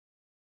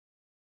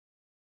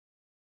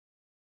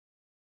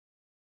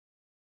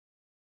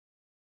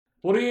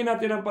Purihin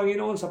natin ang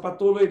Panginoon sa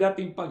patuloy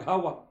nating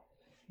paghawak.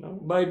 No?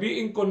 By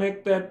being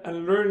connected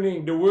and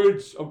learning the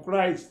words of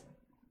Christ,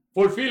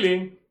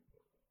 fulfilling,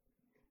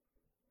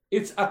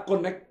 it's a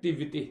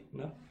connectivity.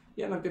 No?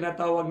 Yan ang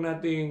tinatawag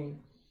nating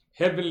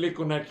heavenly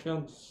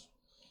connections.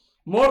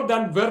 More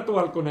than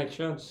virtual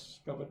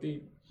connections,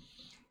 kapatid.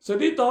 So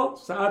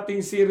dito, sa ating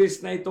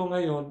series na ito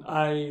ngayon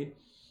ay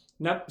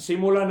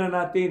simulan na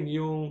natin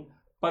yung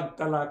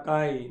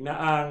pagtalakay na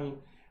ang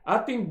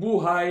ating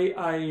buhay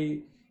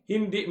ay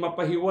hindi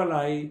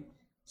mapahiwalay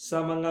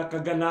sa mga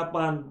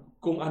kaganapan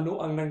kung ano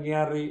ang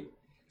nangyari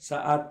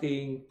sa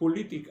ating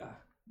politika.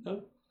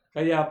 No?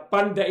 Kaya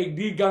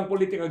pandaigdigang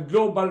politika,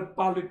 global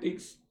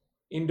politics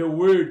in the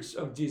words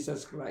of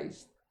Jesus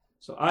Christ.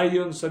 So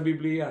ayon sa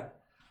Biblia,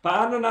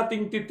 paano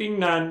nating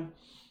titingnan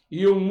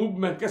yung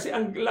movement? Kasi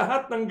ang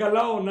lahat ng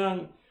galaw ng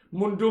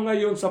mundo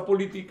ngayon sa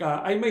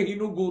politika ay may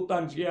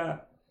hinugutan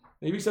siya.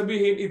 Ibig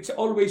sabihin, it's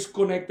always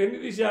connected.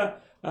 Hindi siya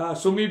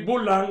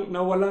sumibol lang na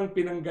walang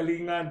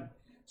pinanggalingan.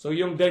 So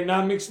yung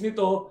dynamics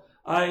nito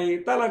ay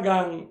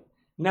talagang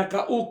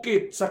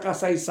nakaukit sa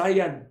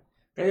kasaysayan.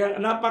 Kaya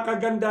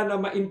napakaganda na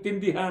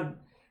maintindihan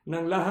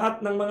ng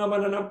lahat ng mga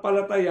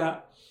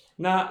mananampalataya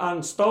na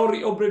ang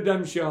story of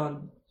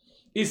redemption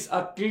is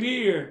a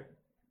clear,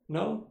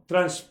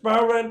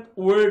 transparent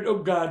word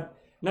of God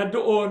na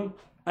doon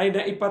ay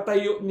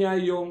naipatayo niya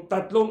yung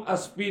tatlong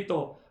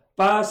aspeto,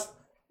 past,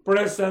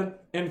 present,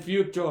 and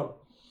future.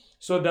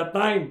 So the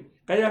time,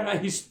 kaya nga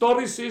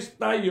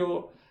historicist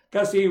tayo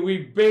kasi we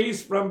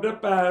base from the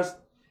past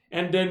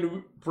and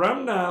then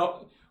from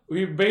now,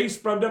 we base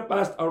from the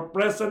past our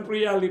present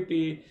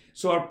reality.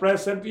 So our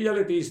present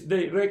reality is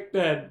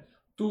directed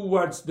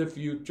towards the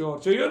future.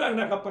 So yun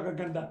ang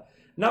napakaganda.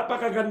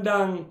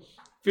 Napakagandang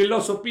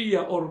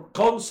filosofiya or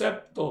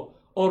konsepto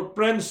or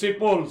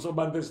principles of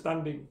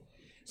understanding.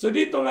 So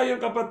dito ngayon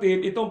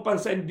kapatid, itong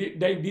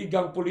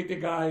pandaigdigang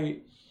politika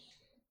ay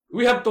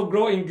we have to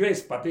grow in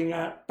grace. Pati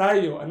nga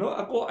tayo.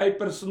 Ako ay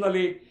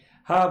personally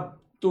have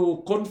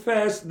to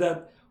confess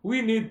that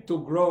we need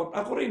to grow.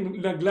 Ako rin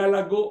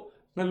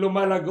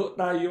lumalago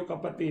tayo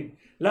kapatid.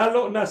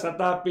 Lalo na sa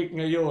topic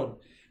ngayon.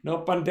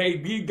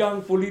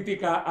 Pandaigdigang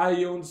politika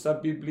ayon sa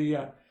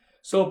Biblia.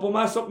 So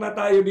pumasok na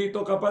tayo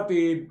dito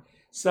kapatid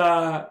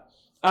sa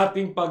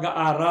ating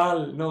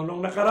pag-aaral. Nung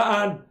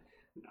nakaraan,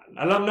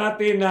 alam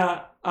natin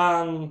na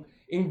ang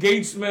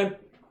engagement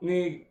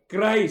ni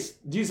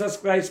Jesus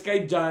Christ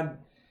kay John,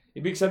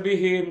 ibig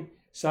sabihin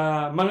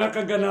sa mga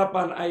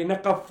kaganapan ay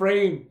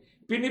naka-frame.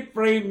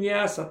 Piniframe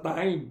niya sa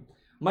time.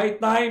 May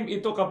time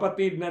ito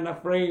kapatid na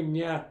na-frame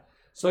niya.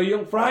 So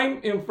yung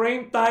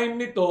frame time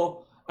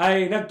nito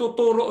ay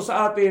nagtuturo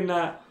sa atin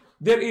na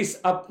there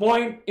is a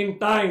point in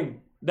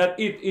time that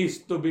it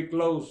is to be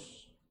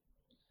closed.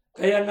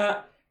 Kaya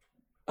nga,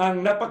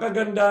 ang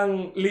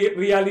napakagandang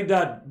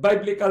realidad,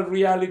 biblical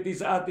reality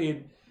sa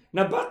atin,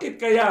 na bakit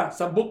kaya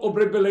sa Book of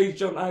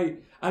Revelation ay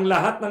ang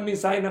lahat ng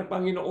mensahe ng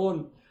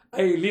Panginoon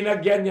ay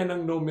linagyan niya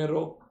ng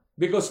numero?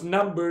 Because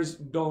numbers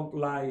don't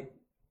lie.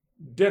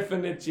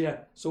 Definite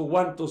siya. So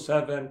 1 to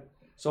 7.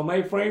 So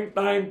may frame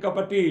time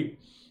kapatid.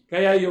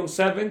 Kaya yung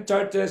 7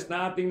 churches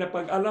na ating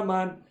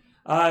napag-alaman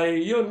ay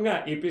yun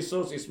nga,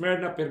 Ephesus,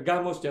 Smyrna,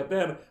 Pergamos,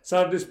 Thyatira,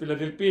 Sardis,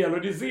 Philadelphia,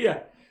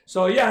 Laodicea.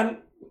 So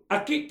yan,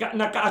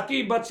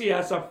 nakaakibat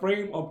siya sa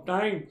frame of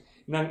time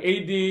ng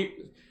AD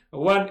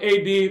 1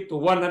 AD to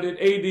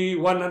 100 AD,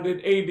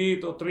 100 AD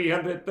to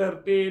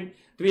 313,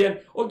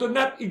 although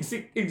not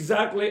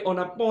exactly on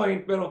a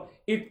point, pero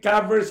it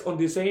covers on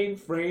the same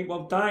frame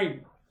of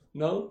time.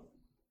 No?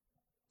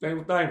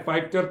 Same time,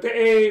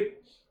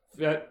 538,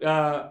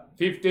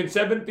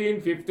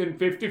 1517,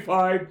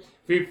 1555,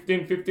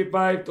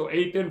 1555 to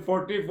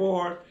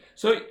 1844.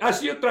 So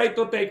as you try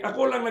to take,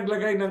 ako lang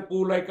naglagay ng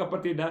kulay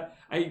kapatid ha.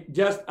 I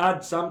just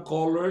add some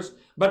colors.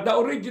 But the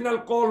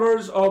original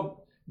colors of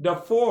the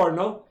four,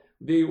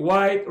 the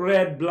white,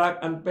 red,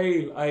 black, and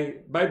pale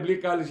ay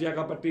biblical siya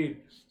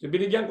kapatid. So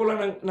binigyan ko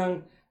lang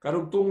ng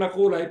karugtong na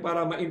kulay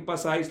para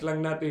ma-emphasize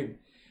lang natin.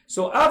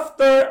 So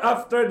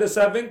after the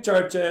 7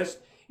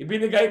 churches,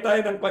 binigyan tayo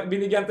ng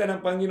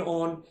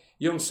Panginoon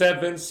yung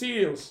 7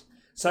 seals.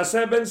 Sa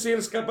 7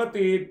 seals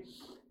kapatid,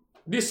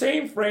 the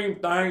same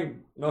frame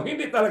time.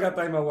 Hindi talaga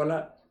tayo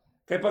mawala.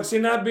 Kaya pag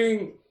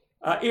sinabing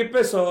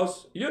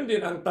Ephesus, yun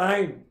din ang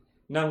time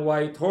ng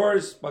white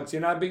horse. Pag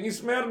sinabing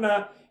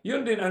Smyrna,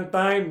 yun din ang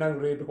time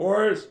ng red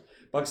horse.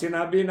 Pag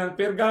sinabi ng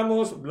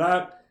Pergamos,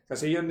 black,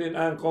 kasi yun din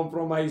ang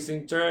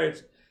compromising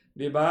church.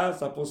 Diba?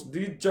 Tapos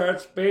the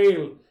church,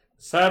 pale.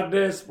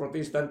 Sardis,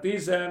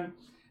 Protestantism.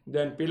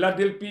 Then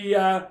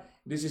Philadelphia,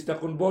 this is the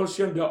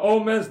convulsion, the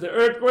omens, the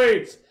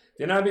earthquakes.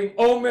 Sinabing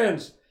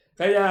omens.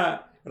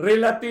 Kaya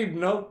relative,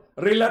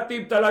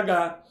 Relative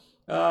talaga,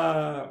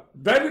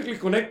 directly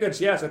connected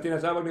siya sa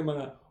tinasawag ng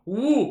mga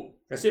woo.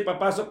 Kasi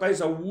papasok tayo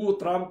sa woo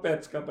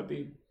trumpets,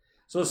 kapatid.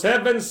 So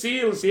 7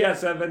 seals,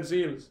 7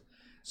 seals.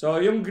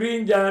 So yung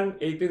green dyan,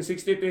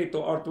 1863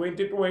 to or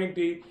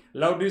 2020,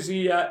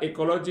 Laodicea,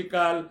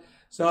 ecological.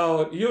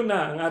 So yun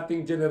na ang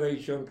ating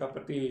generation,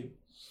 kapatid.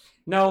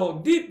 Now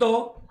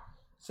dito,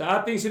 Sa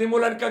ating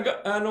sinimulan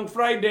nung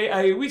Friday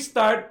ay we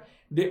start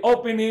the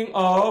opening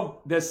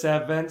of the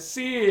seventh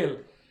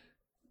seal.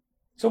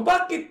 So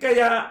bakit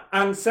kaya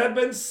ang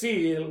seventh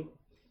seal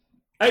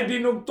ay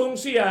dinugtong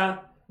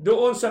siya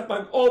doon sa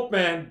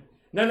pag-open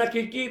na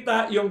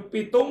nakikita yung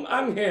 7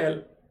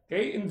 anghel,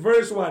 okay, in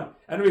verse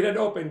 1, and we had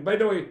opened. By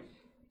the way,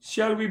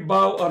 shall we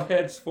bow our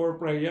heads for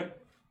prayer?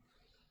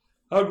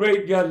 Our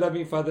great God,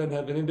 loving Father in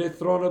heaven, in the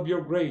throne of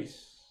your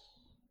grace,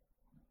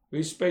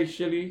 we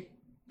specially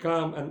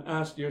come and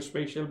ask your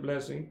special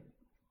blessing.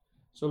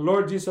 So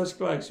Lord Jesus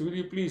Christ, will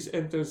you please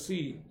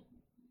intercede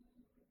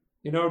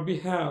in our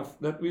behalf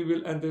that we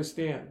will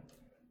understand.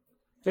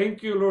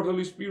 Thank you, Lord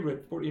Holy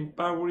Spirit, for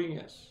empowering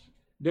us,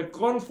 the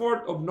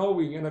comfort of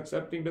knowing and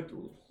accepting the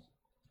truth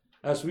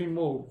as we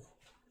move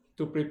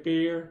to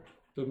prepare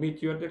to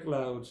meet you at the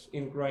clouds.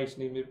 In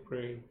Christ's name we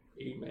pray.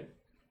 Amen.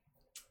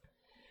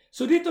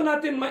 So dito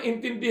natin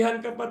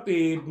maintindihan,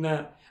 kapatid,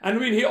 na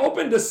and when he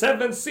opened the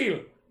seventh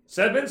seal,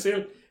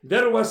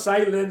 there was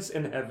silence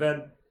in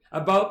heaven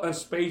about a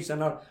space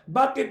and hour.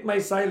 Bakit may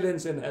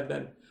silence in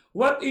heaven?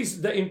 What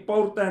is the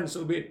importance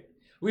of it?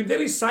 When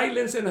there is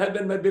silence in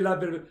heaven, my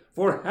beloved,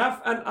 for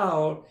half an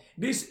hour,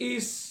 this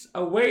is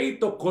a way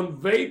to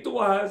convey to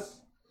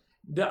us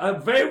a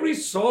very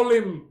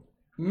solemn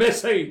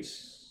message,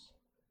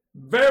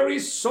 very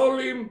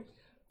solemn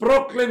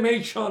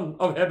proclamation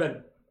of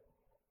heaven.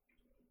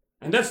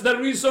 And that's the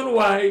reason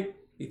why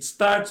it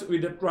starts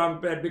with the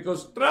trumpet,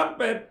 because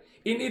trumpet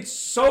in its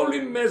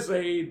solemn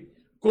message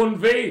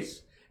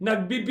conveys,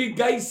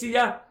 nagbibigay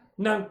siya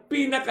ng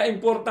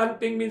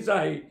pinaka-importanting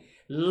mensahe,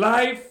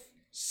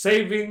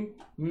 life-saving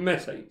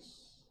message.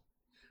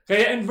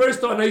 Kaya in verse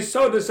 2, and I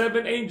saw the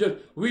 7 angels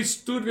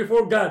which stood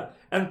before God,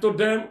 and to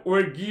them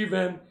were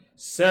given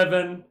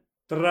 7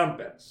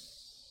 trumpets.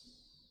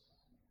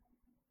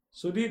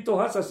 So dito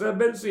sa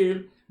 7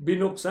 seal,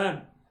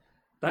 binuksan.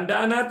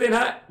 Tandaan natin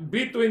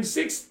between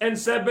 6 and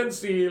 7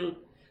 seal,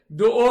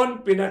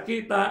 doon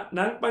pinakita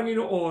ng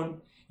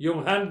Panginoon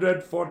yung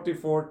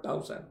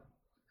 144,000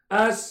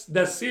 as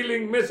the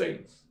sealing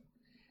message.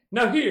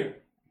 Now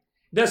here,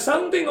 the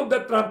sounding of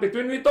the trumpet,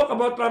 when we talk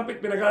about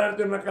trumpet, pinag-aralan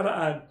natin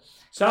nakaraan,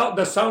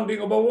 the sounding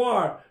of a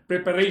war,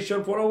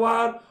 preparation for a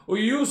war, o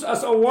use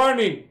as a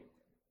warning.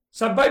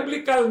 Sa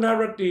biblical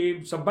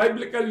narrative, sa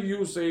biblical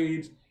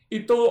usage,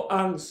 ito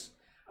ang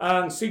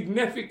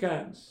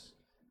significance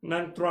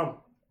ng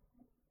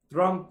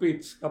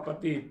trumpets,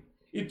 kapatid.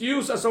 It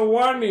used as a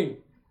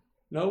warning,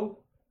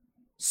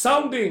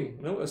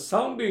 sounding, a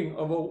sounding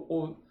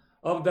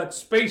of that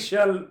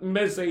special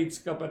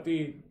message,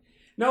 kapatid.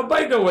 Now,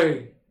 by the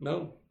way,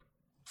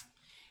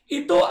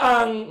 ito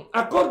ang,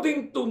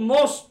 according to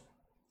most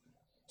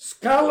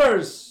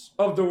scholars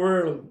of the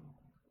world,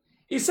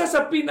 isa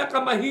sa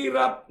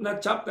pinakamahirap na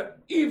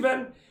chapter.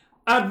 Even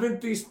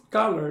Adventist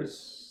scholars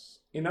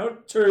in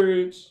our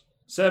church,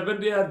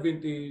 Seventh-day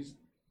Adventist,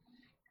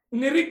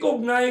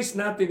 nirecognize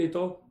natin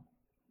ito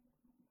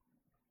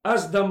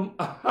as the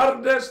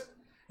hardest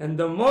and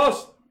the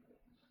most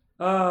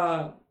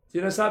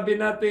sinasabi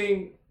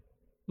nating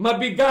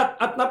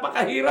mabigat at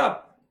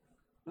napakahirap.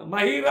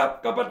 Mahirap,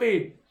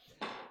 kapatid.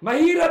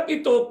 Mahirap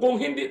ito kung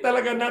hindi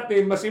talaga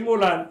natin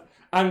masimulan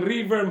ang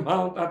River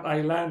Mount at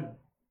Island.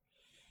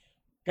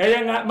 Kaya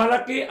nga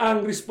malaki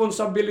ang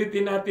responsibility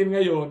natin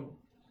ngayon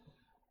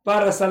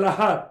para sa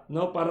lahat,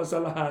 para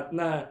sa lahat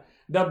na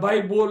the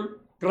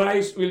Bible,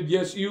 Christ will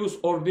just use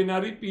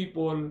ordinary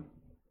people,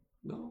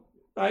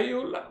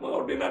 tayo lang, mga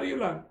ordinary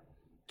lang,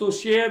 to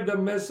share the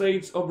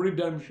message of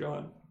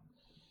redemption.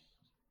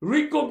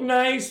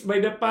 Recognized by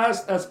the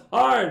past as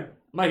hard,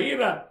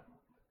 mahirap.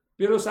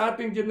 Pero sa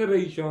ating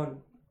generation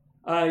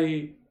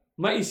ay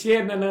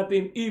ma-share na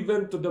natin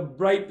even to the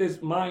brightest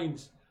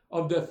minds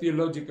of the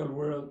theological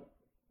world.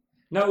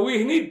 Now,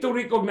 we need to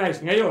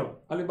recognize ngayon,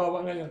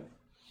 halimbawa ngayon,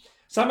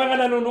 sa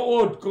mga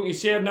nanonood, kung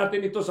i-share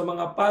natin ito sa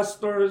mga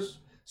pastors,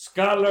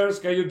 scholars,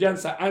 kayo dyan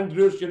sa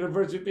Andrews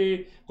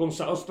University, kung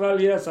sa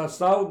Australia, sa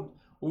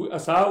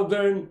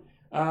Southern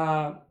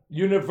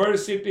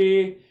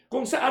University,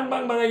 kung saan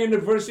mang mga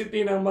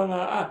university ng mga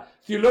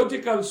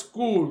theological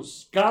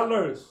schools,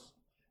 scholars,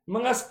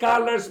 mga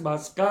scholars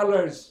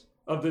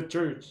of the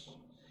church.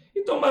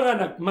 Itong mga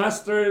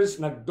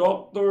nag-masters,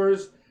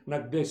 nag-doctors,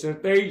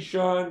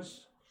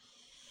 nag-dissertations,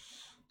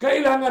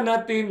 kailangan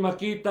natin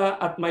makita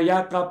at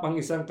mayakap ang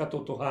isang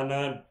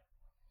katotohanan.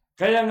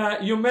 Kaya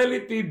nga,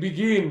 humility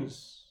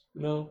begins,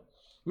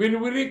 when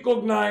we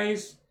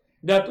recognize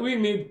that we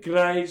need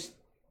Christ,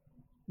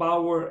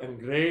 power, and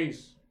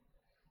grace.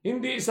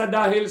 Hindi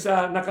dahil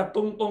sa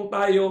nakatungtong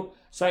tayo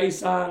sa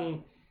isang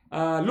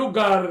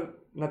lugar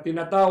na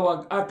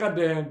tinatawag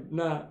academe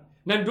na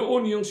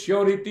nandoon yung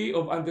surety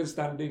of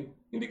understanding.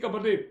 Hindi,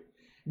 kapatid.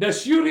 The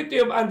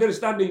surety of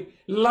understanding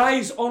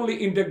lies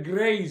only in the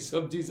grace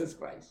of Jesus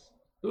Christ.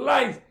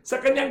 Lies sa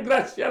kanyang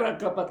grasya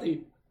lang,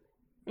 kapatid.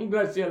 Ang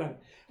grasya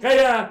lang.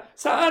 Kaya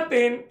sa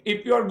atin,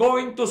 if you're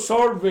going to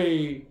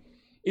survey,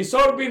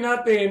 isurvey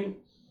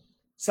natin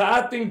sa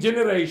ating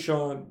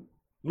generation,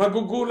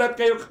 magugulat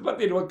kayo,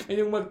 kapatid. Huwag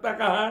kayong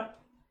magtaka, ha?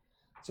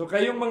 So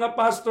kayong mga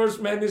pastors,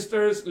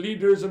 ministers,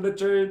 leaders of the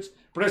church,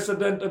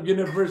 president of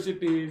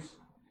universities,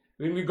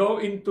 when we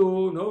go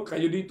into, no,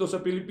 kayo dito sa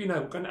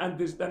Pilipinas, who can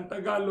understand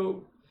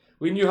Tagalog,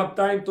 when you have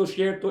time to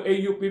share to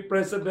AUP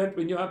president,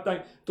 when you have time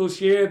to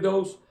share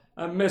those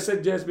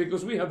messages,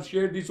 because we have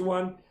shared this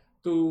one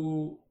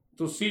to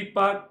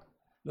CPAC,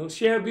 no,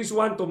 share this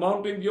one to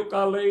Mountain View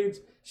College,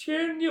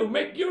 share you,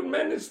 make your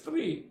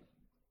ministry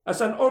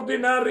as an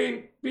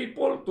ordinary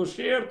people to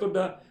share to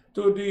the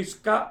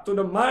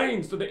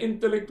minds, to the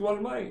intellectual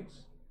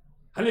minds.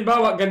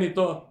 Halimbawa,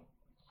 ganito.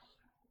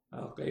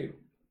 Okay.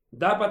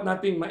 Dapat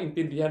nating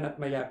maintindihan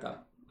at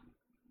mayakap.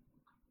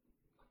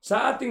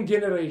 Sa ating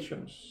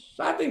generation,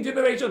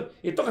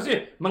 ito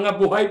kasi mga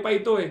buhay pa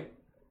ito eh.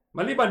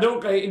 Maliban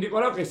doon kay, hindi ko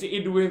alam, kay si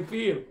Edwin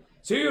Field.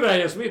 Si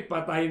Uriah Smith,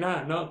 patay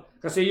na, no?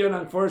 Kasi yun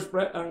ang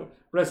ang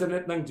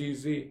president ng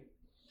GC.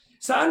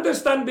 Sa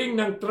understanding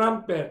ng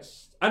trumpet,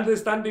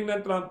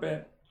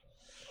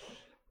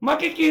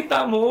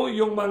 makikita mo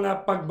yung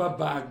mga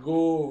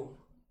pagbabago,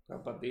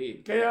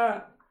 kapatid.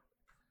 Kaya,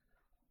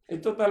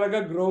 ito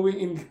talaga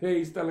growing in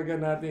grace talaga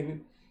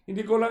natin.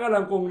 Hindi ko lang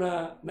alam kung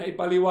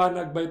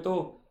naipaliwanag ba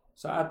ito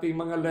sa ating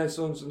mga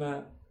lessons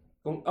na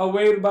kung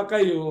aware ba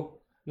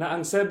kayo na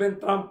ang seventh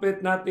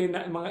trumpet natin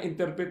na mga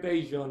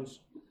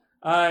interpretations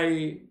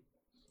ay,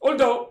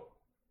 although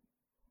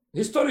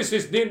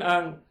historicist din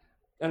ang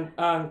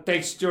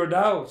texture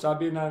daw,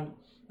 sabi ng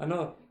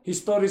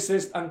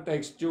historicist ang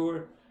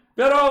texture.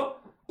 Pero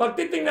pag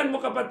titingnan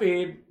mo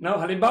kapatid, no,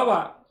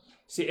 halimbawa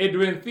si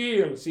Edwin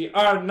Thiel, si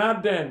R.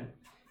 Naden,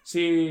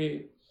 si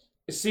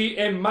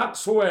C.M.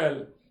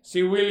 Maxwell,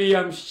 si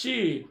William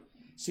Shee,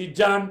 si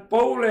John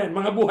Paulen,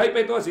 mga buhay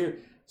pa ito, si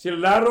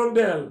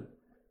Larondel,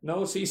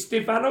 no, si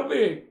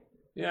Stefanovic,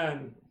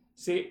 yan,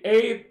 si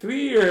A.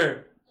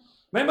 Trier.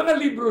 May mga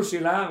libro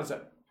sila,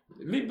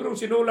 librong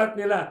sinulat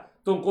nila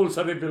tungkol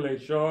sa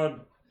Revelation.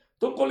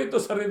 Tungkol ito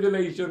sa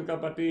Revelation,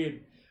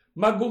 kapatid.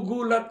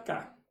 Magugulat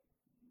ka.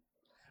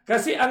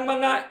 Kasi ang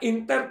mga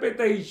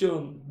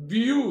interpretation,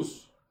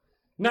 views,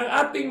 ng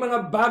ating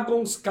mga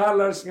bagong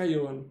scholars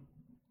ngayon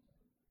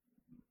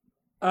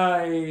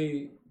ay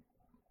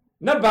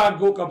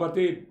nabago,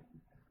 kapatid.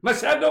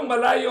 Masyadong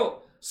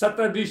malayo sa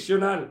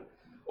traditional.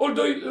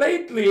 Although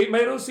lately,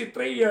 mayroon si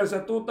Trier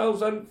sa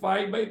 2005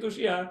 ba ito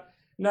siya,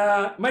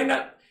 na may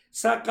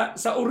sa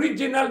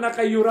original na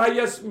kay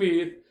Uriah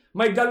Smith,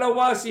 may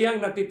dalawa siyang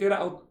natitira,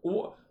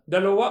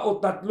 dalawa o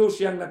tatlo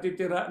siyang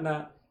natitira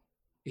na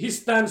he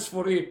stands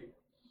for it.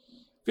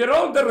 Pero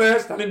all the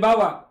rest,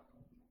 halimbawa,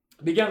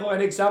 bigyan ko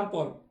an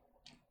example.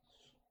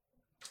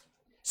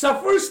 Sa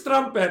first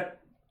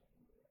trumpet,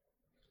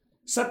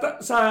 sa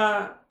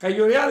kay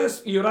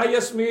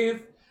Uriah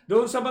Smith,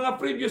 doon sa mga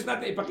previous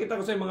natin, ipakita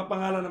ko sa mga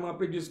pangalan ng mga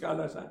previous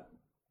scholars.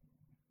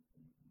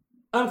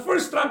 Ang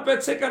first trumpet,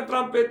 second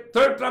trumpet,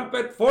 third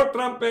trumpet, fourth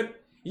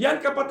trumpet,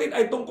 yan kapatid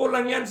ay tungkol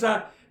lang yan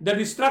sa the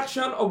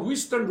destruction of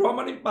Western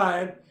Roman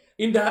Empire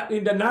in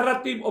the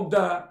narrative of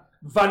the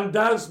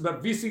Vandals, the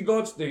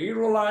Visigoths, the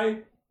Heruli.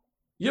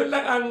 Yun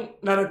lang ang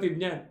narrative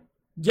niya.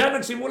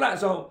 Diyan nagsimula.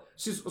 So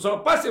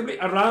possibly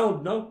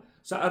around, no?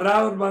 Sa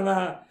around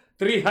mga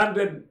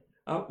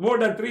 300,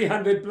 more than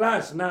 300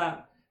 plus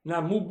na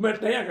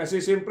movement na yan. Kasi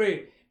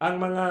siyempre,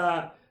 ang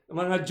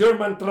mga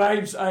German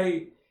tribes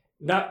ay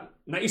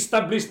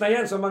na-establish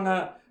na yan sa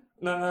mga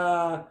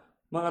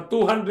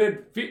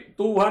 250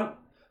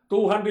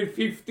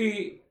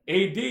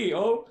 AD.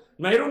 Oh,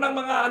 mayroon ng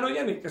mga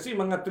yan eh. Kasi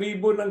mga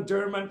tribo ng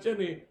Germans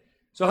yan eh.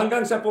 So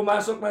hanggang sa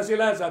pumasok na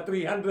sila sa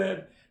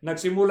 300,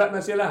 nagsimula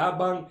na sila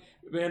habang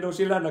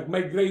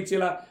nag-migrate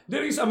sila.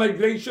 There is a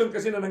migration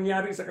kasi na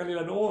nangyari sa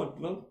kanila noon,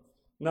 no?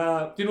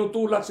 Na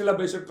tinutulak sila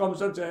by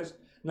circumstances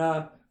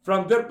na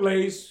from their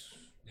place,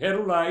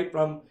 Heruli,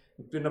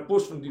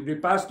 they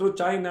pass through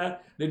China,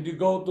 then they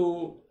go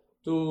to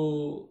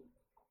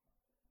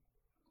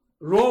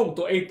Rome,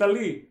 to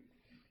Italy.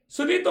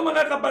 So dito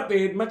mga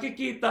kapatid,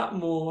 makikita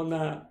mo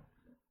na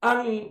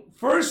ang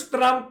first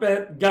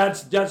trumpet,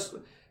 God's just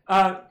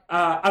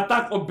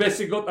attack of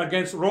Visigoth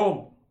against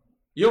Rome.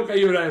 Yung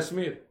kay Uriah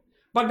Smith.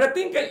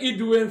 Pagdating kay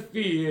Edwin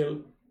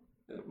Field,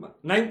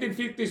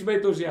 1950s ba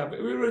ito siya?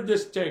 We will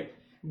just check.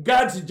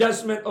 God's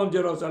judgment on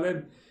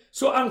Jerusalem.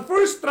 So ang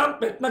first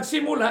trumpet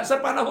nagsimula sa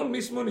panahon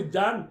mismo ni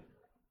John,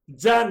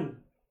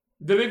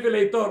 the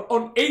Revelator,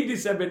 on AD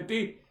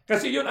 70.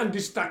 Kasi yun ang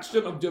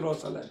destruction of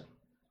Jerusalem.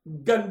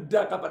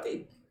 Ganda,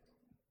 kapatid.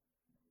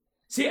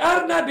 Si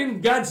Arna din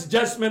God's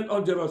judgment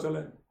on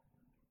Jerusalem.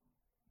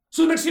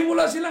 So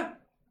nagsimula sila.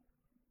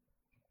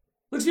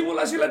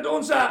 Nagsimula sila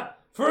doon sa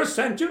first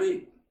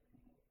century.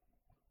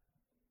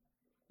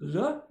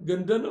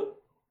 Ganda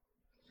no?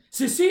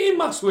 Si C.E.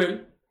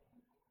 Maxwell,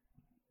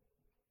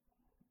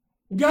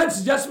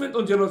 God's judgment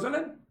on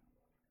Jerusalem.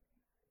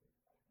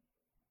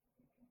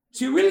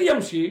 Si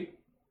William Shee,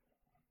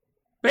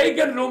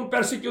 pagan Rome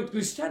persecute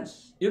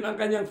Christians. Yun ang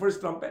kanyang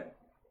first trumpet.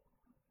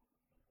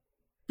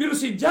 Pero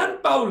si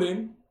John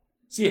Paulen,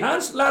 si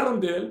Hans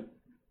Larondel,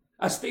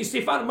 as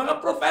Stefan, mga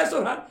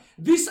professor,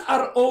 these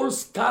are all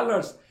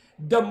scholars,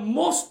 the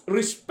most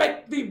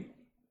respected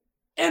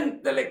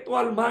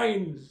intellectual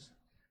minds,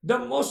 the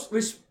most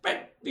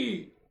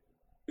respected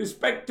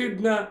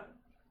na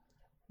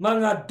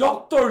mga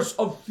doctors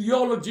of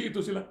theology,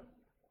 ito sila.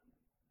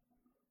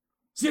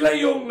 Sila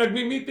yung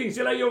nagmi-meeting,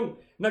 sila yung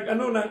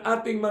nag-ano ng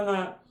ating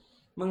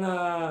mga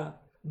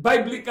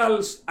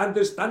biblical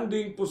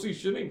understanding,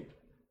 positioning.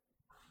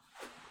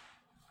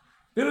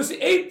 Pero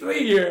si A.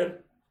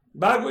 Trayer,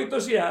 bago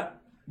ito siya,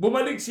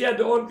 bumalik siya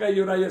doon kay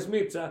Uriah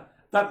Smith sa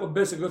attack of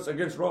Visigoths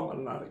against Rome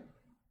and Alaric.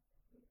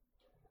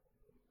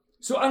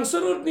 So ang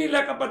sunod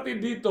nila, kapatid,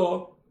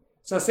 dito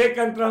sa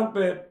second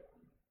trumpet,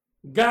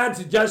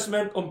 God's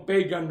judgment on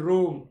pagan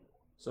Rome.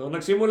 So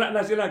nagsimula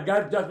na sila,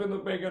 God's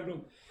judgment on pagan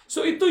Rome.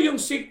 So ito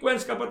yung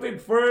sequence, kapatid,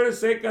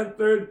 first, second,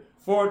 third,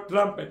 fourth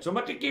trumpet. So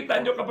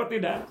makikita nyo,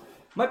 kapatid, ha?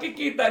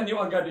 Makikita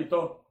nyo agad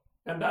ito.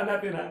 Tandaan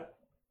natin, ha?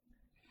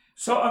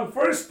 So ang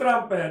first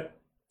trumpet,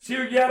 si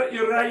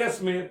Uriah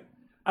Smith,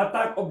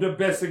 attack of the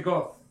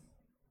Visigoths.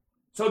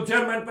 So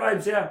German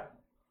tribes siya.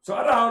 So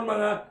around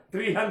mga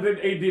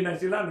 300 AD na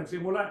sila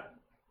nagsimula.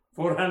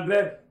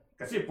 400.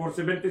 Kasi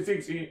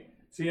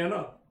 476 si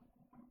ano.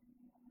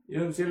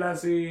 Yun sila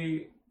si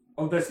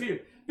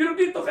Oldesir. Pero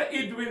dito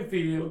kay Edwin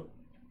Thiel,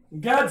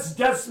 God's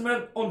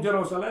judgment on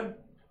Jerusalem.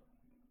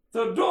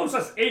 So doon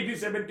sa AD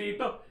 70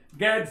 ito,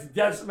 God's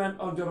judgment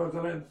on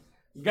Jerusalem.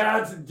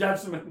 God's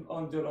judgment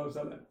on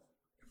Jerusalem.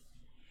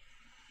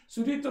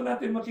 So dito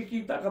natin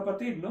makikita,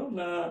 kapatid, no,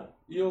 na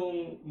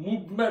yung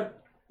movement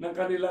ng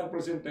kanilang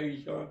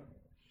presentation.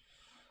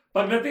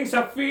 Pagdating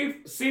sa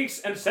 5th,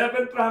 6th, and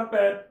 7th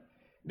trumpet,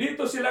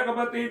 dito sila,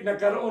 kapatid,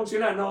 nagkaroon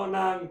sila, no,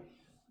 ng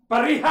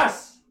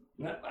parihas.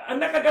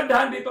 Ang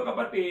nakagandahan dito,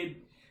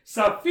 kapatid,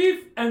 sa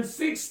 5th and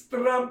 6th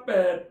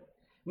trumpet,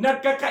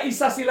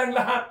 nagkakaisa silang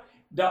lahat.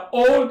 The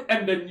old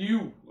and the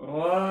new.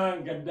 Oh,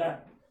 ang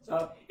ganda.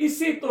 So,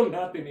 isitol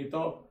natin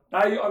ito.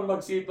 Tayo ang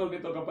magsitol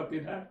nito,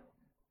 kapatid, ha?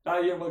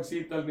 Tayo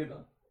magsitol nito.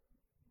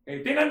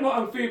 Okay, tingnan mo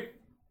ang 5th.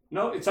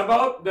 No, it's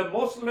about the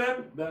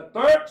Muslim, the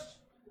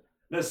Turks.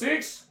 The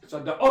 6th, so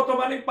the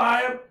Ottoman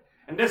Empire.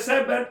 And the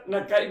 7th,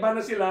 nagkaiba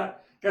na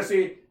sila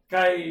kasi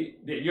kay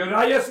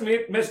Uriah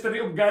Smith, Mystery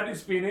of God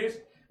is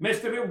finished.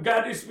 Mystery of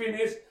God is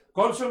finished.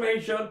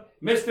 Consummation.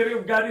 Mystery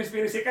of God is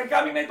finished. Second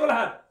coming na ito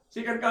lahat.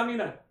 Second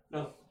coming na.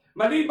 No.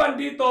 Maliban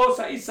dito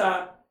sa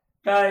isa,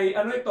 kay,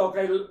 ano ito,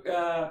 kay,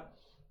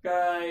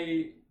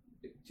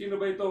 sino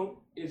ba itong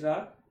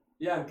isa?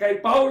 Yan, kay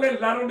Paulen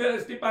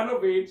Laronel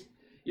Stepanovic,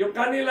 yung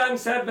kanilang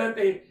 7th,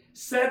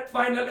 set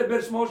final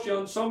events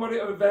motion, summary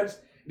of events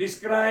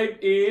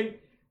described in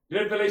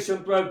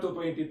Revelation 12 to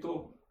 22.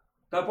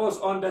 Tapos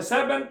on the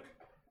 7th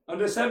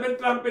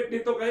trumpet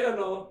dito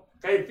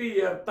kay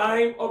Thier,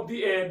 time of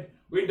the end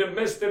when the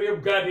mystery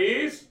of God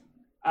is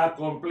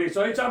accomplished.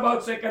 So it's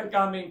about second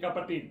coming,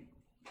 kapatid.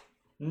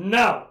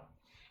 Now,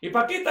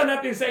 ipakita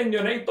natin sa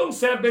inyo na itong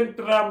 7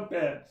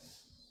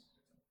 trumpets,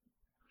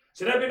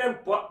 sinabi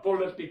ng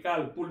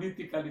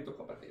political ito,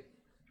 kapatid.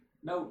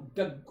 Now,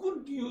 the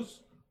good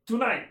news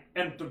tonight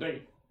and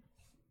today.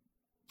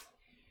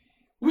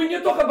 When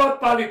you talk about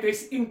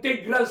politics,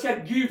 integral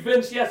siya, given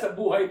siya sa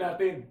buhay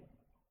natin.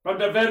 From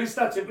the very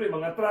start, siyempre,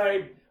 mga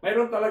tribe,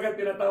 mayroon talaga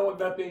tinatawag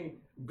nating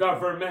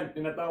government.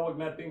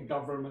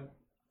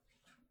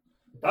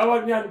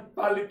 Tawag niyan,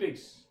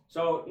 politics.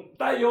 So,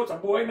 tayo,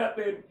 sa buhay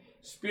natin,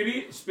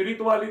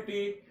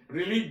 spirituality,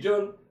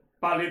 religion,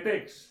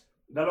 politics.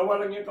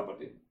 Dalawa lang yan,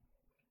 kapatid.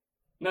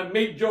 Na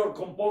major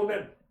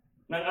component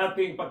ng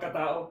ating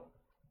pagkatao.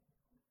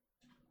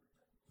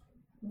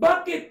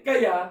 Bakit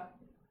kaya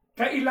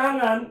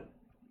kailangan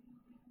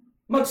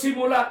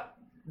magsimula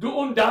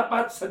doon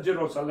dapat sa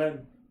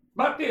Jerusalem?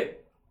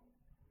 Bakit?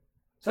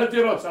 Sa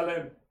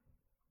Jerusalem.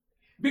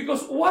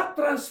 Because what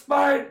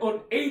transpired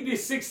on AD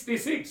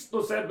 66 to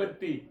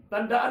 70,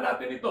 tandaan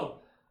natin ito,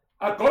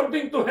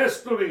 according to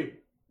history,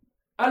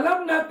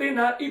 alam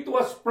natin na it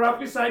was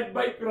prophesied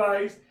by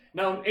Christ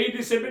na on AD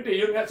 70,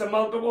 yun nga sa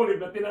Mount of Olives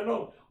na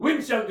tinanong,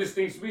 when shall these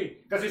things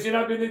be? Kasi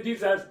sinabi ni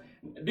Jesus,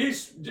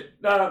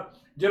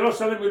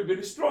 Jerusalem will be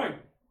destroyed.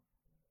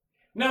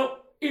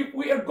 Now, if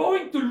we are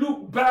going to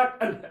look back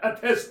at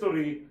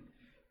history,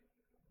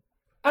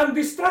 ang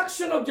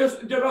destruction of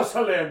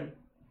Jerusalem,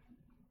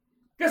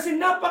 kasi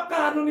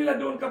napaka-ano nila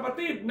doon,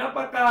 kapatid,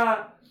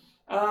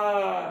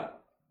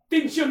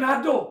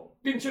 tensyonado.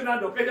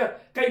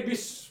 Kaya kay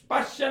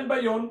Vespasian ba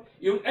yun,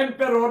 yung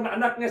emperor na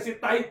anak niya si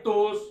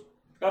Titus,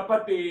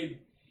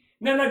 kapatid,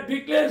 na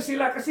nag-declare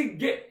sila kasi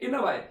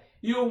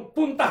yung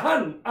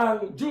puntahan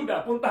ang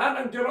Judah, puntahan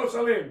ang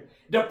Jerusalem,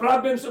 the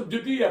province of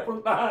Judea,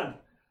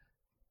 puntahan.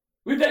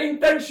 With the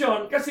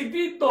intention, kasi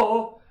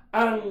dito,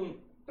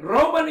 ang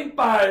Roman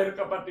Empire,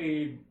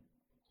 kapatid,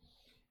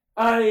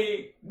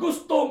 ay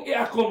gustong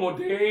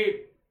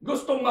i-accommodate,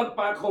 gustong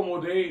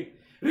magpa-accommodate.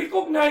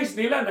 Recognize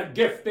nila na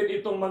gifted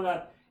itong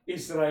mga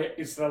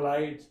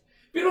Israelites.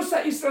 Pero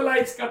sa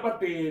Israelites,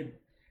 kapatid,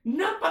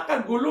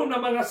 napakagulo na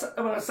mga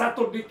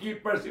Saturday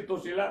keepers ito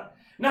sila.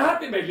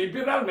 Nahati, may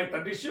liberal, may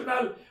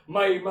traditional,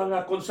 may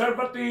mga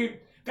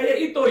conservative. Kaya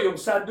ito yung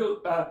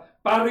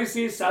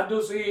Pharisees,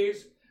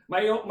 Sadducees,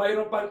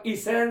 mayroon pang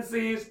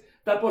Essenes,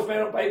 Tapos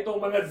mayroon pa itong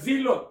mga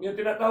zealot, yung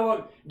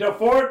tinatawag, the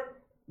fourth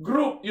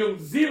group, yung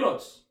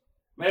zealots.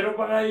 Mayroon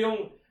pa nga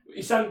yung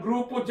isang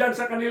grupo dyan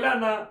sa kanila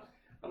na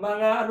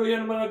mga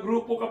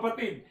grupo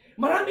kapatid.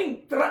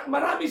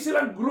 Marami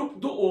silang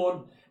group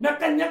doon na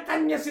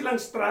kanya-kanya silang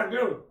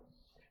struggle.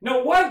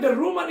 Now, while the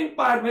Roman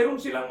Empire, mayroon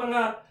silang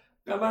mga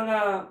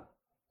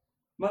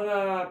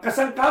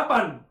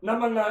kasangkapan na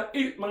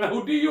mga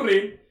Hudiyo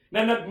rin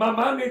na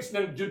nagmamanage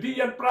ng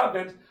Judean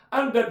province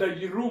under the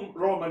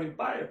Roman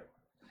Empire.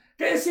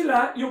 Kaya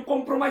sila, yung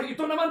compromise,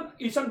 ito naman,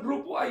 isang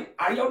grupo ay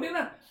ayaw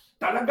nila.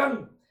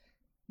 Talagang,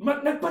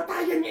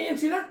 nagpatayan niya yan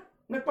sila.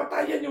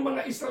 Nagpatayan yung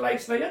mga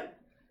Israelites na yan.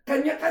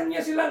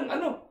 Kanya-kanya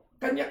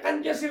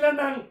sila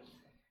ng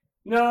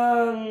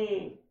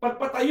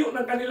pagpatayo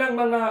ng kanilang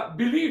mga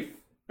belief,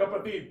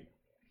 kapatid.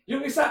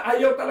 Yung isa,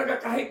 ayaw talaga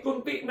kahit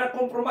kunti na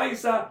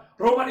compromise sa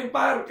Roman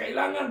Empire.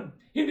 Kailangan,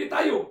 hindi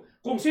tayo.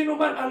 Kung sino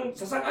man ang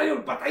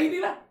sasang-ayon, patayin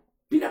nila.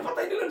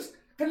 Pinapatay nila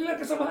kanilang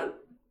kasamahan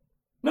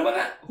na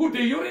mga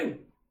Hudiyo rin.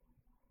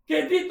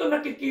 Kaya dito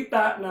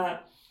nakikita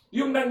na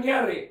yung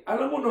nangyari,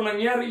 alam mo nung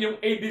nangyari yung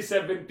AD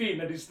 70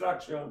 na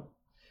destruction,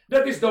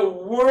 that is the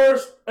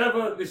worst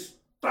ever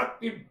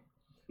destructive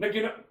na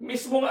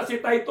mismo nga si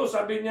Titus,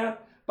 sabi niya,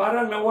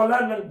 parang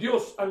nawalan ng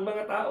Diyos ang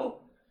mga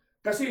tao.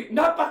 Kasi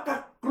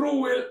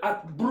napaka-cruel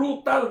at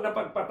brutal na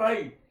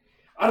pagpatay.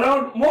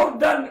 Around more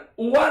than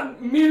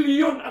 1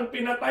 million ang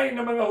pinatay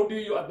ng mga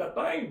Hudiyo at that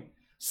time.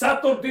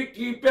 Saturday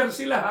keeper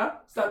sila,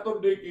 ha?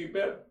 Saturday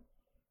keeper.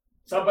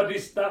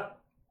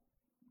 Sabadista.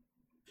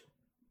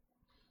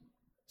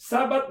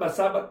 Sabat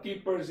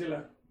keeper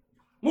sila.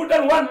 More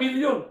than 1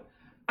 million.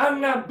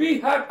 Ang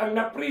nabihag, ang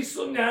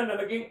naprison niya na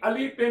naging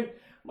alipin,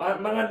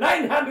 mga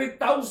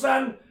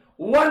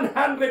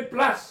 900,100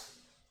 plus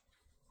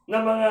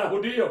na mga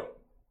Hudiyo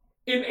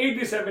in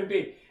AD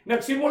 70.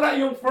 Nagsimula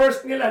yung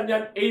first nila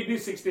niyan AD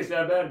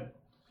 67.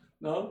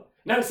 No?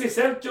 Nang si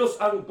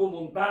Celsius ang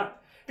pumunta.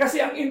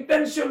 Kasi ang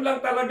intention lang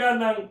talaga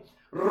ng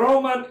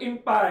Roman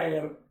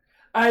Empire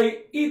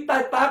ay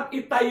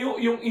itayo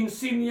yung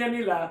insignia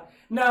nila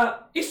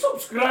na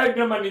isubscribe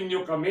naman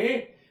ninyo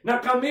kami,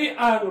 na kami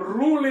ang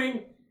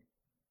ruling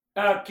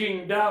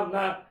kingdom,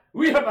 na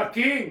we have a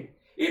king.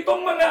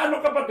 Itong mga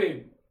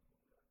kapatid,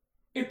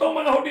 itong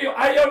mga Hudiyo,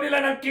 ayaw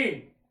nila ng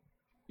king.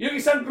 Yung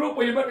isang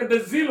grupo, yung mga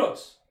the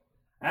zealots,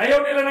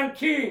 ayaw nila ng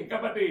king,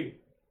 kapatid.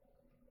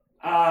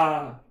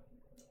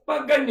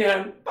 Pag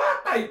ganyan,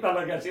 patay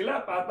talaga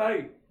sila,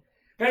 patay.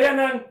 Kaya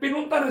nang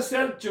pinunta ng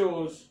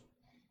Celsius,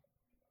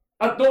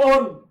 at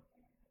doon,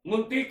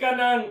 muntika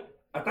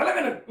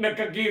talaga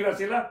nagkagira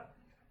sila.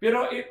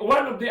 Pero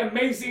one of the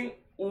amazing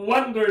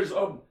wonders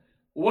of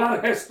war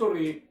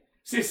history,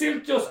 si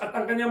Celsius at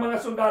ang kanyang mga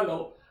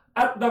sundalo,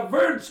 at the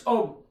verge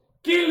of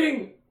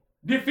defeating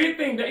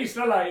the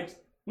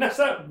Israelites,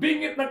 nasa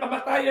bingit ng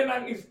kamatayan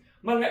ng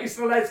mga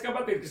Israelites,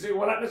 kapatid, kasi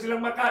wala na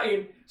silang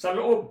makain sa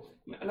loob,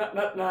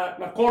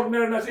 na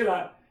corner na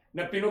sila,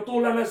 na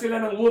pinutulan na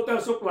sila ng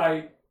water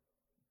supply.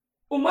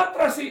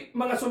 Umatras si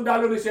mga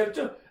sundalo ni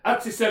Celsius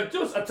at si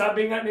Celsius, at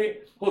sabi nga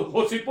ni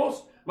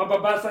Josephus,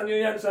 mababasa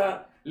niyo yan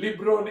sa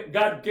libro ni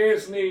God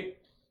Cares ni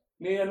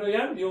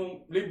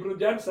yung libro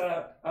diyan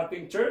sa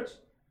ating church.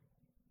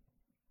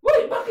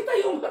 Why, bakit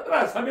tayo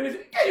umatras? Sabi ni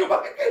Celsius,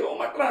 bakit kayo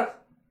umatras?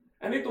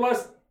 And it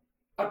was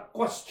a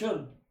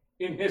question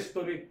in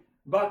history.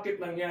 Bakit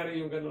nangyari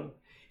yung ganun?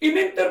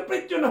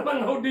 Ininterpret yun ng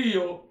mga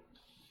Hudiyo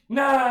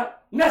na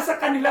nasa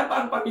kanila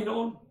pa ang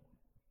Panginoon.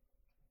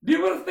 They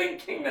were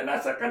thinking na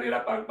nasa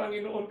kanila pa ang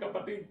Panginoon,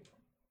 kapatid.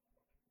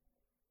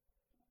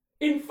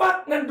 In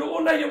fact,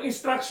 nandoon na yung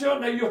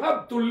instruction na you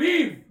have to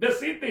leave the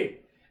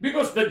city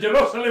because the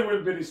Jerusalem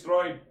will be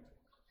destroyed.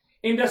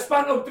 In the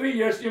span of 3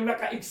 years, yung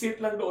naka-exit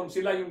lang doon,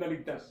 sila yung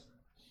naligtas.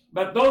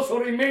 But those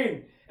who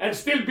remain and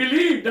still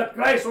believe that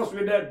Christ was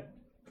with them,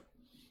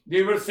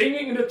 they were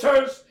singing in the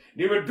church,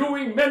 they were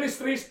doing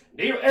ministries,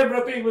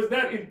 everything was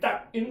there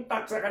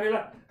intact sa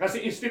kanila.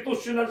 Kasi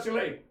institutional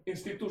sila eh.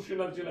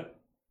 Institutional sila.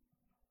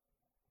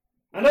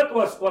 And that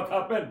was what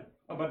happened,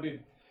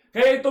 kapatid.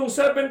 Kaya itong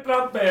 7th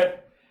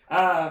trumpet,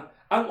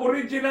 ang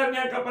original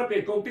niya,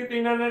 kapatid, kung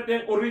titingnan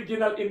natin ang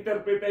original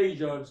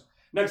interpretations,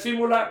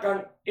 nagsimula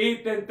kang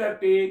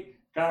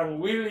 1830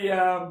 kang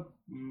William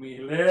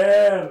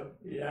Miller.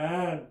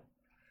 Yan.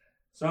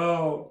 So,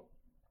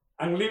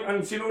 ang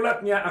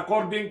sinulat niya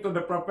according to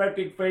the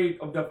prophetic faith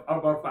of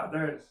our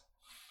fathers.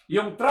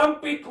 Yung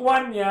trumpet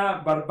 1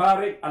 niya,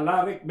 barbaric,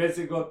 Alaric,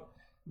 Visigoth,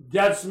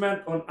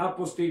 judgment on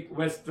apostate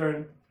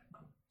Western.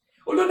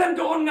 Ulo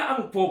nandoon nga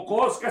ang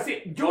focus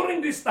kasi during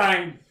this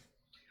time,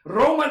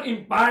 Roman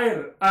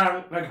Empire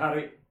ang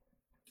naghari.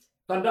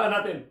 Tandaan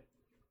natin,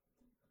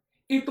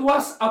 it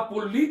was a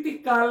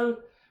political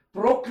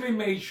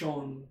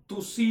proclamation to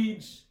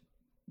siege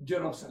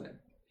Jerusalem.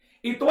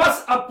 It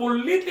was a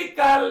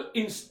political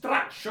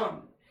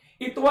instruction.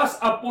 It was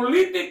a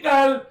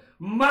political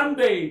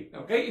mandate.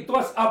 Okay? It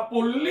was a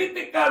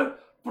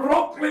political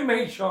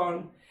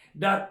proclamation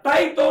that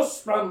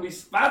Titus, from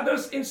his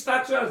father's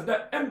instruction as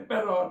the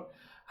emperor,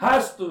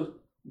 has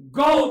to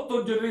go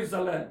to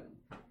Jerusalem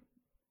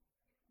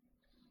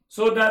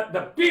so that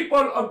the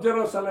people of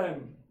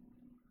Jerusalem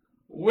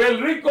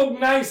will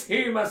recognize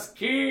him as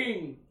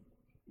king.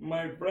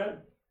 My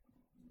friend,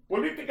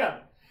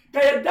 political.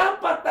 Kaya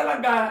dapat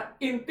talaga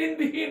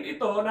intindihin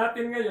ito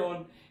natin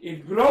ngayon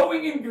in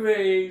growing in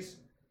grace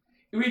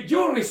with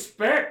due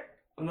respect,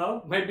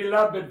 my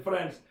beloved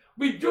friends,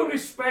 with due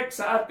respect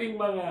sa ating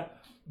mga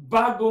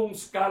bagong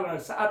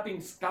scholars, sa ating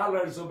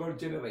scholars of our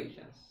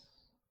generations.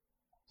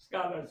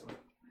 Scholars.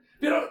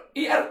 Pero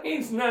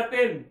i-arrange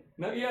natin,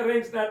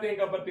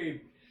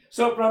 kapatid.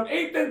 So from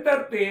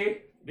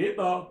 1830,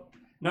 dito,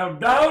 now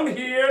down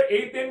here,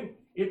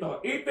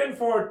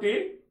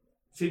 1840,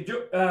 si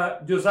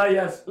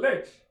Josiah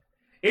Sledge.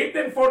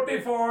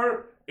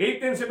 1844,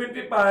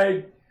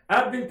 1875,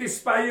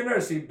 Adventist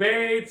pioneers, si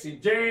Bates, si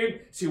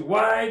James, si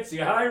White,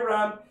 si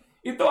Hiram.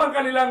 Ito ang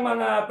kanilang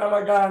mga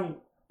talagang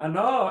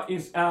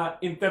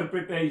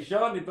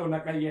interpretation. Ito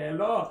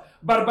nakayelo.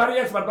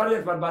 Barbarians.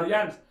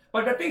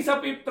 Pagdating sa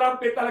fifth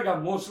trumpet talaga,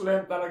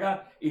 Muslim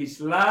talaga,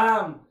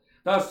 Islam.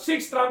 Tapos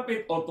sixth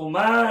trumpet,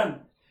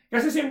 Ottoman.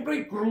 Kasi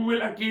siyempre,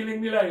 cruel ang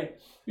killing nila eh.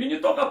 When you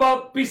talk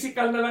about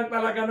physical na lang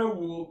talaga na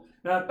war,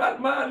 na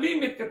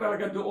ma-limit ka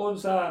talaga doon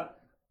sa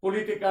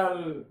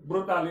political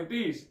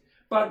brutalities.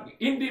 Pag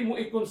hindi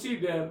mo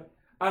i-consider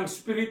ang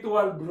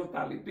spiritual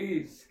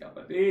brutalities,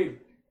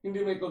 kapatid. Hindi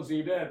mo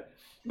i-consider.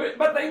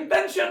 But the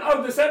intention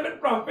of the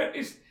seventh trumpet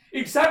is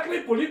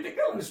exactly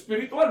political and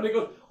spiritual,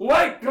 because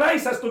why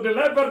Christ has to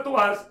deliver to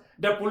us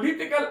the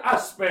political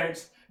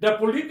aspects, the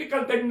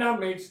political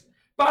dynamics,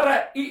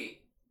 para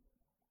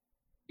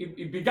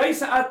ibigay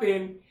sa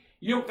atin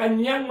yung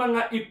kanyang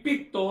mga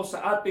epekto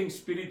sa ating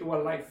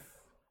spiritual life.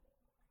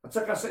 At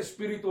saka sa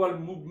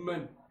spiritual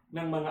movement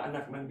ng mga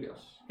anak ng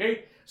Diyos.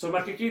 Okay? So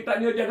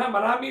makikita nyo dyan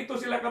marami ito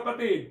sila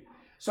kapatid.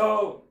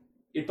 So,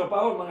 ito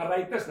pa mga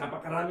writers,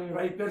 napakaraming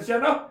writers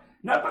yan, no?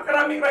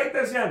 Napakaraming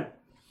writers yan.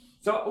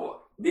 So,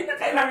 di na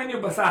kailangan nyo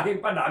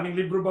basahin pa, daming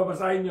libro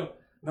babasahin nyo,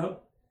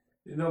 no?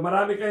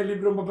 Marami kayong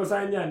libro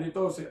babasahin yan.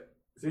 Ito si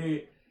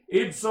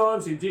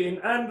Edson, si G.N.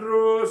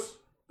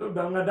 Andrews,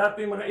 mga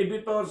dating mga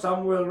editor,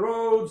 Samuel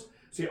Rhodes,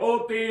 si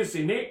Otis,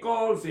 si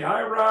Nicole, si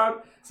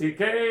Hiram, si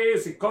Kay,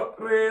 si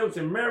Cottrell,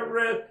 si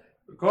Merritt,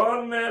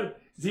 Cornell,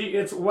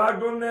 G.H.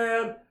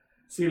 Wagoner,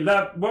 si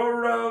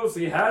Latborough,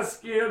 si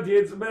Haskell,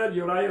 G.H. Bell,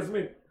 Uriah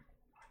Smith.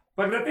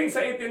 Pagdating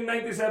sa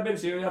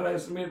 1897, si Uriah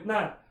Smith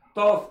na,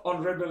 Thought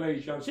on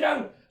Revelation.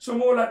 Siyang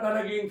sumulat na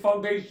naging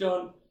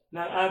foundation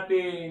ng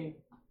ating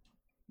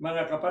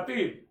mga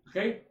kapatid.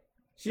 Okay?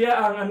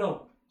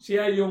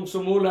 Siya yung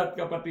sumulat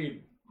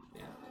kapatid.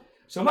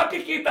 So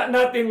makikita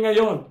natin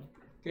ngayon,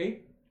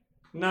 okay,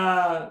 na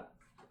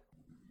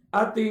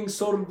ating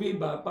survey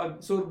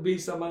pag-survey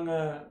sa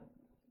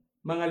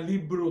mga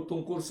libro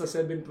tungkol sa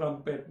seventh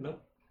trumpet, no?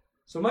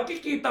 So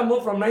makikita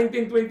mo from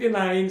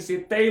 1929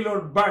 si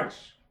Taylor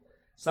Barnes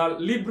sa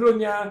libro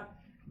niya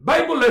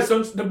Bible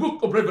Lessons, the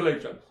Book of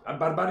Revelation.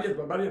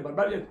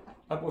 Barbarian.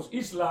 Tapos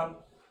Islam,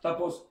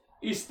 tapos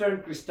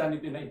Eastern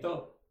Christianity na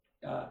ito.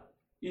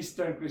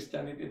 Eastern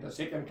Christianity, the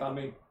Second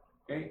Coming.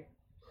 Okay?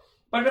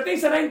 Pagdating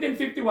sa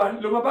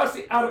 1951, lumabas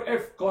si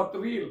R.F.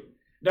 Cottrell,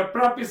 The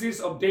Prophecies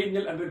of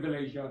Daniel and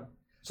Revelation.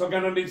 So,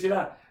 ganun din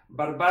sila.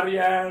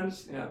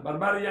 Barbarians.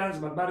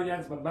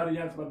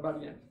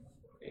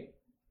 Okay.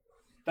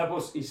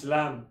 Tapos,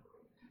 Islam.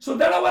 So,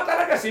 dalawa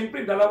talaga.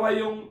 Siyempre, dalawa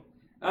yung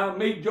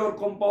major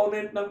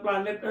component ng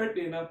planet Earth,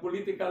 ng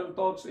political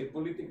thoughts,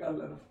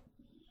 political,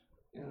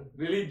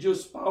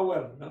 religious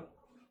power. No?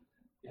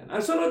 Yan.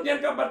 Ang sunod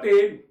niyan,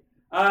 kapatid,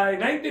 ay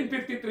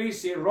 1953,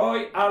 si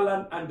Roy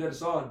Alan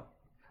Anderson.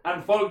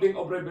 Unfolding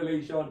of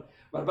Revelation.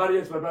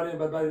 Barbarians,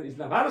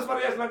 Islam. Halos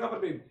parehas lang,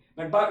 kapatid.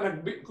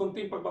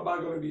 Kunting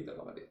pagbabago rin dito,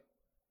 kapatid.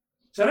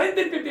 Sa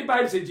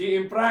 1955, si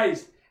G.M.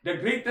 Price, The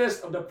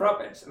Greatest of the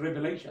Prophets,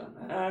 Revelation.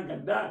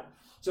 Ganda.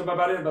 So,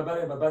 barbarians.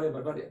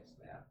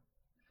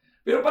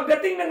 Pero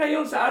pagdating na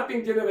ngayon sa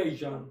ating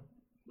generation,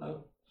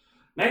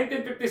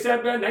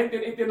 1957,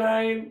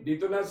 1989,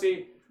 dito na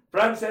si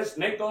Francis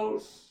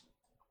Nichols,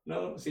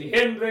 si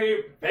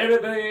Henry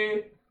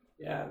Faraday,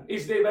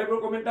 Each Day Bible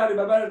Commentary,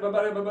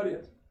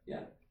 barbarians.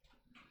 Yan.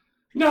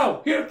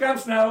 Now, here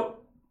comes now,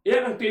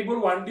 yan ang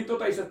table 1, dito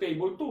tayo sa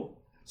table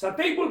 2. Sa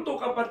table 2,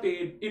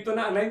 kapatid, ito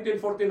na ang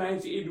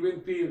 1949 si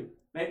Edwin Field.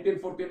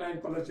 1949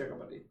 pala siya,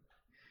 kapatid.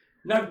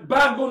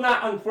 Nagbago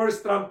na ang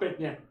first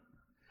trumpet niya.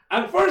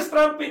 Ang first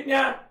trumpet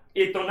niya,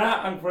 ito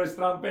na ang first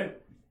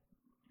trumpet.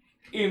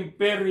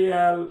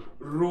 Imperial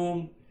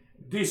Rome,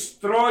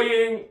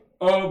 destroying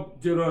of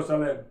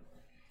Jerusalem.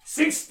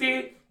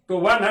 60 to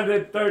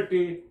 130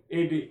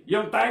 AD.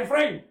 Yung time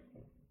frame.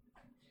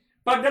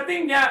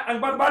 Pagdating niya, ang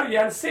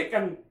barbarian,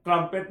 second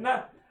trumpet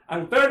na.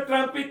 Ang third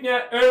trumpet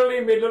niya,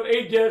 early Middle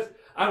Ages.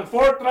 Ang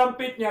fourth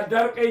trumpet niya,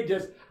 Dark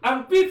Ages.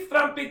 Ang fifth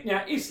trumpet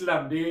niya,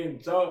 Islam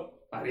din. So,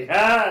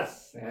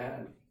 parehas.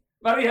 Yan.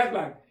 Parehas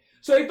lang.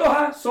 So ito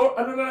so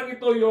ano na lang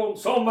ito yung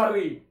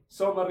summary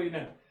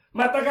na.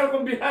 Matagal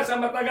kung binasa,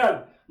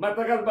 matagal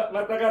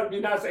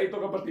binasa ito,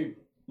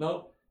 kapatid.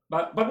 No?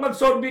 Pag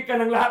mag-survey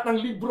ka ng lahat ng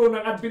libro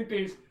ng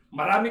Adventist,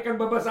 marami kang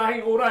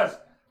babasahing oras.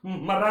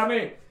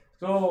 Marami.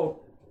 So,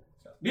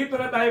 dito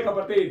na tayo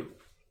kapatid.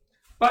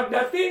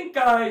 Pagdating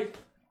kay,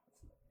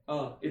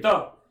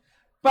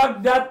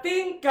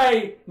 Pagdating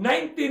kay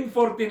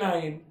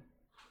 1949,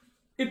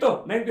 ito,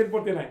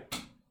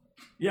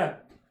 1949. Yan.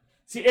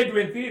 Si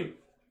Edwin Thiel.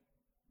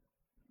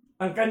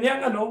 Ang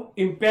kanyang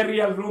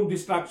Imperial Room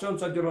Destruction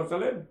sa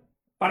Jerusalem.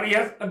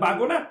 Parehas,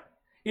 bago na.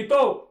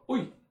 Ito,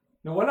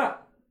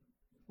 nawala.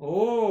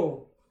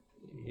 Oh,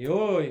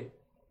 yoy.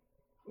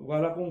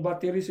 Wala kong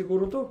battery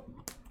siguro to.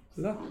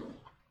 Wala.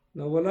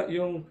 Nawala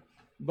yung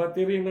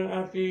battery ng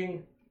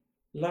aking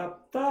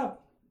laptop.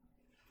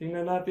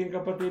 Tingnan natin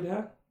kapatid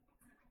ha.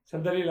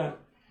 Sandali lang.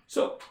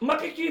 So,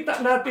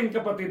 makikita natin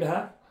kapatid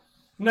ha,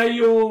 na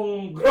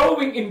yung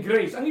growing in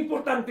grace. Ang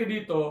importante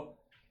dito,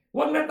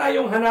 huwag na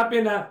tayong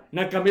hanapin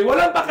na kami.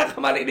 Walang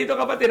pagkakamali dito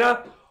kapatid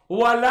ha.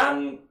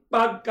 Walang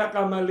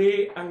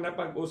pagkakamali ang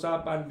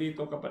napag-usapan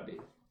dito kapatid.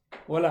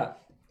 Wala.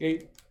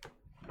 Okay?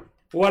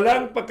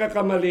 Walang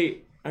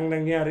pagkakamali ang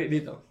nangyari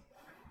dito.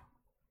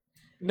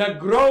 Na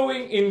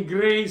growing in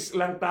grace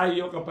lang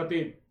tayo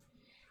kapatid.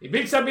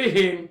 Ibig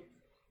sabihin,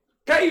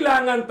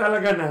 kailangan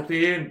talaga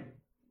natin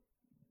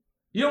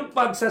yung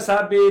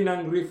pagsasabi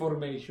ng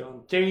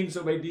Reformation, change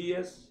of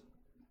ideas,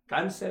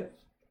 concept,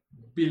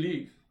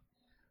 belief.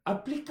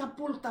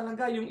 Applicable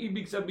talaga yung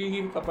ibig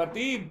sabihin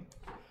kapatid.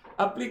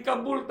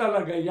 Applicable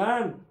talaga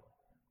yan.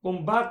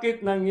 Kung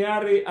bakit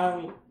nangyari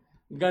ang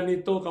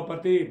ganito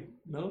kapatid.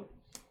 No?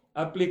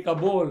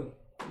 Applicable.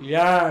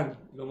 Yan.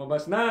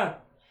 Lumabas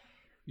na.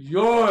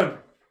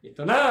 Yon.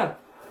 Ito na.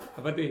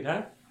 Kapatid,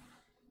 ha?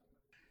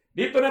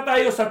 Dito na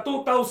tayo sa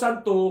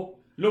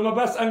 2002,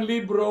 lumabas ang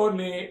libro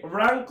ni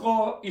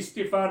Ranko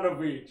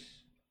Stefanovic.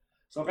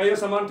 So kayo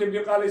sa Mountain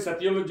View College, sa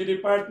Theology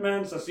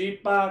Department, sa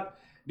CPAC,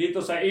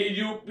 dito sa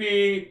AUP,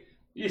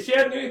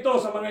 i-share nyo ito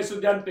sa mga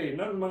estudyante,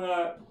 no?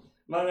 mga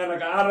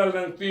nag-aaral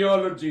ng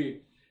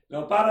theology,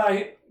 no? Para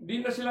di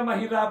na sila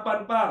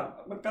mahirapan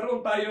pa.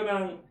 Magkaroon tayo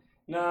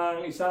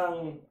ng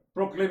isang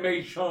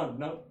proclamation.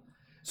 No?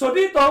 So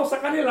dito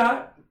sa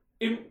kanila,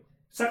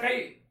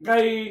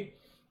 kay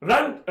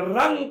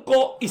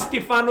Ranko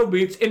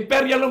Stefanovic,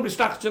 Imperial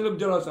Destruction of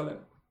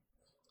Jerusalem.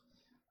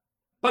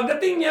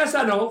 Pagdating niya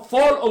sa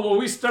fall of a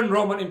Western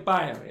Roman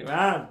Empire.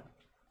 Amen.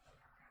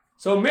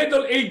 So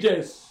Middle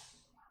Ages.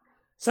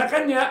 Sa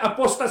kanya,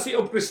 apostasy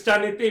of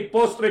Christianity,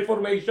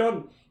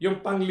 post-Reformation,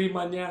 yung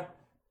panglima niya.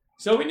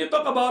 So when you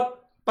talk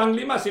about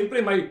panglima,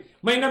 siyempre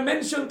may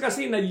na-mention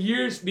kasi na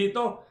years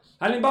dito.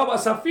 Halimbawa,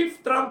 sa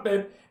fifth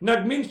trumpet,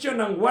 nag-mention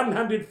ng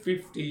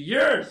 150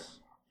 years.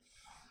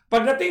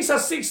 Pagdating sa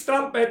sixth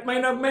trumpet,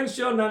 may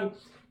nag-mention ng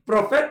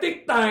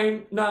prophetic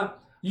time na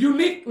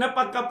unique na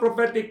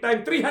pagka-prophetic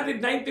time,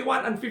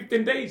 391 and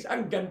 15 days.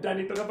 Ang ganda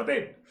nito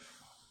kapatid.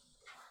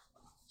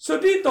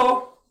 So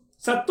dito,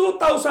 sa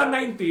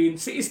 2019,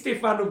 si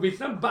Stefanovic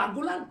na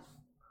bago lang.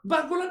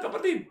 Bago lang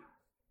kapatid.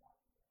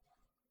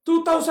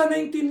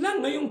 2019 lang,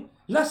 ngayong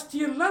last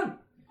year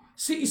lang.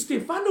 Si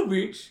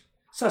Stefanovic,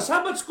 sa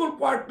Sabbath School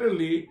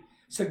Quarterly,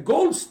 sa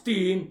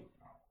Goldstein,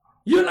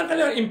 yun ang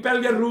kanilang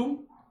Imperial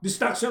Room,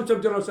 Destruction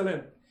of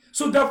Jerusalem.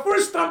 So the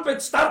first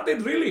trumpet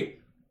started really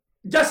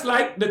just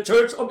like the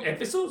Church of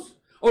Ephesus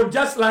or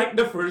just like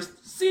the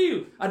first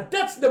seal. And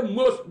that's the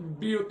most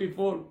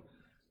beautiful.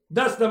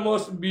 That's the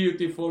most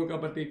beautiful,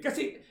 kapatid.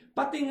 Kasi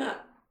pati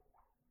nga,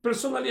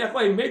 personally ako,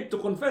 I made to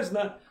confess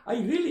na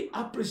I really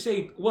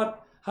appreciate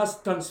what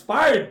has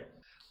transpired.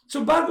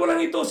 So bago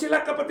lang ito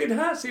sila, kapatid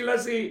ha, sila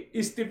si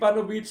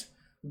Stefanovic,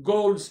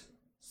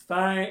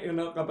 Goldstein,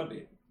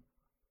 kapatid.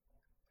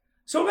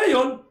 So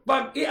ngayon,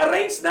 pag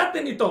i-arrange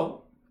natin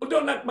ito, although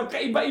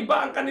magkaiba-iba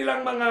ang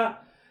kanilang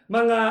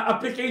mga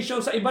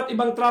applications sa iba't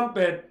ibang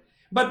trumpet,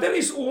 but there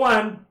is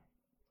one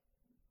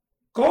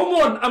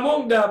common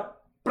among the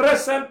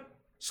present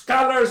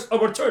scholars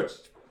of our church.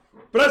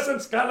 Present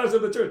scholars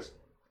of the church.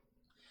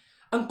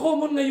 Ang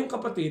common ngayon,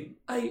 kapatid,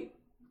 ay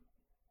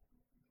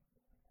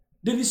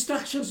the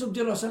destructions of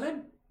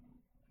Jerusalem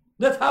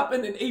that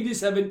happened in AD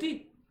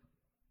 70.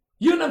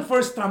 Yun ang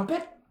first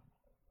trumpet.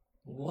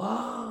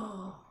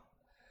 Wow!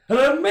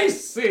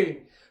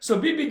 Amazing!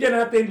 So, bibigyan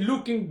natin,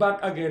 looking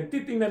back again,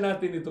 titingnan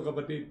natin ito,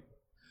 kapatid.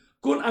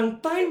 Kung ang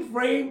time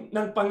frame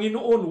ng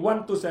Panginoon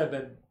 1 to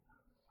 7,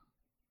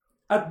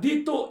 at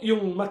dito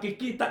yung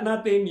makikita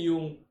natin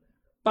yung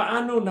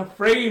paano na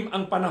frame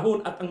ang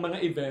panahon at ang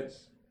mga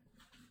events,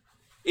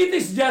 it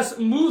is just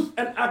smooth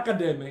and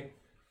academic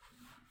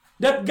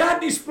that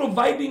God is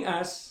providing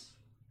us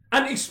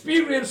an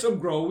experience of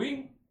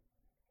growing.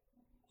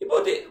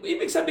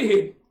 Ibig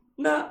sabihin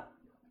na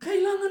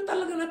kailangan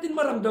talaga natin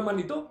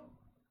maramdaman ito.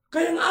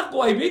 Kaya nga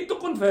ako, I need to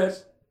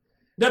confess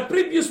that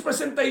previous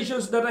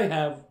presentations that I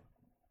have,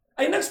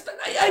 I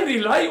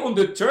rely on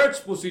the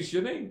church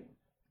positioning.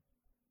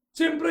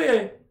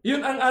 Siyempre,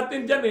 yun ang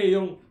atin dyan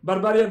yung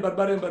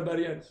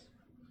barbarians.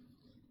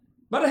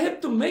 But I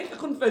have to make a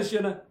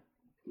confession na,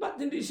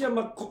 ba't hindi siya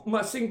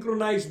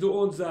ma-synchronize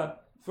doon sa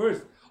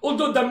first?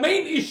 Although the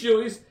main issue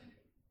is,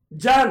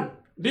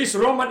 this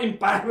Roman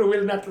Empire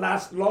will not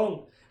last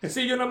long.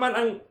 Kasi yun naman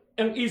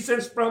ang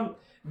essence from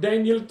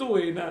Daniel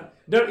 2 na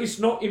there is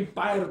no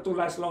empire to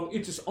last long.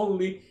 It is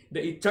only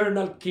the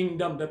eternal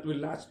kingdom that will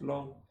last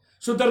long.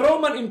 So the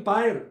Roman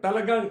Empire,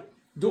 talagang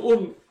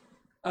doon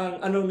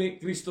ang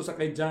ni Kristo sa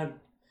kay John.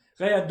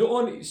 Kaya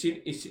doon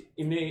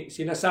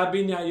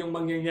sinasabi niya yung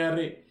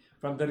mangyayari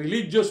from the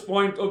religious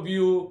point of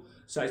view,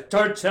 sa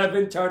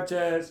seven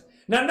churches,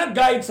 na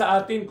nag-guide sa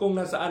atin kung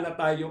nasaan na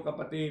tayo,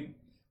 kapatid.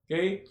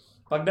 Okay?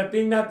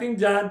 Pagdating natin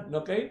dyan,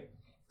 okay?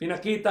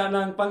 Pinakita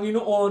ng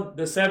Panginoon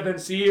the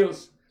seven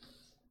seals.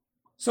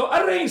 So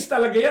arrange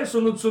talaga yan,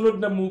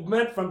 sunod-sunod na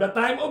movement from the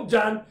time of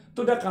John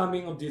to the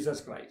coming of Jesus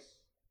Christ.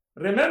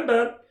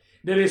 Remember,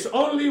 there is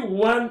only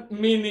one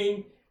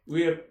meaning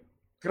where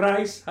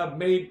Christ have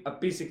made a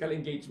physical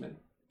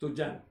engagement to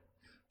John.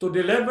 To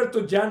deliver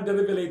to John the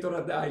Revelator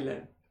at the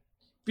island.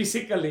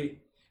 Physically,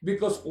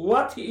 because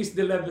what he is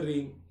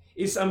delivering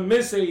is a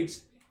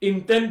message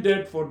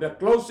intended for the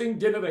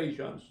closing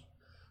generations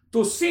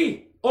to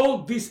see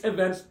all these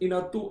events in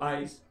our two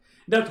eyes,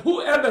 that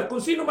whoever,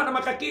 kung sino man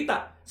ang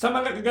makakita sa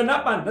mga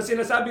kaganapan na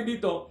sinasabi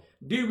dito,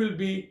 they will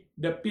be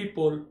the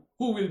people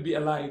who will be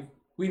alive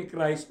when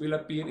Christ will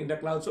appear in the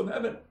clouds of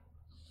heaven.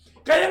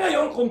 Kaya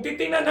ngayon, kung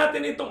titingnan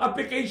natin itong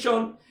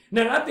application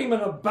ng ating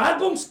mga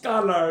bagong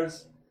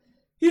scholars,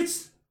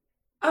 it's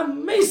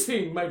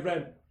amazing, my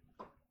friend,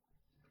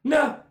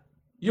 na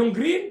yung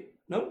green,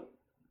 no?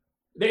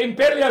 The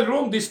Imperial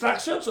Rome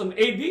destructions on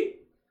AD,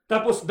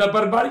 tapos the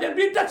barbarian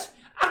green, that's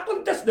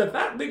the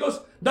fact,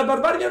 because the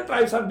barbarian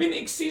tribes have been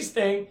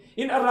existing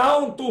in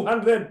around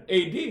 200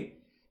 AD.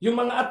 Yung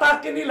mga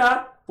atake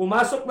nila,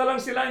 pumasok na lang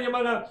sila yung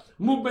mga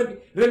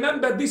movement.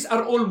 Remember, these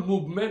are all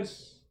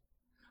movements.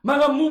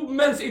 Mga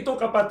movements ito,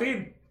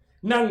 kapatid,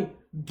 ng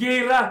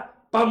gira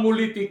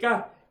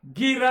pamulitika,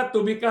 gira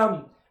to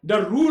become the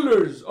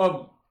rulers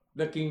of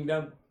the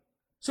kingdom.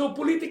 So,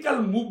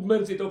 political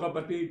movements ito,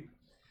 kapatid.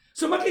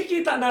 So,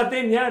 makikita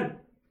natin yan.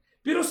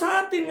 Pero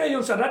sa atin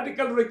ngayon, sa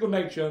Radical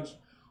Reconnections,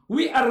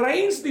 we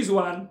arrange this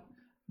one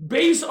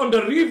based on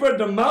the river,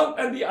 the mount,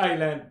 and the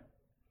island.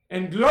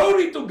 And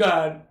glory to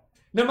God,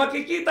 na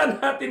makikita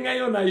natin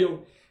ngayon na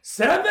yung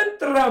seventh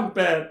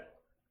trumpet,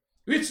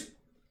 which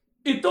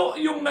ito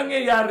yung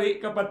nangyayari,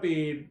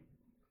 kapatid.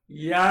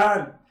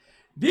 Yan.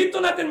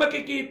 Dito natin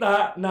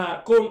makikita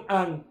na kung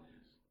ang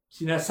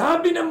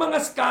sinasabi ng mga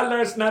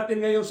scholars natin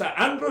ngayon sa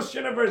Andrews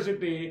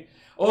University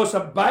o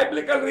sa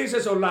Biblical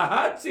Research o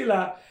lahat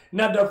sila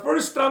na the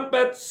first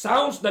trumpet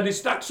sounds the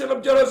destruction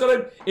of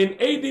Jerusalem in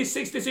AD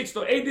 66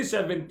 to AD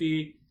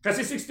 70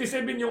 kasi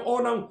 67 yung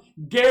unang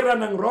gera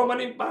ng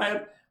Roman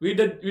Empire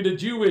with the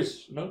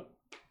Jewish, no?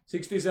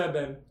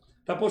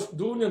 67. Tapos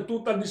doon yung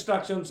total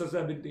destruction sa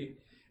 70.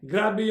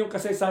 Grabe yung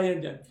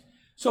kasaysayan dyan.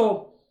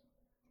 So,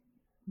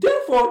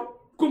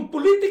 therefore, kung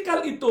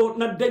political ito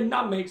na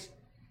dynamics,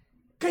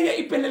 kaya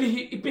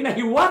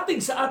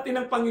ipinahiwatig sa atin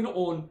ng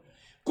Panginoon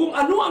kung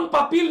ano ang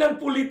papel ng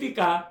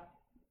politika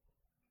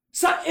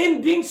sa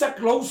ending, sa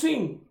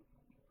closing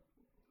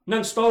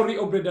ng story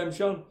of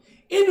redemption.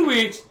 In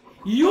which,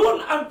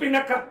 yun ang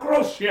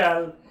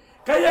pinaka-crucial.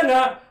 Kaya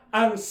nga,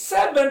 ang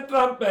seventh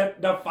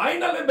trumpet, the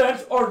final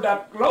events or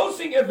the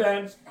closing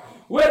events,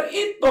 where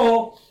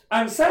ito,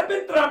 ang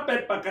seventh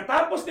trumpet,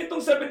 pagkatapos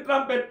nitong seventh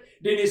trumpet,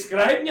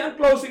 dinescribe niya ang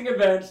closing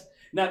events,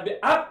 na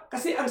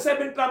kasi ang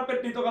seventh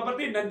trumpet dito,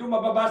 kapatid, nandun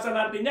mababasa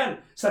natin yan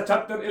sa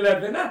chapter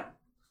 11 na.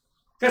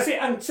 Kasi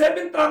ang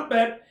seventh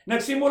trumpet,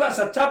 nagsimula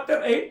sa chapter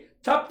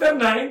 8, chapter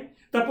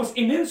 9, tapos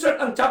in-insert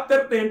ang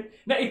chapter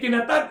 10 na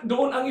itinatag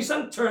doon ang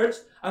isang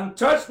church, ang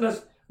church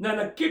na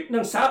nag-keep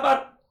ng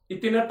Sabbath,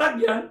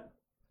 itinatag yan.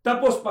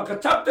 Tapos pagka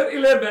chapter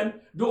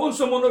 11, doon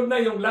sumunod na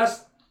yung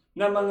last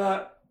na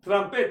mga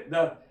trumpet,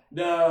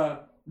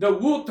 the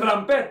wood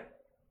trumpet.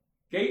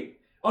 Okay?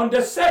 On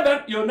the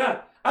 7th, yun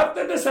na.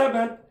 After the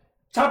 7th,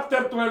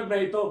 chapter 12 na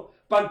ito.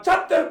 Pag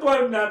chapter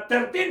 12 na,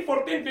 13,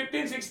 14,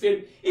 15,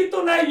 16, ito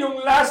na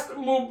yung last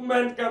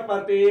movement,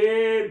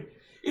 kapatid.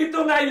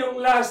 Ito na yung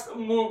last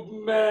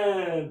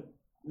movement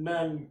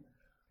ng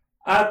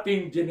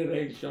ating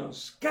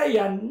generations.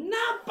 Kaya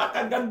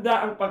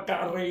napakaganda ang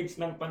pagka-arrange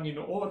ng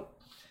Panginoon.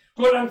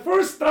 Kung ang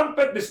first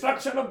trumpet,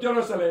 destruction of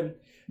Jerusalem,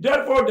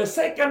 therefore the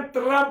second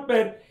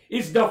trumpet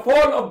is the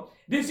fall of,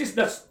 this is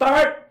the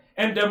start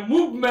and the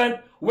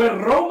movement where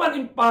Roman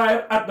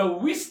Empire at the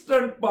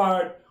western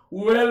part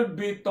will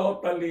be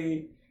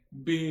totally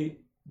be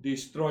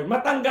destroyed.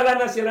 Matanggalan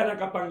na sila ng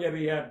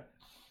kapangyarihan.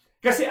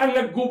 Kasi ang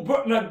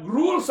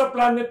nag-rule sa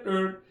planet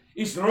Earth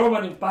is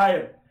Roman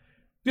Empire.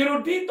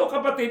 Pero dito,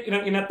 kapatid,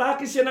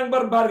 inatake siya ng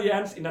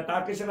barbarians,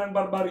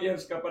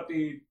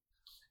 kapatid.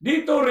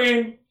 Dito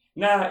rin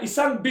na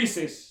isang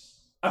bisis,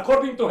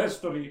 according to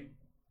history,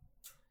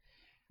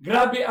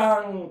 grabe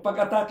ang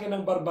pag-atake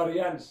ng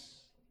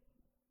barbarians.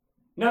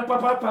 Nang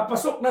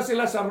papasok na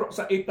sila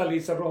sa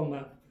Italy, sa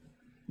Roma,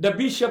 the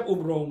Bishop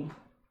of Rome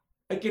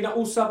ay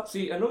kinausap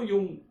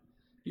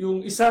yung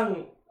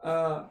isang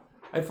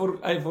I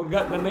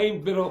forgot the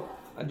name, pero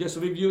I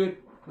just review it,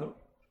 no?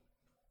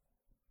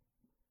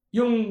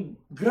 Yung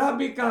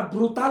grabe ka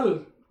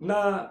brutal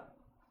na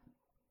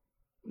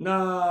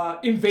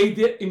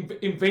invader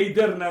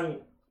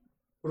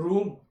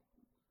Rome.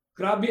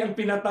 Grabe ang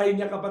pinatay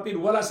niya, kapatid.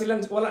 Wala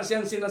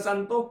siyang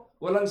sinasanto.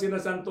 Walang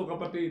sinasanto,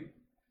 kapatid.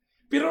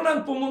 Pero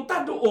nang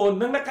pumunta doon,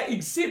 nang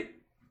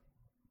naka-exit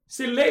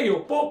si Leo,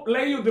 Pope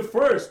Leo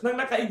I, nang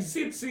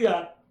naka-exit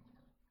siya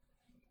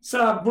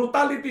sa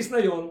brutalities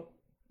na yon,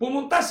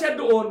 pumunta siya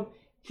doon,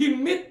 he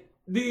met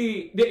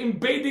the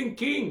invading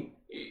king.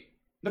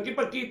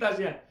 Nakipagkita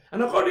siya.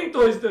 And according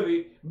to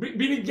history,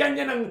 binigyan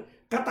niya ng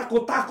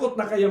katakot-takot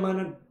na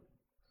kayamanan.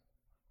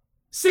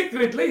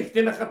 Secretly,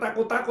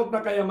 kinakatakot-takot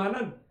na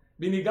kayamanan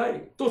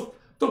binigay to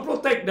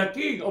protect the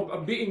king of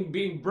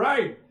being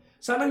bribed.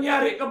 Sa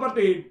nangyari,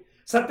 kapatid,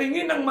 sa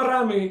tingin ng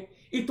marami,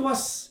 it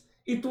was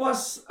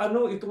a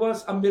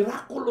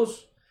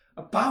miraculous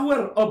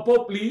power of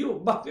Pope Leo.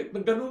 Bakit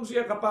ganun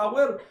siya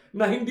ka-power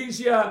na hindi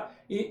siya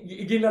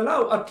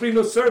ginalaw at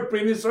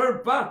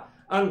preserve pa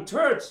ang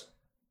church?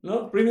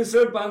 No?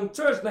 Preserve pa ang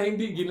church na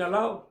hindi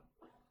ginalaw.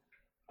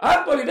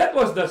 Actually, that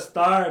was the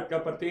start,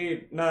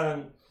 kapatid,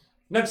 ng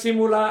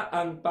nagsimula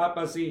ang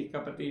papacy,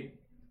 kapatid.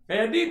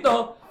 Kaya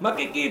dito,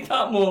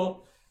 makikita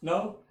mo,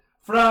 no?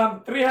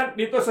 From 300,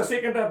 dito sa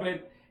second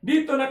trumpet,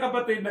 dito na,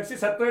 kapatid,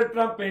 sa third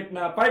trumpet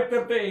na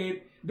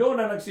 538,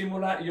 doon na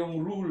nagsimula yung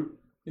rule,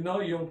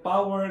 yung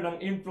power ng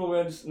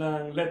influence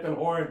ng little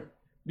horn.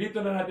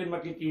 Dito na natin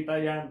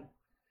makikita yan.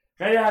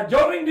 Kaya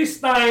during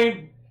this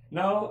time,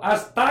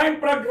 as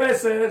time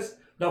progresses,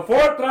 the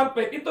fourth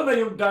trumpet, ito na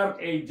yung Dark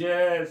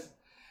Ages.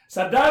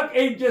 Sa Dark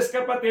Ages,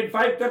 kapatid,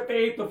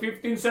 538 to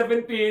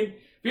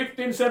 1517,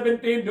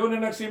 doon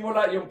na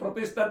nagsimula yung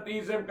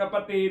Protestantism,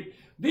 kapatid.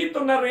 Dito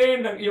na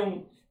rin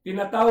yung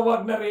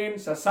tinatawag na rin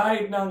sa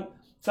side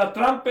sa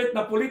trumpet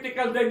na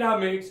political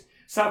dynamics.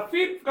 Sa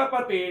fifth,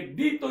 kapatid,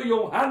 dito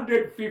yung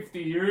 150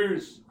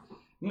 years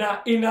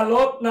na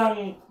inalot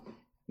ng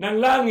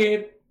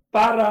langit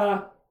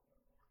para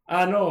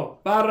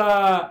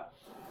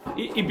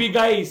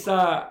ibigay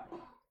sa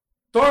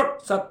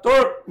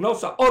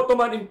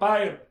Ottoman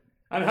Empire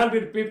ang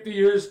 150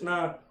 years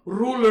na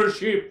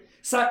rulership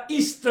sa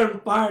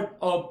eastern part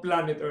of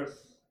planet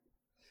Earth.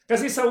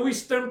 Kasi sa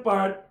western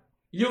part,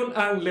 yun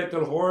ang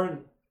little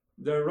horn,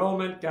 the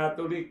Roman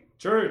Catholic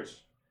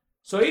Church.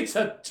 So it's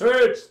a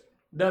church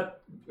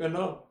that,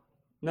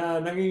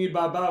 na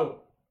nangingibabaw.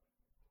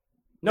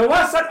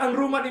 Nawasak ang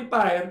Roman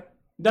Empire,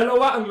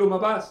 dalawa ang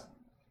lumabas.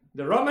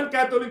 The Roman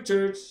Catholic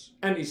Church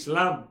and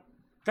Islam.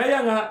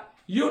 Kaya nga,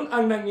 yun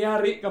ang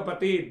nangyari,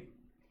 kapatid,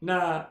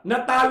 na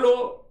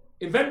natalo,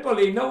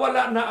 eventually,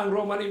 nawala na ang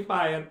Roman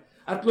Empire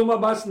at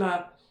lumabas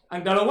na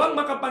ang dalawang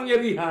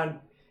makapangyarihan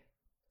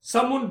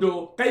sa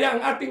mundo. Kaya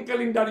ang ating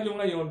kalendaryo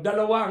ngayon,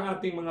 dalawa ang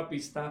ating mga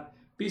pista.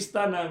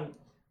 Pista ng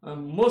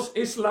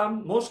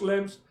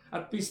Muslims,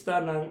 at pista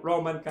ng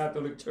Roman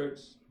Catholic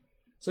Church.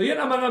 So yan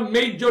ang mga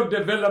major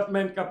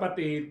development,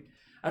 kapatid.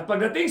 At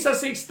pagdating sa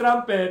sixth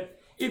trumpet,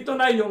 ito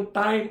na yung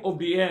time of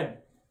the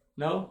end.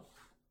 No?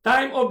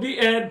 Time of the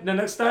end na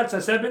nag-start sa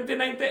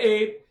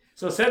 1798.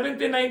 So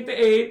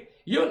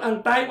 1798, yun ang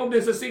time of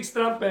the sixth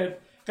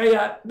trumpet.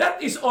 Kaya that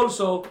is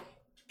also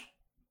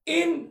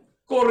in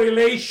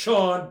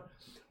correlation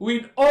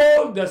with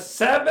all the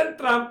seven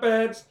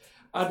trumpets,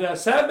 the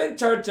seven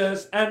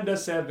churches, and the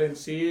seven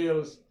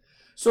seals.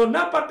 So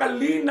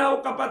napakalinaw,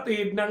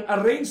 kapatid, ng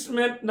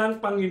arrangement ng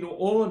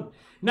Panginoon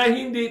na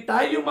hindi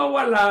tayo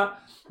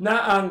mawala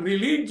na ang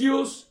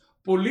religious,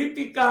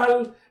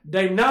 political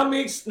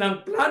dynamics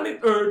ng planet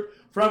Earth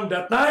from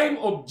the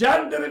time of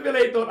John the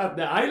Revelator at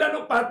the island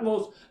of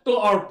Patmos to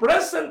our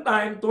present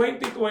time,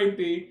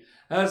 2020,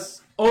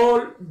 has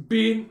all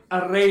been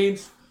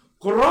arranged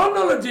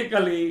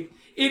chronologically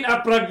in a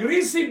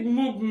progressive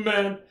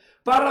movement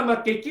para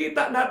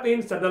makikita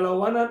natin sa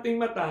dalawa nating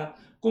mata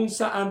kung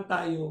saan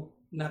tayo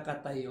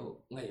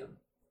nakatayo ngayon.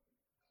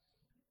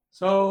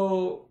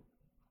 So,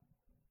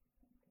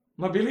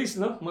 mabilis,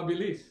 no?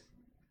 Mabilis.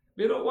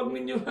 Pero huwag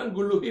ninyo lang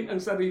guluhin ang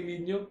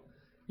sarili nyo.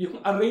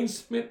 Yung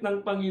arrangement ng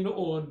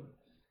Panginoon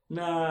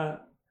na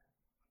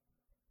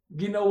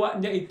ginawa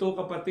niya ito,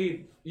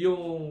 kapatid,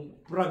 yung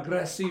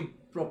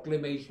progressive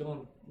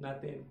proclamation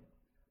natin.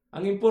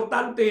 Ang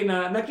importante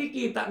na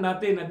nakikita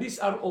natin na these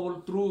are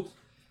all truths.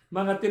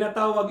 Mga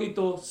tinatawag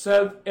ito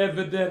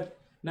self-evident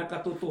na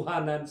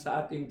katotohanan sa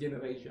ating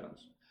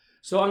generations.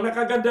 So ang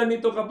nakaganda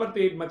nito,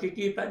 kapatid,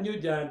 makikita nyo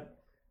dyan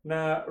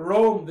na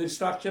Rome, the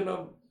destruction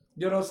of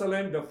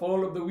Jerusalem, the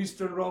fall of the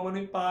Western Roman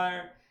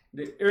Empire,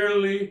 the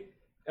early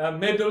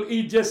Middle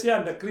Ages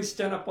yan, the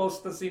Christian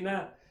apostasy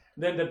na,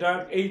 then the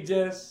Dark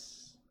Ages,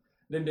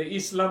 then the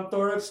Islam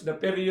Turks, the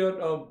period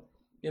of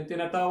yung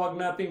tinatawag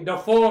nating the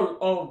fall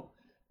of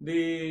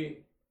the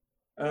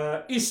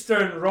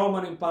Eastern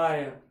Roman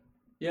Empire.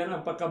 Yan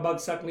ang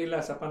pagkabagsak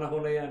nila sa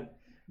panahon na yan.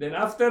 Then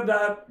after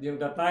that,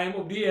 yung the time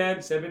of the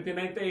end,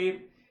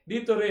 1798,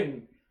 dito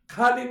rin,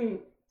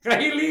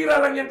 kahilira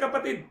lang yan,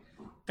 kapatid.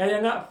 Kaya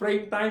nga,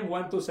 frame time,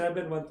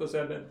 127,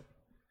 127.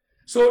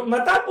 So,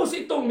 matapos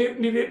itong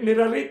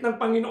ninarrate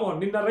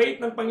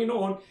ng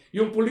Panginoon,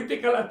 yung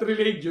political at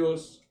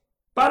religious,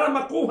 para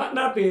makuha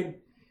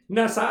natin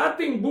na sa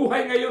ating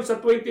buhay ngayon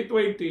sa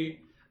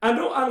 2020,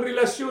 ano ang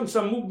relasyon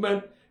sa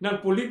movement ng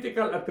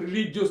political at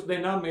religious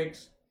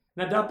dynamics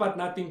na dapat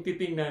nating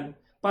titingnan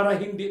para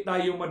hindi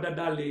tayo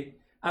madadali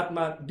at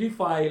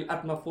ma-defile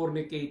at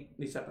ma-fornicate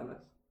ni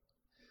Satanas.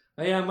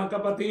 Kaya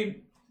mga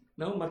kapatid,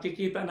 no,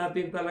 makikita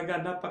natin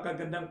talaga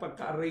napakagandang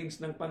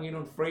pagka-arrange ng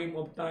Panginoon, frame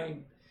of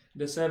time,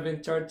 the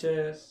 7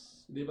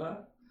 churches, di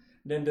ba?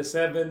 Then the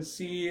 7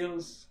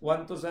 seals,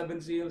 1 to 7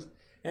 seals,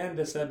 and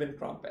the 7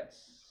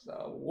 trumpets.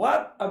 So,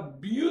 what a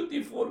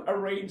beautiful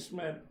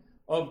arrangement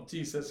of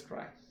Jesus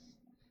Christ.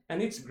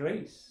 And it's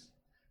grace.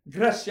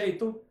 Grasya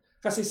ito.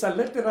 Kasi sa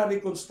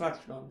literary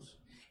constructions,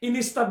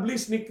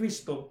 in-establish ni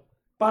Kristo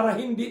para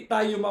hindi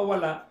tayo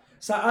mawala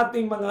sa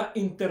ating mga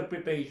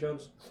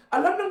interpretations.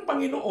 Alam ng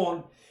Panginoon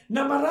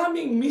na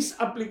maraming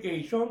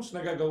misapplications na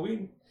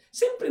gagawin.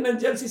 Siyempre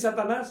nandyan si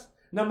Satanas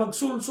na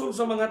magsulsul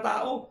sa mga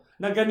tao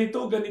na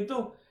ganito,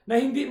 na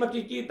hindi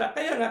makikita.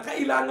 Kaya nga,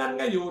 kailangan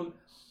ngayon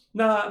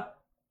na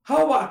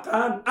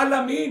hawakan,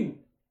 alamin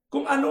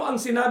kung ano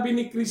ang sinabi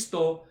ni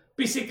Kristo.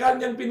 Pisikal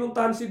niyang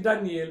pinuntahan si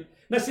Daniel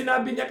na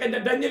sinabi niya kay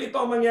Daniel, ito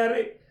ang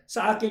mangyari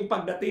sa aking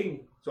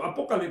pagdating. So,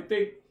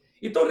 apocalyptic.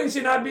 Ito rin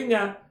sinabi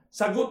niya,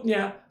 sagot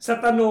niya sa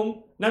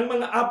tanong ng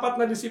mga 4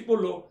 na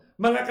disipulo,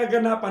 mga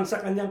kaganapan sa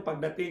kanyang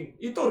pagdating.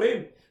 Ito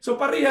rin. So,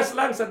 parehas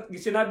lang sa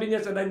sinabi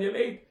niya sa Daniel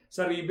 8,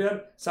 sa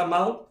river, sa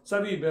mount,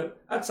 sa river,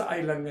 at sa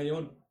island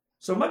ngayon.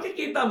 So,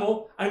 makikita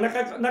mo, ang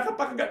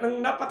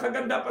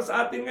napakaganda pa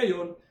sa atin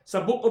ngayon,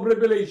 sa Book of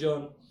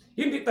Revelation,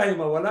 hindi tayo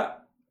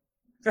mawala.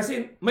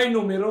 Kasi may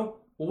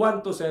numero,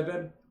 1 to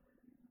 7.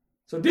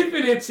 So,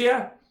 definite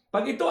siya.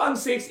 Pag ito ang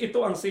 6,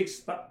 ito ang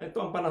 6. Ito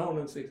ang panahon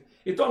ng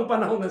 6. Ito ang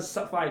panahon ng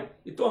 5.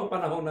 Ito ang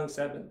panahon ng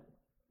 7.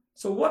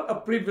 So, what a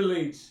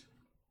privilege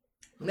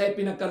na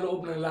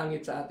ipinagkaloob ng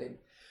langit sa atin.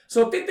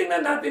 So,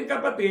 titingnan natin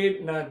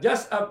kapatid na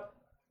just a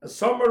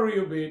summary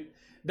of it,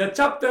 the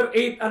chapter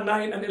 8 and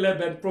 9 and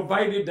 11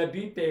 provided the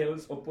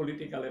details of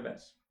political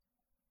events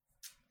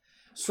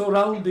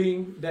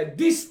surrounding the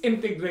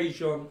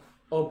disintegration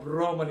of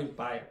Roman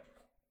Empire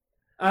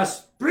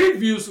as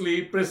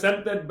previously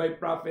presented by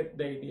Prophet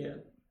Daniel.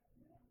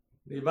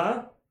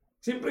 Diba?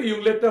 Siyempre,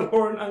 yung little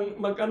horn ang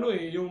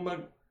yung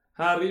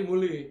maghari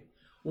muli.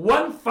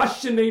 One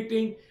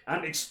fascinating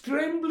and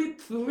extremely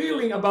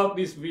thrilling about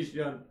this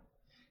vision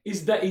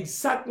is the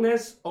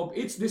exactness of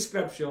its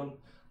description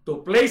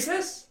to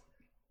places,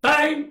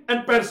 time,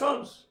 and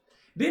persons.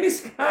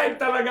 Dinescribe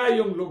talaga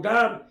yung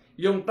lugar,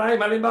 yung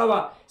time.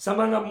 Halimbawa, sa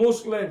mga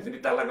Muslims,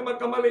 hindi talaga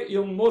magkamali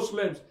yung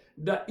Muslims,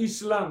 the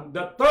Islam,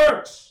 the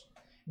Turks,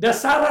 the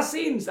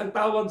Saracens, ang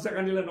tawag sa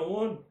kanila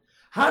noon.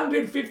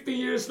 150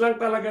 years lang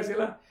talaga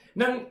sila.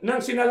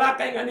 Nang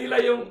sinalakay nga nila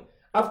yung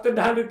after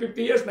the 150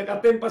 years,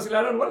 nag-attempt pa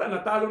sila ron, wala,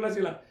 natalo na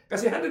sila.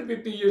 Kasi 150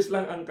 years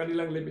lang ang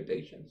kanilang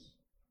limitations.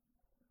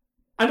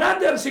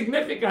 Another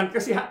significant,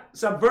 kasi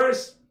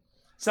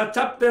sa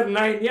chapter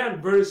 9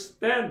 yan, verse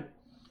 10.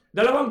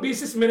 Dalawang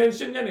beses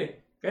minention yan eh.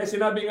 Kaya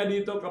sinabi nga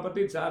dito,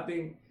 kapatid, sa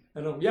ating,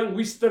 yung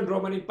Western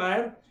Roman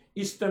Empire,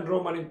 Eastern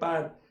Roman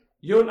Empire,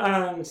 yun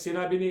ang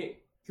sinabi ni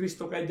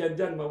Kristo kay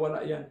dyan,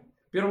 mawala yan.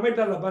 Pero may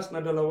dalabas na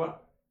dalawa.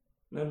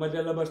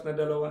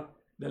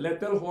 The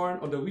little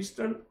horn of the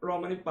Western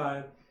Roman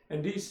Empire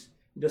and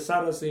the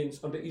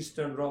Saracens of the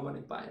Eastern Roman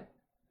Empire.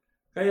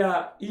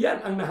 Kaya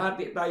iyan ang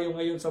nahati tayo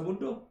ngayon sa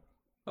mundo,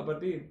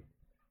 kapatid.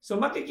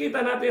 So makikita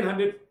natin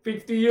 150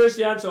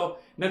 years yan. So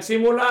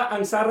nagsimula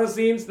ang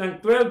Saracens ng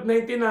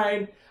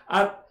 1299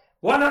 at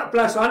 1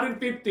 plus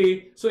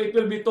 150, so it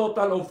will be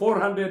total of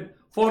 449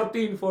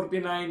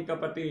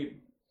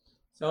 kapatid.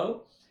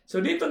 So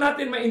dito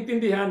natin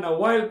maintindihan na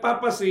while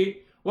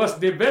papacy was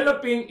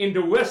developing in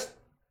the West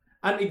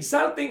and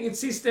exalting its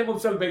system of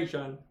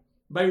salvation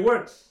by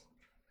works.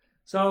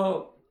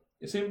 So,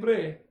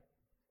 siyempre,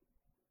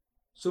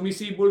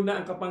 sumisibol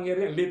na ang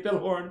kapangyarihan. Little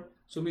horn,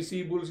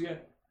 sumisibol siya.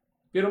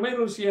 Pero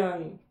mayroon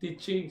siyang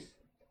teachings,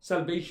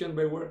 salvation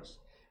by works.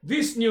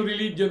 This new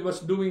religion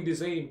was doing the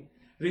same,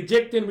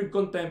 rejecting with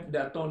contempt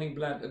the atoning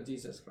blood of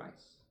Jesus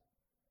Christ.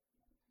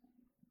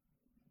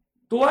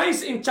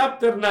 Twice in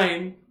chapter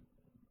 9,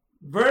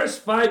 verse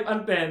 5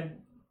 and 10,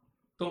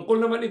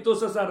 tungkol naman ito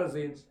sa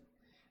Saracens,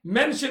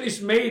 mention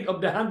is made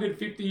of the 150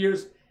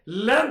 years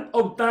length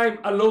of time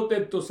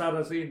allotted to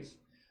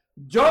Saracens,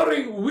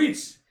 during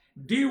which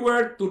they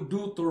were to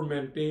do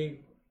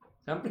tormenting.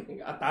 Siyempre,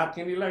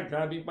 atake nila,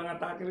 grabing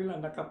pang-atake nila,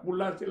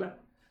 nakapula sila.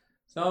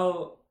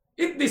 So,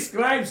 it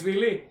describes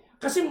really,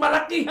 kasi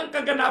malakihang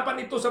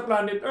kaganapan ito sa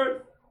planet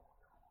Earth.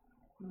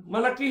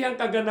 Malakihang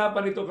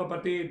kaganapan ito,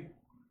 kapatid.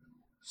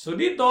 So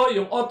dito,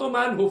 yung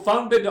Ottoman who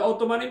founded the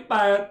Ottoman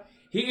Empire,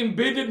 he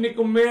invaded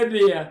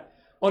Nicomedia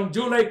on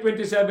July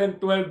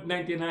 27,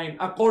 1299,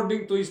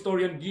 according to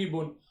historian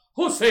Gibbon,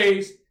 who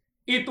says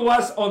it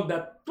was on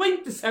the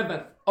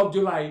 27th of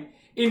July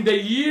in the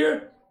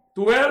year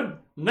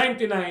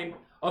 1299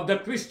 of the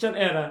Christian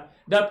era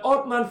that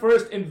Ottoman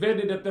first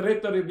invaded the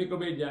territory of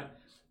Nicomedia.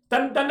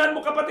 Tandanan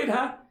mo kapatid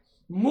ha,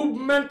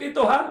 movement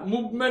ito ha,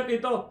 movement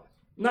ito.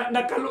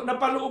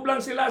 Napaloob lang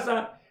sila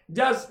sa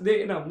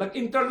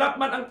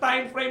nag-interlock man ang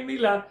time frame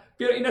nila,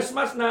 pero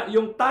inasmas na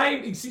yung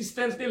time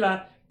existence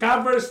nila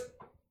covers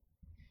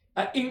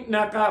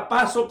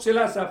nakapasok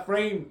sila sa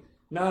frame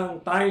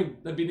ng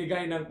time na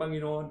binigay ng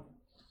Panginoon.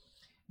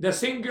 The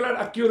singular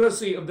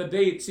accuracy of the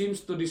date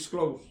seems to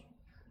disclose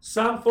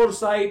some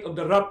foresight of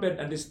the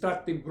rapid and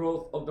destructive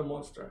growth of the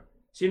monster.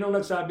 Sinong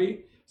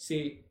nagsabi?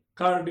 Si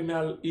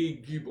Cardinal E.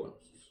 Gibbons.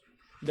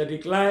 The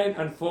decline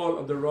and fall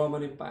of the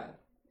Roman Empire.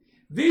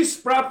 This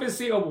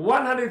prophecy of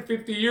 150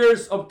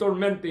 years of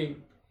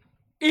tormenting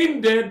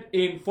ended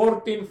in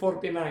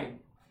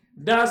 1449.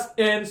 Thus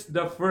ends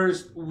the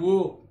first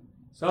woe.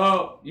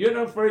 So, yun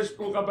ang first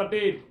woe,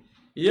 kapatid.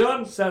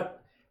 Yun sa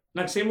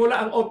nagsimula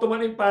ang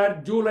Ottoman Empire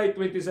July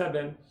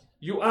 27.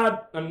 You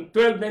add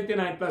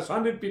 1299 plus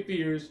 150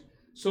 years,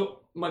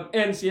 so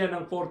mag-end siya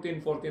ng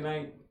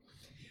 1449.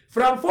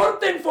 From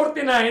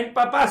 1449,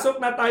 papasok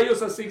na tayo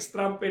sa 6th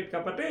trumpet,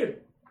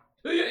 kapatid.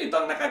 So, ito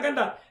ang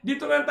nakaganda.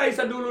 Dito lang tayo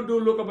sa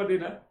dulo-dulo,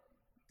 kapatid. Ha?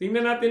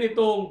 Tingnan natin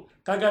itong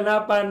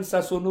kaganapan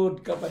sa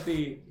sunod,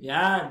 kapatid.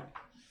 Yan.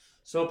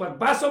 So,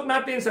 pagpasok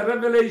natin sa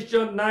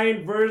Revelation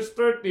 9 verse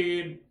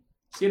 13,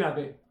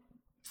 sinabi,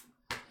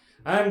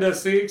 and the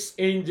 6th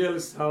angel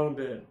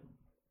sounded,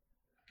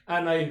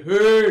 and I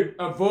heard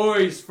a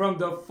voice from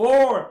the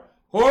 4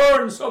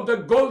 horns of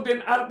the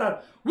golden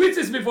altar, which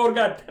is before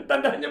God.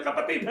 Tandaan niyo,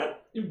 kapatid, ha?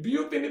 Yung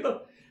beauty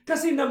nito.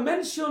 Kasi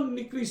na-mention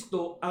ni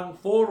Kristo ang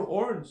 4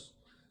 horns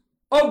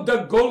of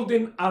the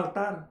golden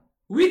altar,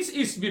 which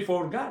is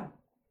before God.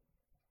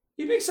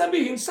 Ibig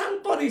sabihin,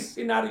 sanctuary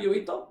scenario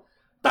ito.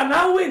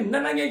 Tanawin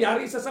na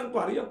nangyayari sa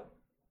sanctuaryo.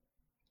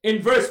 In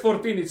verse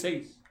 14 it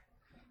says,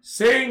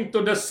 saying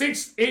to the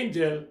 6th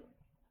angel,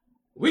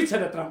 which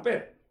had a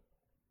trumpet,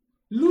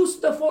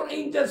 loose the 4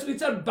 angels which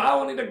are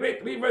bound in the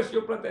great rivers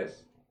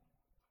Euphrates.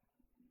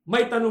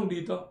 May tanong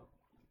dito.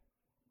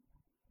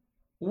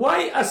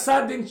 Why a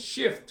sudden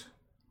shift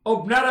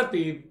of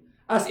narrative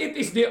as it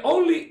is the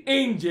only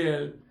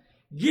angel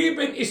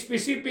given a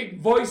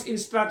specific voice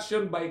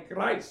instruction by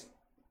Christ?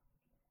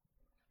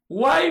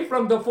 Why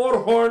from the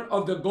 4 horn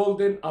of the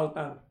golden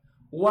altar?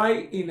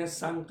 Why in a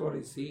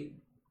sanctuary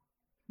scene?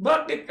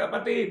 Bakit,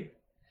 kapatid?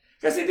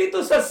 Kasi dito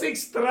sa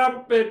 6th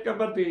trumpet,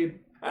 kapatid,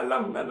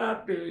 alam na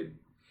natin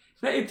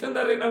na ito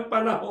na rin ang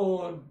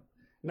panahon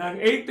ng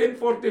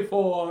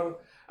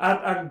 1844 at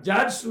ang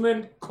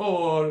judgment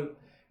call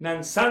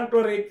ng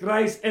sanctuary.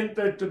 Christ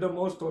entered to the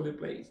most holy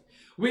place.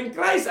 When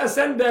Christ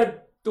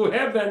ascended to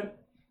heaven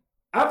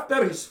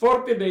after his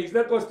 40 days,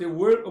 that was the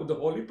work of the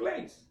holy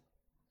place.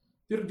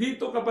 Pero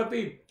dito,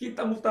 kapatid,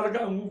 kita mo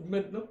talaga ang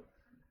movement, no?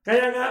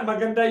 Kaya nga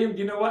maganda yung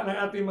ginawa ng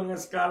ating mga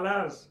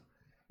scholars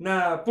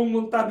na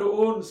pumunta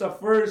doon sa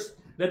first,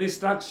 the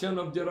destruction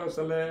of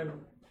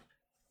Jerusalem.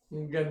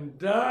 Ang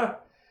ganda,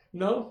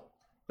 no?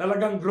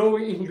 Talagang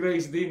growing in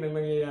grace din ang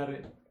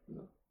nangyayari.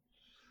 No?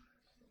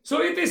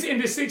 So it is in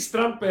the 6th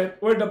trumpet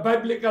where the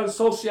biblical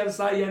social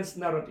science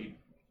narrative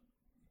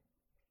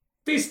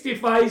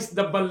testifies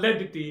the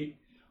validity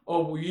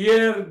of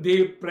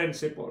year-day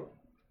principle.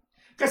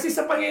 Kasi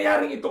sa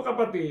pangyayaring ito,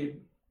 kapatid,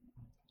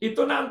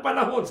 ito na ang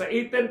panahon sa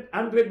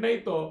 1800 na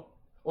ito,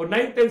 o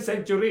 19th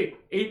century,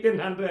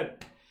 1800,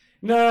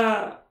 na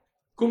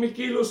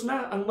kumikilos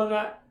na ang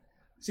mga,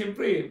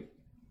 siyempre,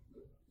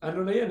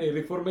 ano na yan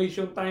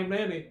Reformation time na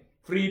yan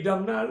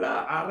freedom na,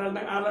 aral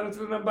na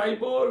sila ng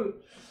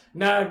Bible.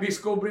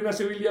 Nag-discover na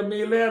si William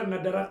Miller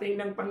na darating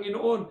ng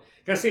Panginoon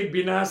kasi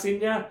binasin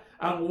niya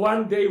ang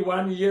one day,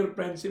 1 year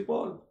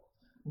principle.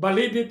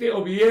 Validity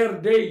of year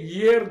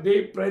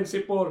day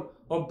principle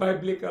of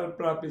biblical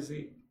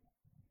prophecy.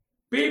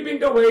 Paving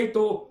the way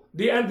to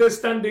the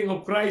understanding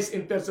of Christ's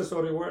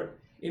intercessory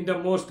work in the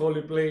most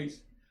holy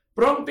place.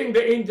 Prompting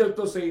the angel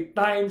to say,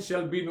 time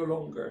shall be no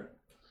longer.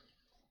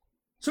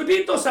 So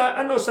dito sa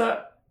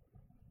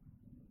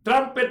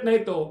trumpet na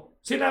ito,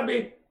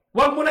 sinabi,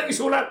 huwag mo nang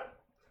isulat.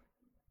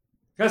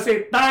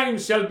 Kasi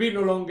time shall be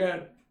no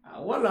longer.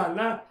 Wala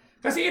na.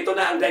 Kasi ito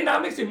na ang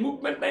dynamics, yung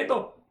movement na ito.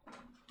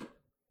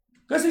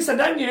 Kasi sa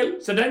Daniel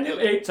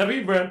 8, sa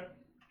river,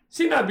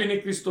 sinabi ni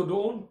Kristo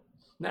doon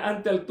na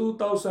until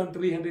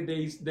 2,300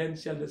 days, then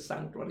shall the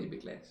sanctuary be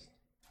cleansed.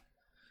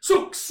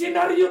 So,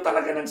 senaryo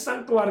talaga ng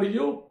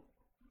sanctuaryo.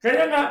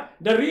 Kaya nga,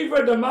 the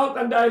river, the mount,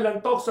 and the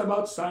island talks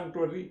about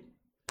sanctuary.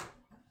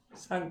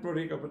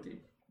 Sanctuary,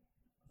 kapatid.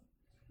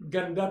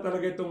 Ganda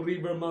talaga itong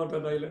river, mount,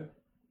 and island.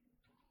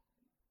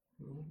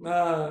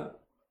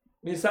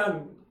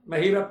 Minsan,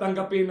 mahirap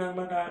tanggapin ng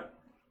mga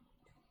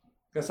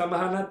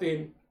kasamahan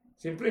natin.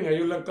 Siyempre,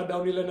 ngayon lang ka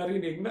daw nila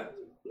narinig,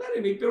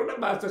 pero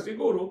nabasa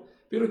siguro,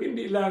 pero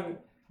hindi lang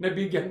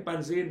nabigyan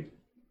pansin.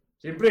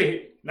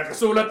 Siyempre,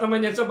 nakasulat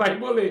naman yan sa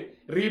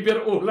Bible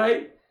River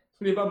Ulay,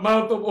 di ba?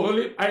 Mount of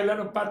Olive, Island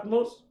of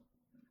Patmos.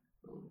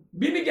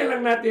 Binigyan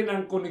lang natin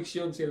ng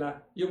koneksyon sila,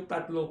 yung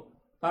tatlo.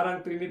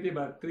 Parang Trinity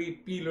ba?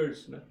 3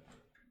 pillars na.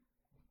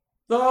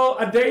 So,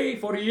 a day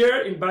for a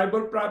year in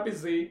Bible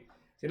prophecy,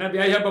 sinabi,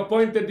 I have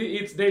appointed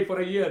each day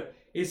for a year.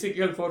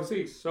 Ezekiel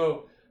 4:6.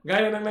 So,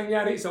 gaya ng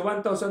nangyari sa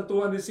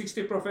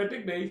 1,260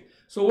 prophetic days,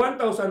 so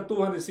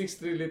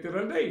 1,263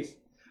 literal days.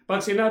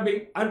 Pag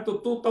sinabing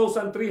unto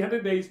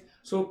 2,300 days,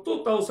 so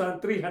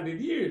 2,300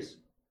 years.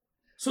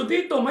 So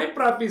dito may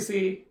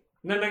prophecy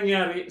na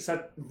nangyari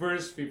sa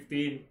verse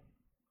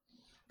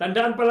 15.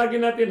 Tandaan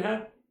palagi natin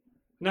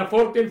na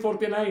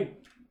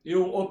 1449,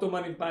 yung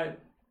Ottoman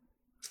Empire.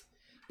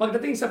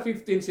 Pagdating sa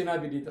 15,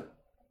 sinabi dito,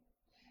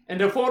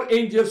 and the 4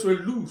 angels were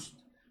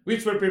loosed,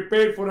 which were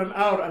prepared for an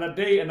hour and a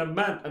day and a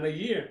month and a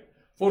year,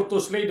 for to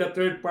slay the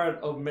third part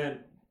of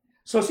men.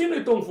 So, sino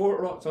itong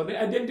 4? So,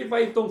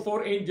 they-identify itong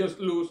 4 angels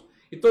loose.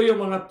 Ito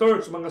yung mga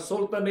Turks, mga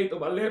Sultanate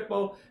of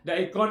Aleppo, the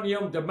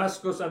Iconium,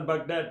 Damascus, and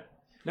Baghdad.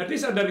 Now,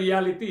 these are the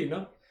reality,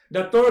 no?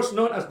 The Turks,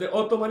 known as the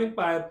Ottoman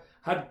Empire,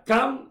 had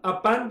come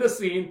upon the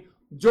scene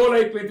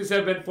July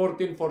 27,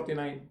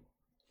 1449.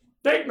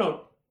 Take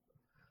note,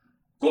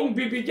 kung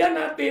bibigyan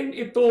natin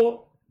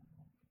ito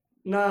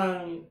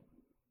ng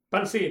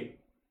pansin,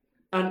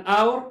 an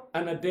hour,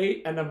 and a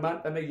day, and a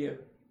month, and a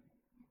year.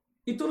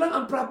 Ito lang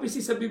ang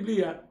prophecy sa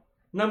Biblia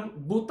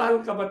ng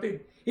butal,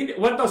 kapatid. Hindi,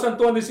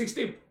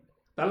 1,260.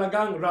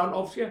 Talagang round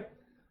off siya.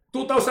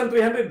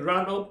 2,300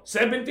 round off.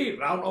 70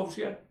 round off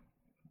siya.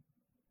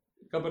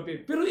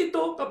 Kapatid. Pero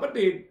ito,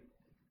 kapatid,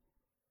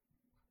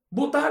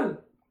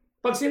 butal.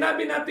 Pag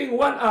sinabi natin 1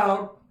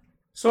 hour,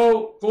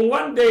 so kung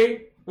 1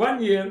 day,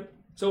 1 year,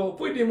 so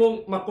pwede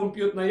mong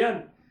makompute na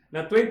yan.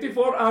 Na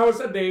 24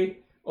 hours a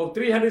day of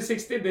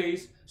 360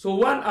 days, so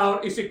 1 hour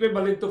is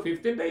equivalent to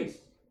 15 days.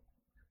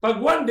 Pag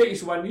 1 day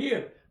is 1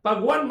 year. Pag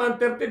 1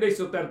 month, 30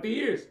 days, so 30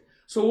 years.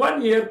 So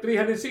 1 year,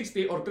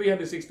 360 or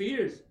 360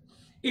 years.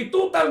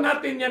 Itutal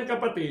natin yan,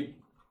 kapatid,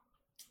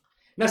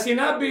 na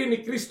sinabi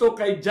ni Kristo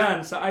kay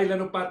John sa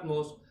island of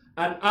Patmos,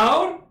 an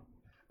hour,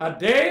 a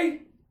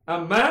day, a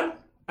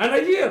month, and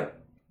a year,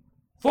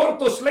 for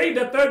to slay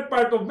the third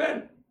part of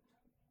men.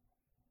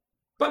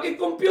 Pag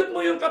i-compute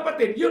mo yung,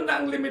 kapatid, yun na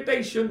ang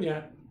limitation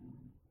niya.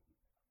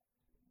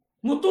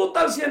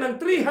 Mututal siya ng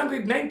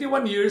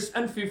 391 years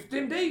and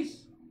 15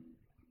 days.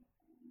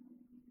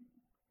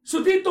 So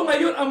dito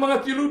ngayon ang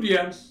mga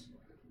theologians,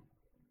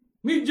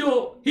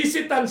 medyo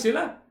hisitan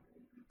sila.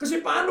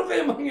 Kasi paano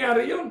kaya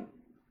mangyari yun?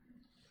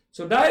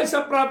 So dahil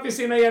sa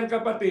prophecy na yan,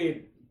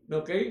 kapatid,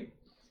 okay?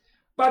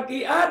 Pag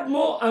i-add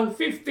mo ang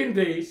 15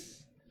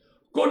 days,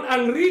 kung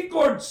ang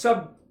record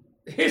sa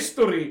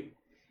history,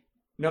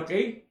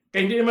 okay?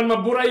 Kaya hindi naman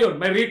mabura yun.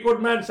 May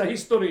record man sa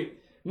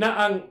history na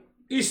ang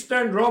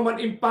Eastern Roman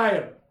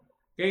Empire,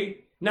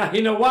 okay, na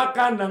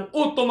hinawakan ng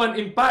Ottoman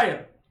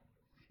Empire.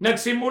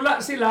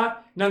 Nagsimula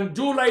sila ng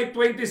July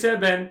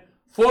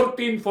 27,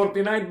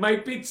 1449.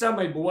 May pizza,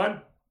 may buwan.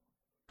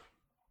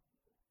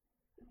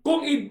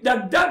 Kung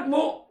idagdag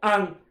mo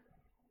ang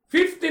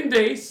 15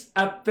 days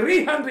at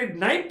 391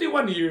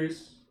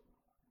 years,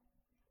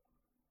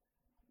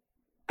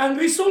 ang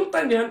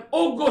resulta niyan,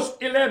 August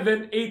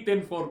 11,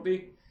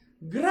 1840.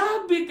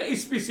 Grabe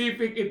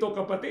ka-specific ito,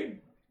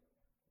 kapatid.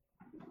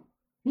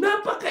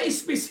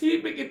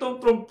 Napaka-specific itong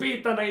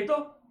trumpeta na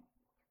ito.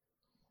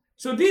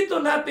 So dito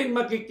natin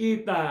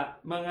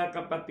makikita, mga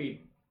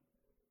kapatid,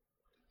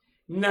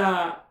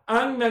 na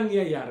ang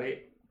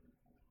nangyayari.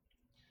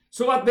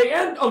 So at the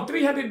end of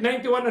 391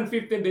 and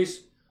 15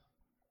 days,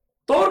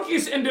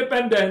 Turkey's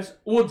independence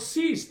would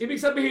cease.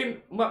 Ibig sabihin,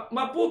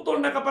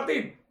 maputol na,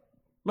 kapatid.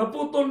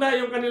 Maputol na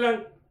yung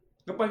kanilang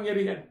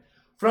kapangyarihan.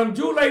 From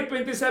July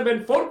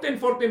 27,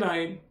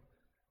 1449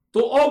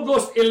 to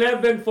August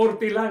 11,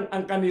 40 lang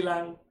ang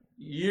kanilang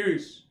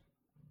years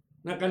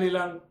na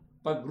kanilang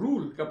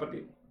pag-rule,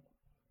 kapatid.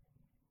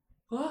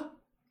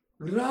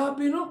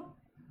 Grabe, no?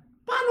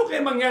 Paano kaya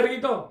mangyari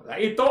ito?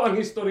 Ito ang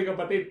history,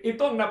 kapatid.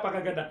 Ito ang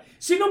napakaganda.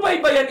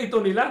 Sinubaybayan ito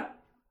nila.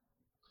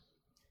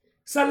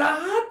 Sa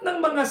lahat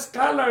ng mga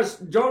scholars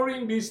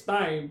during this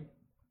time,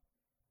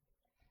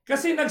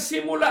 kasi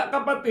nagsimula,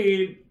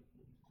 kapatid,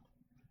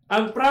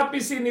 ang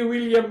prophecy ni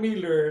William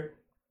Miller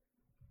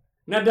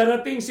na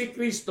darating si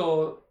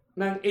Kristo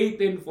ng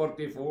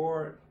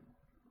 1844.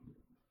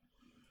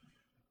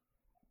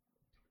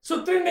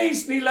 So,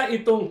 trinace nila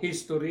itong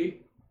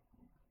history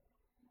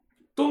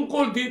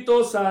tungkol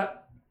dito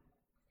sa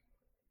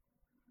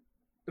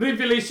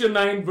Revelation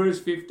 9 verse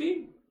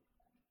 15.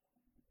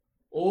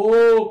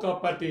 Oh,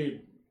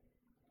 kapatid.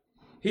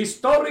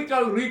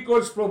 Historical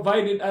records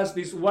provided us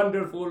this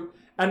wonderful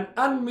and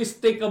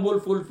unmistakable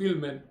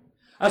fulfillment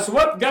as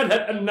what God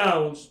had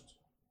announced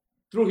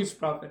through His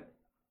prophet.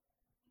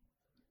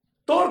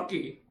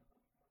 Turkey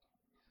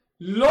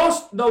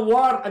lost the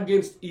war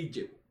against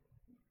Egypt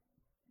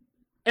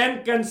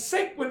and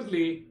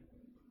consequently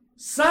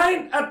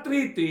signed a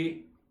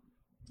treaty,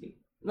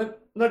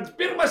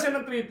 nagpirma siya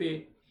ng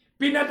treaty,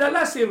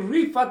 pinadala si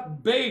Rifat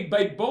Bey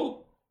by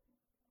boat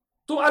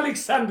to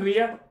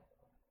Alexandria.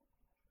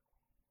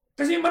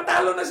 Kasi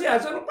matalo na siya.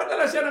 So,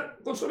 padala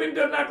siya, kung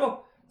surrender na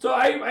ako, so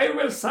I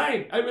will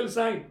sign.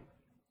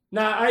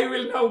 Na I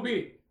will now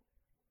be.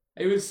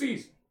 I will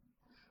cease.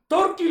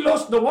 Turkey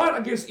lost the war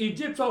against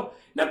Egypt. So,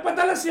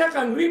 nagpadala siya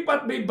kang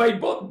Rifat Bey by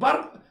boat,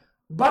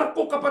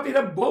 barko, kapatid,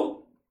 na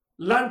boat,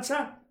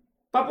 lansa,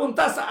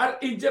 papunta sa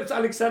Egypt, sa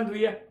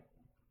Alexandria.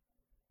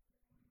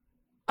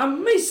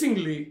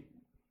 Amazingly,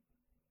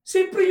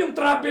 siyempre yung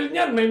travel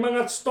niyan, may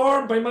mga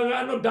storm, may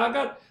mga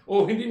dagat,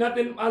 o hindi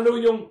natin alo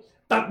yung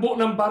takbo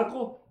ng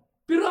barko.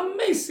 Pero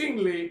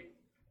amazingly,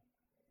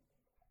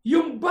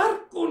 yung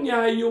barko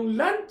niya, yung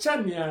lancha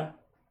niya,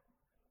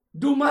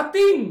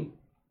 dumating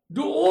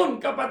doon,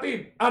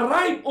 kapatid,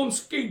 arrive on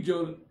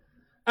schedule,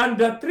 and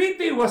the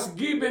treaty was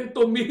given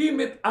to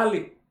Mehemet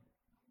Ali,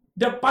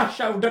 the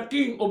Pasha of the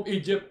King of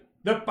Egypt,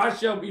 the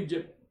Pasha of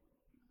Egypt,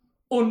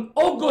 on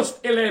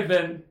August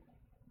 11,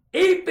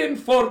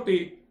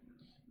 1840,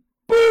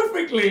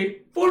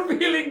 perfectly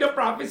fulfilling the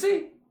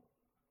prophecy.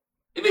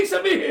 Ibig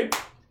sabihin,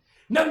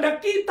 nang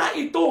nakita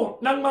ito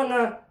ng mga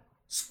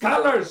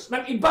scholars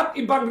ng iba't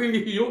ibang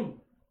relihiyon.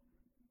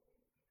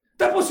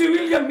 Tapos si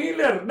William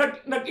Miller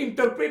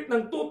nag-interpret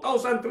ng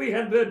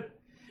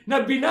 2,300 na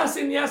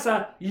binase niya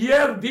sa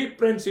Year-D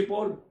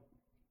Principle.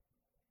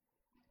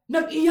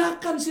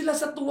 Nag-iyakan sila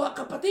sa tuwa,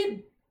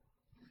 kapatid.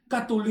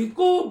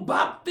 Katoliko,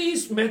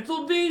 Baptist,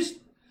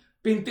 Methodist,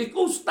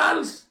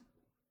 Pentecostals,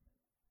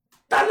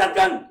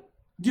 talagang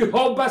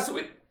Jehovah's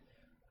Witness.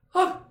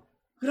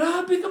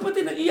 Grabe,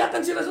 kapatid, nag-iyakan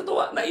sila sa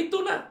tuwa na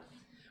ito na.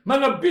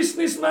 Mga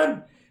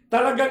businessman,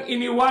 talagang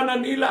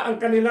iniwanan nila ang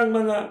kanilang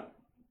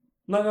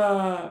mga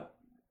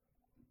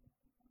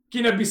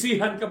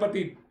kinabisihan,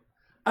 kapatid,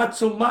 at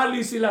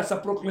sumali sila sa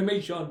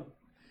proclamation.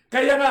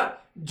 Kaya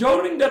nga,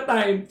 during the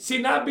time,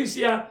 sinabi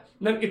siya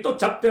ng ito,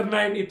 chapter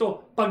 9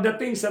 ito,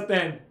 pagdating sa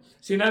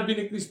 10, sinabi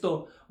ni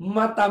Kristo,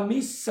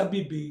 matamis sa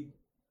bibig,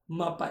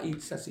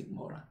 mapait sa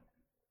sikmura.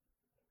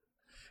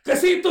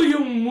 Kasi ito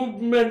yung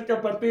movement,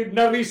 kapatid,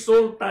 na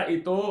resulta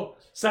ito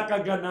sa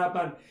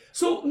kaganapan.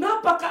 So,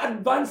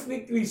 napaka-advance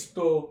ni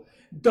Kristo.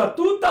 Mga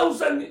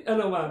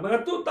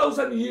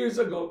 2,000 years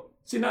ago,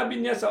 sinabi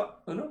niya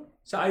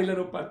sa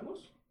island of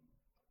Patmos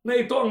na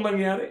ito ang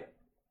mangyari.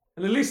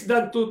 Less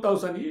than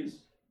 2,000 years.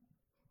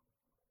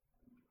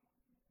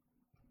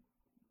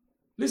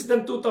 Less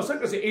than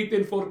 2,000 kasi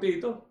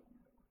 1840 ito.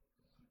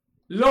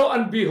 Lo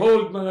and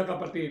behold, mga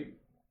kapatid,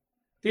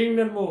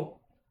 tingnan mo,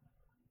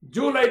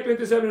 July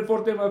 27,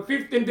 14,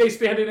 15 days,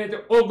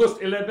 390,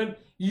 August 11,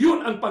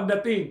 yun ang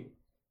pagdating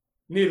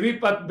ni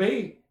Rifat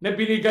Bey na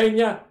binigay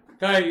niya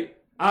kay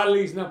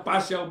Alice na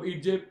Pasha of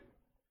Egypt.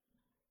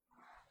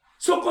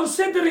 So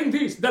considering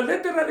this, the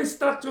literary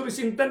structure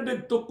is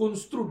intended to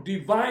construe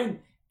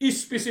divine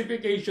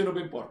specification of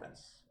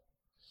importance.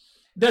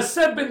 The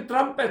seven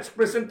trumpets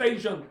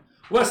presentation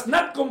was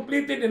not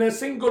completed in a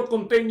single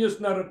continuous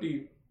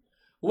narrative.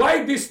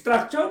 Why this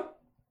structure?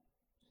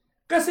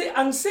 Kasi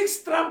ang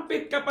sixth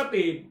trumpet,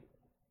 kapatid,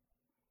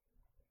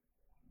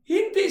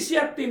 hindi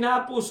siya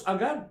tinapos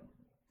agad.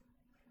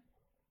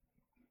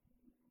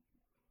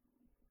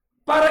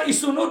 Para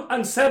isunod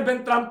ang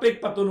seventh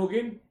trumpet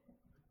patunugin.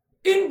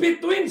 In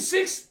between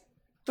sixth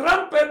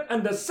trumpet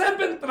and the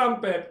seventh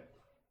trumpet,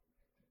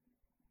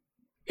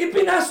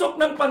 ipinasok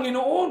ng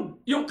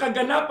Panginoon yung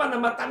kaganapan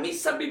na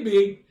matamis sa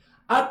bibig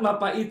at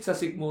mapait sa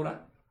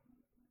sikmura.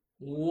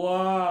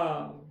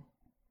 Wow!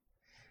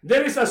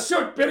 There is a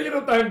short period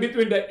of time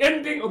between the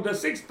ending of the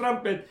sixth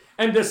trumpet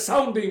and the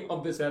sounding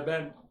of the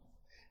seventh.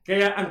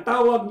 Kaya ang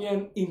tawag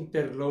niyan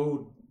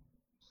interlude.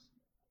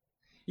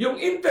 Yung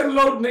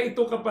interlude na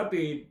ito,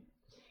 kapatid,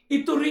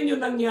 ito rin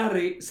yung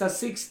nangyari sa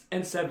sixth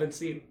and seventh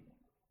seal.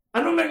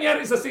 Anong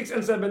nangyari sa sixth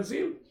and seventh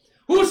seal?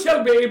 Who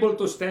shall be able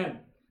to stand?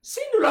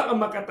 Sino lang ang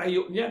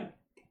makatayo niyan?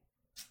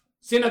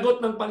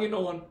 Sinagot ng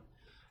Panginoon,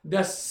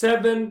 the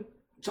seventh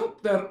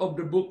chapter of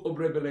the book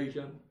of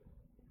Revelation.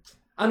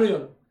 Ano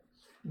yun?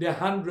 The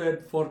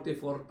 144,000,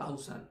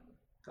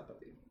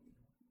 kapatid.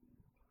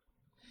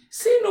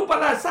 Sino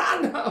pala?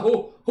 Saan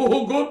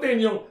huhugutin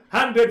yung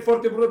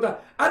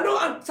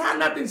 144,000? Saan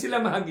natin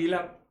sila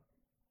mahagilap?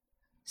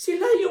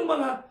 Sila yung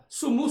mga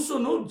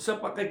sumusunod sa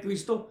kay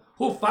Kristo,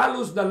 who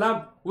follows the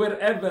Lamb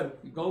wherever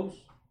He goes.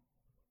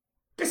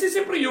 Kasi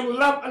siyempre yung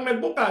Lamb ang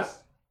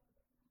nagbukas.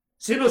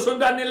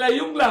 Sinusundan nila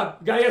yung Lamb,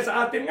 gaya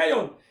sa atin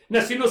ngayon,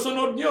 na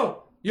sinusunod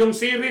nyo yung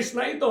series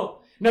na ito.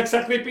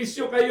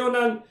 Nagsakripisyo kayo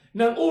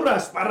ng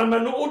oras para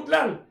manood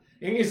lang.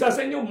 Yung isa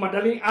sa inyo,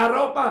 madaling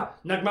araw pa,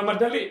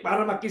 nagmamadali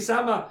para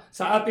makisama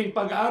sa ating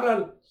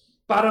pag-aaral.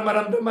 Para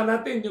maramdaman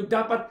natin yung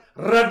dapat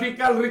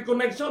radical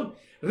reconnection.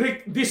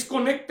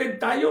 Disconnected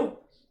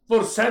tayo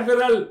for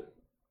several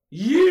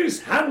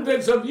years,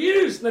 hundreds of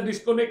years na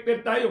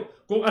disconnected tayo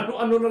kung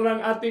ano-ano na lang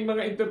ating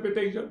mga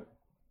interpretation.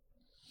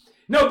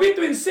 Now,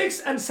 between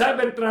 6 and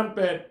 7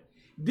 trumpet,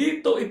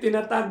 dito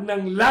itinatag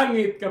ng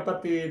langit,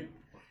 kapatid,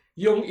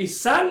 yung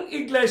isang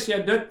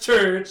iglesia, the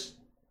church,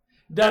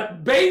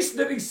 that based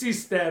their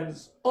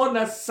existence on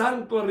a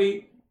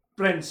sanctuary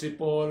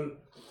principle,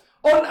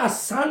 on a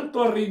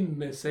sanctuary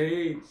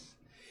message,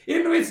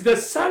 in which the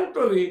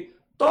sanctuary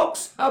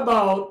talks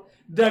about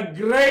the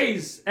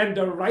grace and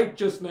the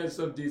righteousness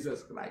of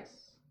Jesus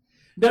Christ.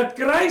 That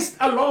Christ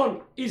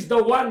alone is the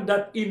one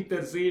that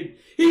intercedes.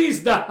 He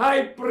is the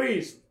high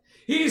priest.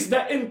 He is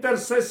the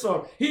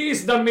intercessor. He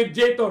is the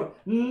mediator.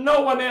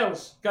 No one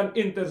else can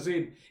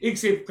intercede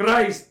except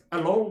Christ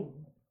alone.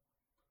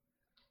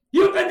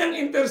 Yung kanyang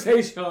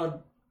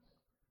intercession,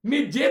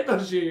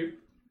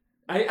 mediatorship,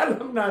 ay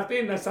alam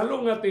natin na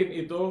salungatin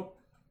ito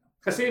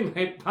kasi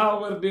may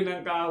power din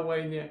ang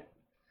kaaway niya.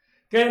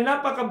 Kaya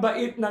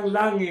napakabait ng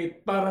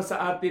langit para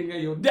sa atin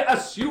ngayon. The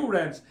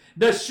assurance,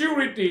 the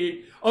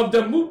surety of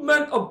the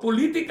movement of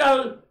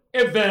political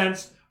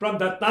events from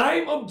the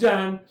time of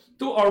John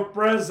to our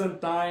present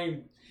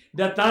time.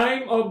 The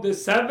time of the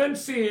 7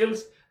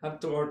 seals up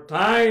to our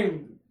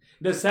time.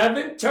 The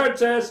 7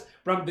 churches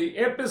from the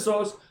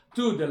Ephesus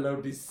to the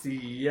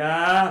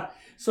Laodicea.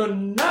 So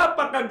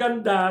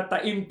napakaganda,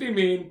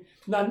 taimtimin,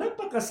 na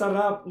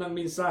napakasarap ng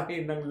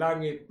mensahe ng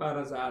langit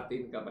para sa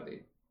atin,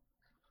 kapatid.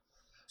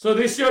 So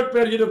this short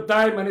period of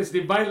time and its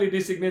divinely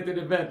designated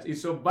events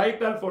is so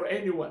vital for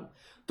anyone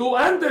to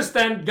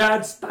understand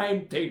God's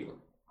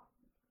timetable.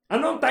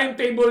 Anong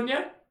timetable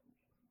niya?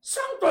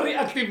 Sanctuary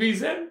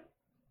activism.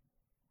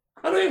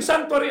 Ano yung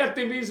sanctuary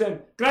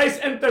activism?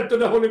 Christ entered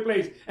to the holy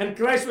place and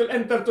Christ will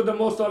enter to the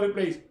most holy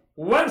place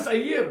once a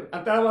year.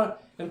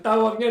 Ang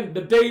tawag niyan,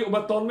 the Day of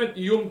Atonement,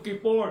 Yom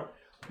Kippur.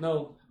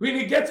 No. When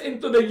he gets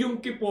into the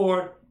Yom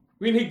Kippur,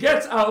 when he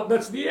gets out,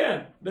 that's the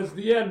end. That's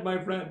the end, my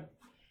friend.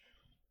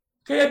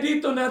 Kaya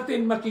dito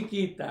natin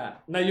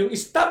makikita na yung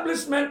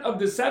establishment of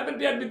the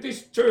Seventh-day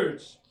Adventist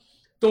Church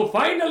to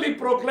finally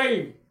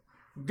proclaim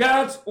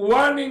God's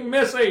warning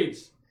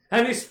message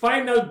and His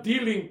final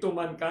dealing to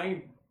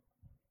mankind.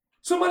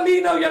 So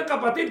malinaw yan,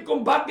 kapatid,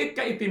 kung bakit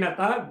ka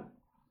itinatag.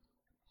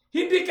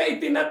 Hindi ka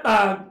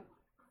itinatag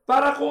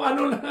para kung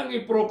ano lang ang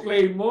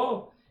i-proclaim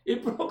mo.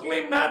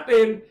 I-proclaim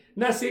natin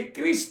na si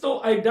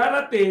Kristo ay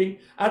darating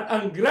at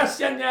ang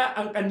grasya niya,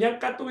 ang kanyang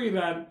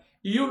katuwiran,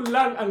 yun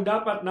lang ang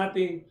dapat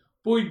nating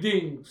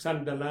pwedeng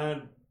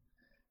sandalan.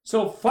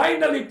 So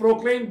finally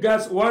proclaim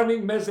God's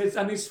warning message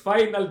and His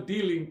final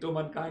dealing to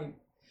mankind.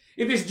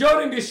 It is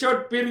during this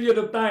short period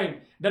of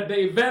time that the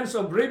events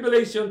of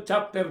Revelation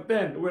chapter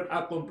 10 were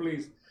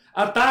accomplished.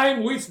 A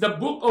time which the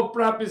book of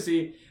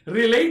prophecy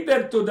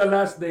related to the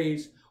last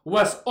days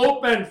was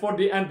opened for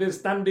the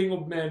understanding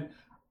of men,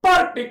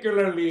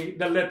 particularly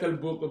the little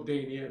book of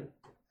Daniel.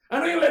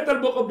 Ano yung little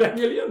book of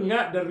Daniel? Yun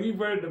nga, the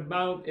river, the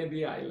mount, and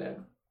the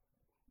island.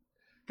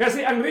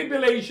 Kasi ang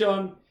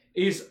Revelation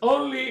is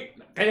only,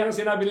 kaya ang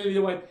sinabi ni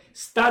Ellen White,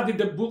 study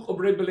the book of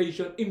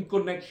Revelation in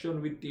connection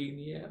with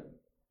Daniel.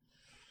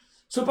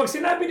 So pag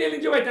sinabi ni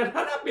Ellen White,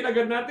 hanapin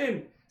agad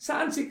natin,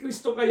 saan si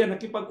Kristo kaya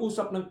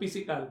nakipag-usap ng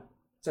physical?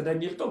 Sa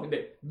Daniel to,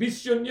 hindi.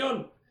 Vision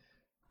yon.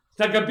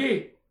 Sa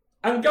gabi.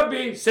 Ang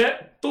gabi,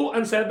 2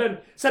 and 7.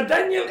 Sa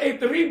Daniel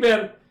 8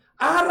 river,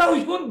 araw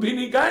yun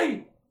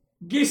binigay.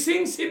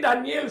 Gising si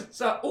Daniel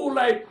sa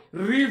Ulay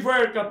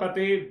River,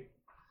 kapatid.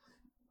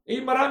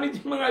 Marami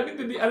din mga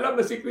hindi alam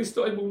na si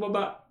Kristo ay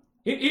bumaba.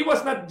 He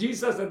was not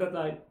Jesus at that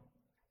time.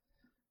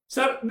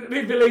 Sa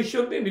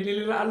Revelation din,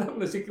 hindi nila alam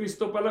na si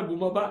Kristo pala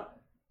bumaba.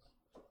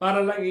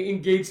 Para lang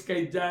i-engage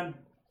kay John.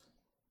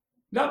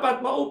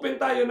 Dapat ma-open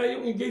tayo na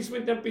yung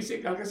engagement niya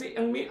physical kasi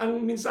ang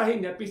mensahe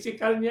niya,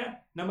 physical niya,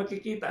 na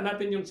makikita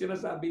natin yung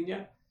sinasabi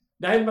niya.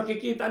 Dahil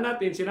makikita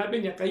natin, sinabi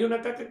niya, kayo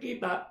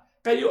nakakakita,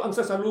 kayo ang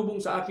sasalubong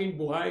sa aking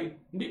buhay.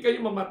 Hindi kayo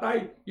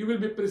mamatay. You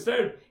will be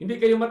preserved. Hindi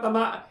kayo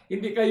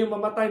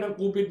mamatay ng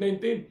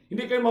COVID-19.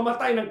 Hindi kayo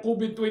mamatay ng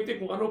COVID-20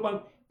 kung ano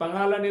pang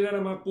pangalan nila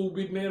ng mga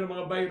COVID na yan, ng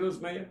mga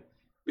virus na yan.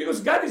 Because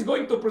God is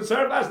going to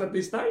preserve us at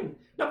this time.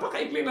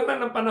 Napakaikli na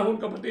lang ng panahon,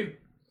 kapatid.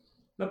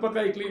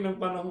 Napakaikli ng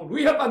panahon.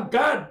 We have a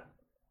God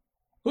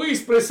who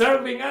is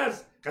preserving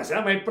us. Kasi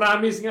may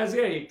promise nga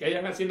siya eh.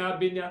 Kaya nga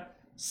sinabi niya,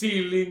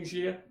 sealing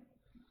siya.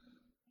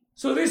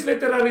 So this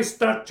literary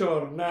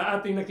structure na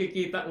ating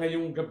nakikita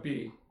ngayong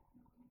gabi.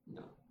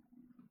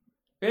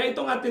 Kaya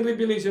itong ating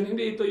revelation,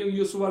 hindi ito yung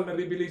usual na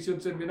revelation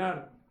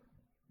seminar.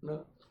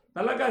 No?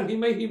 Talagang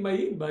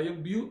himay-himayin ba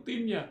yung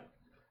beauty niya?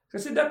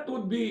 Kasi that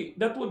would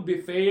be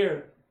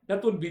fair.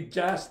 That would be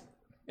just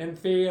and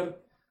fair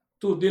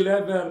to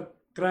deliver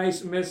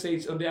Christ's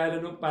message on the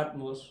island of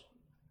Patmos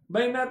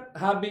by not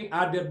having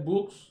other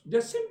books,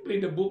 just simply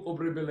the book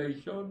of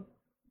Revelation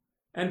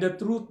and the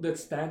truth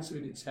that stands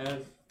with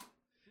itself.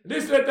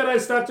 This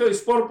literary structure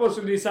is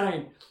purposely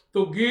designed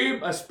to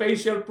give a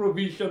special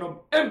provision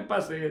of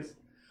emphasis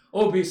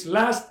of His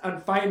last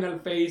and final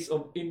phase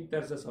of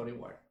intercessory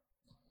work.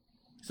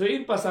 So,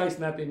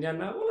 emphasize natin yan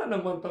na wala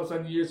nang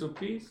 1,000 years of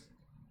peace.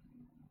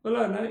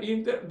 Wala na.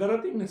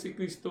 Darating na si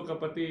Kristo,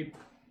 kapatid.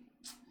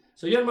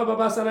 So, yan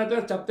mababasa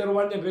natin. Chapter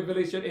 1 yan,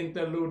 Revelation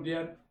Interlude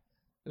yan.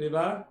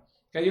 Diba?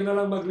 Kayo na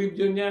lang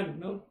mag-review yan.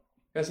 No?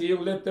 Kasi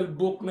yung little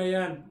book na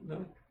yan.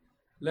 No?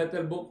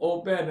 Little book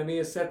open and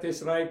He set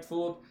His right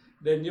foot.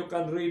 Then you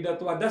can read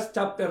that one. That's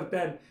chapter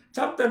 10.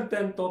 Chapter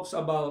 10 talks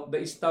about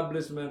the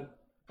establishment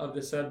of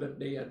the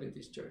Seventh-day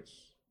Adventist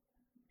Church.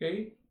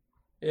 Okay?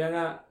 Kaya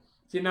nga,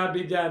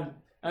 sinabi dyan,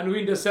 and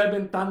when the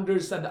 7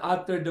 thunders had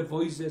uttered the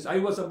voices,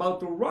 I was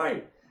about to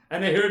write.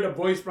 And I heard a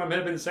voice from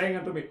heaven saying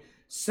unto me,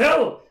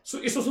 Sell!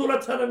 So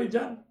isusulat sana ni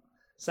John.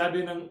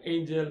 Sabi ng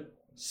angel,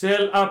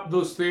 Sell up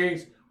those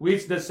things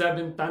which the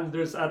 7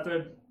 thunders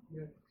uttered.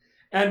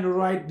 And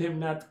write them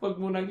not. Huwag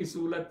mo nang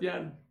isulat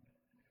yan.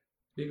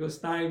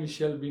 Because time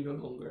shall be no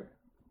longer.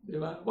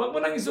 Diba? Huwag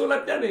mo nang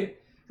isulat yan eh.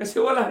 Kasi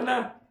wala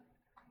na.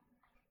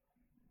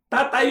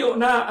 Tatayo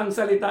na ang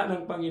salita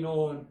ng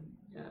Panginoon.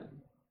 Yan.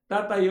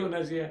 Tatayo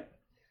na siya.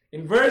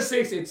 In verse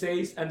 6 it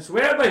says, and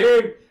swear by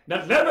him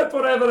that liveth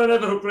forever and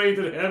ever, who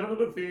created heaven and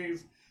the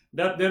things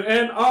that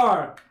therein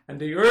are, and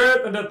the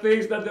earth and the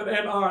things that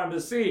therein are, and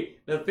the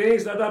sea, the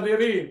things that are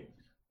therein,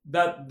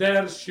 that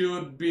there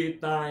should be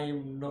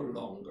time no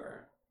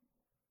longer.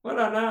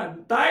 Wala na.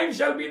 Time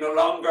shall be no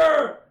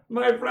longer,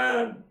 my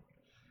friend.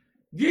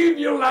 Give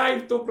your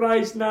life to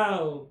Christ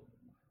now.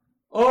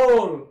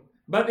 All.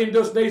 But in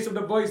those days of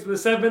the voice of the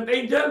seventh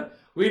angel,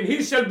 when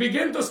he shall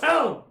begin to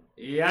sound.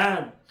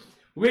 Yan.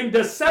 When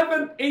the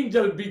seventh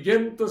angel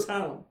begin to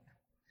sound,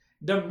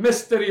 the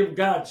mystery of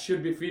God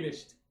should be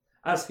finished,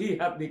 as he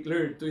hath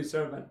declared to his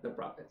servant the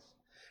prophets.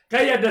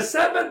 Kaya the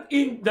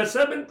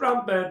seventh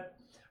trumpet,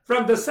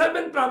 from the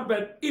seventh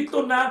trumpet,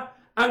 ito na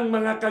ang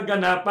mga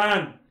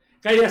kaganapan.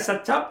 Kaya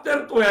sa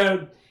chapter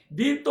 12,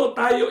 dito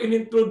tayo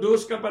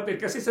inintroduce,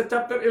 kapatid. Kasi sa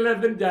chapter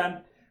 11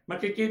 dyan,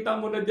 makikita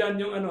mo na dyan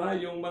yung,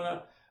 yung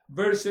mga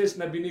verses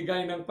na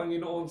binigay ng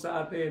Panginoon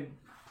sa atin.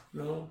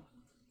 No?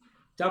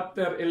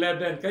 Chapter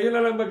 11. Kayo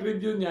na lang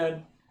mag-review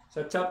niyan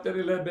sa chapter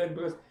 11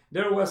 because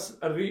there was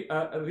a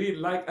reed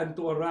like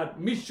unto a rod.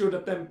 Measure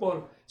the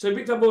temple. So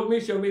ibig sabihin,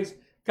 measure means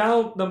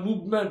count the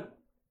movement.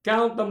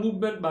 Count the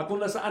movement ba?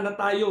 Kung nasaan na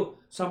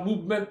tayo sa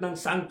movement ng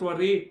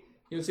sanctuary.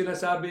 Yung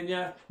sinasabi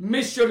niya,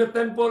 measure the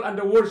temple and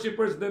the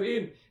worshippers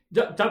therein.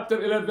 Chapter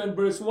 11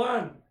 verse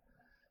 1.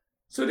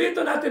 So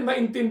dito natin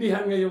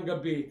maintindihan ngayong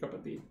gabi,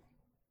 kapatid.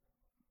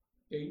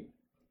 Okay?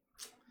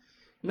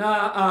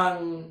 Na ang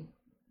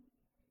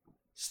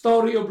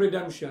story of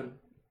redemption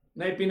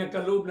na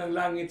ipinagkaloob ng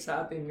langit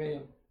sa atin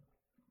ngayon.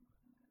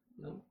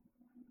 No?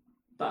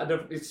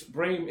 It's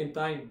frame in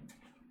time.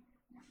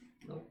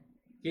 No?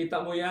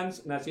 Kita mo yan,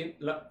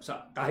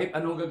 kahit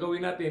anong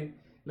gagawin natin,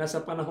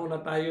 nasa panahon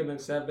na tayo ng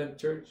 7th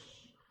church.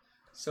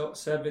 So,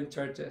 7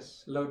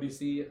 churches,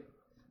 Laodicea.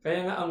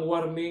 Kaya nga ang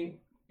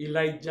warning,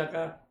 Elijah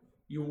ka,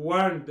 you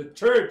warned the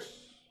church.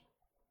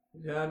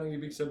 Yan ang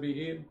ibig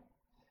sabihin.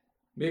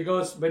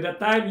 Because by the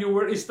time you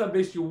were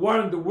established, you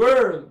warned the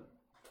world.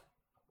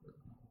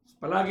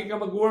 Palagi ka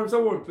mag-warn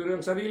sa world, pero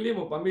yung sarili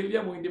mo,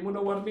 pamilya mo, hindi mo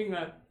na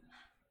warningan.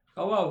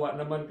 Kawawa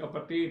naman,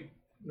 kapatid.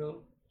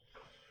 No?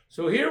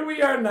 So here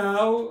we are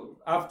now,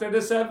 after the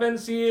 7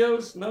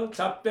 seals, no?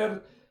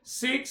 Chapter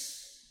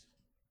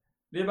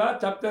 6. Diba?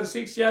 Chapter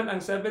 6 yan,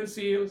 ang 7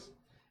 seals.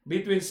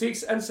 Between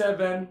 6 and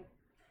 7,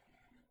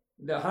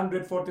 the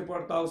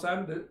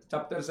 144,000.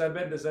 Chapter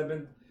 7,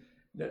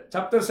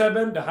 chapter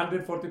 7, the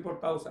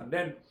 144,000.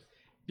 Then,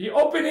 the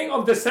opening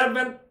of the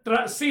 7th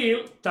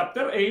seal,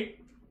 chapter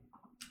 8.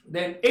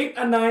 Then, 8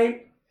 and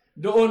 9,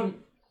 doon,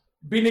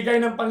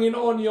 binigay ng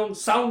Panginoon yung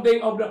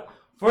sounding of the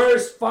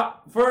first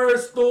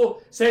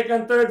 2,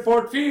 second, third,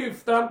 fourth,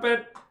 fifth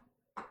trumpet,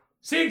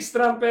 6th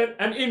trumpet,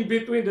 and in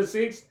between the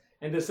 6th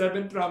and the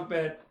 7th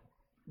trumpet,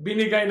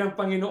 binigay ng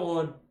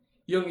Panginoon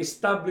yung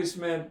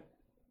establishment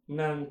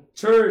ng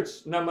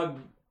church na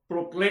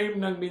mag-proclaim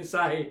ng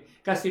mensahe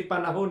kasi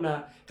panahon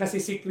na, kasi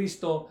si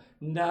Kristo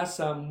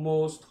nasa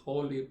most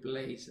holy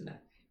place na.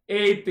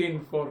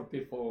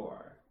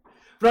 1844.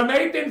 From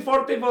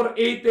 1844,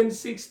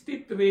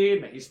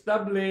 1863,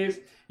 na-establish,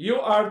 you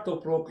are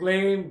to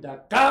proclaim the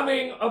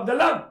coming of the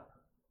Lamb.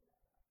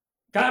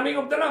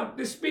 Coming of the Lamb.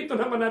 Dispito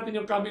naman natin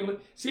yung coming of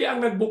the Lamb. Siya ang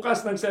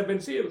nagbukas ng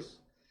 7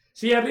 seals.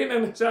 Siya rin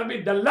ang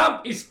nagsabi, the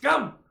Lamb is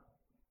come.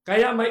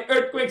 Kaya may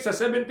earthquake sa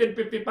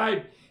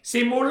 1755.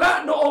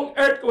 Simula noong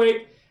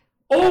earthquake,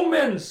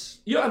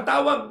 omens. Yung ang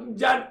tawag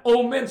dyan,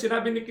 omens.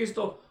 Sinabi ni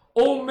Kristo,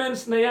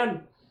 omens na yan.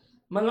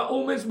 Mga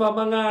omens ba,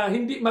 mga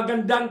hindi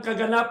magandang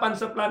kaganapan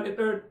sa planet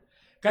Earth.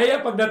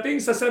 Kaya pagdating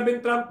sa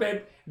 7th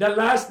trumpet, the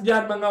last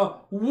dyan,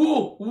 mga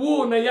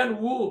woo na yan,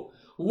 woo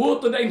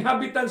to the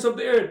inhabitants of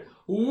the earth,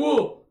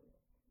 woo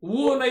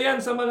na yan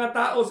sa mga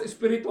tao, sa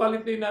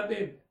spirituality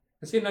natin.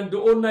 Kasi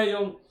nandoon na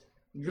yung,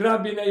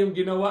 grabe na yung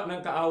ginawa ng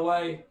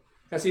kaaway.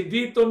 Kasi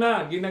dito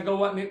na,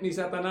 ginagawa ni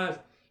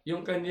Satanas,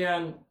 yung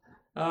kanyang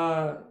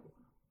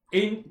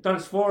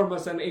transform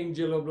as an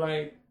angel of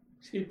light.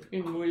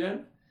 Sipin mo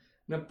yan.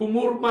 Na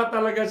pumurma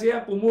talaga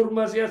siya,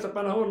 sa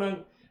panahon ng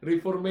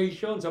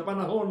Reformation, sa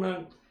panahon ng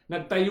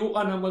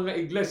nagtayuan ng mga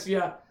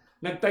iglesia,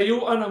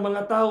 nagtayuan ng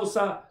mga tao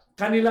sa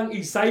kanilang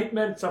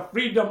excitement, sa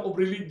freedom of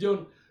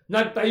religion,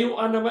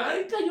 nagtayuan naman,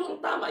 ay kayo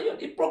ang tama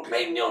yun,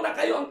 i-proclaim nyo na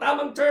kayo ang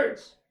tamang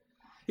church.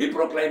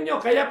 I-proclaim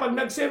nyo, kaya pag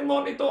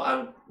nag-sermon, ito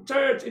ang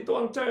church.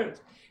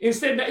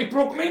 Instead na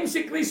i-proclaim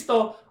si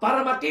Kristo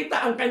para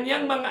makita ang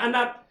kanyang mga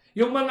anak,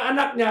 yung mga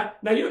anak niya,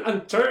 na yun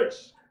ang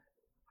church.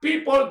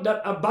 People that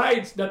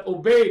abides, that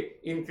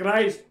obey in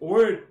Christ's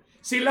word.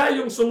 Sila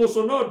yung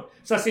sumusunod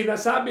sa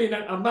sinasabi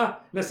ng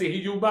Ama na si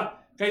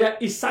Hiyuba. Kaya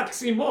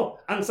isaksi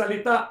mo ang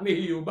salita ni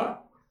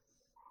Hiyuba.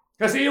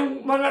 Kasi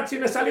yung mga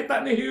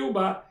sinasalita ni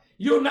Hiyuba,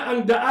 yun na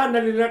ang daan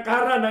na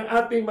linakaran ng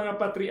ating mga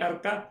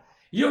patriarka.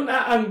 Yun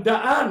na ang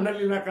daan na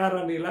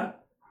linakaran nila.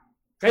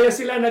 Kaya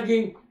sila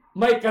naging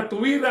may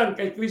katuwiran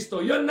kay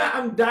Kristo. Yun na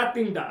ang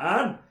dating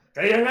daan.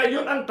 Kaya nga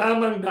yun ang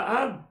tamang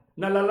daan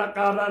na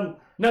lalakaran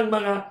ng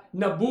mga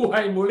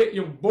nabuhay muli,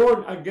 yung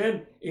born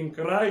again in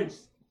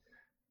Christ.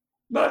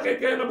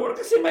 Bakit kaya nabuhay?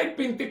 Kasi may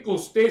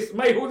Pentecostes,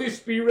 may Holy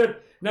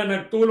Spirit na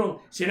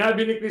nagtulong.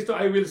 Sinabi ni Kristo,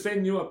 I will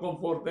send you a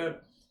comforter.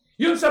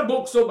 Yun sa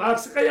books of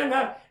Acts, kaya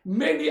nga,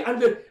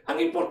 ang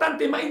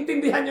importante,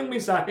 maintindihan yung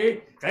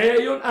mensahe. Kaya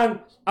yun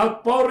ang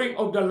outpouring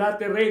of the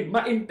latter rain,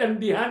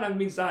 maintindihan ang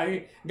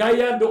mensahe.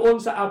 Gaya doon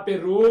sa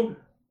upper room.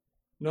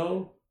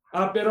 No?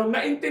 Upper room,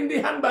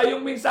 naintindihan ba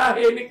yung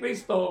mensahe ni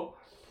Kristo?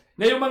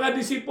 Na yung mga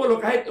disipulo,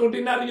 kahit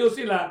ordinaryo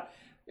sila,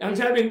 ang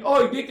sabihin,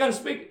 they can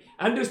speak,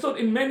 understood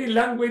in many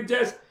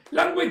languages.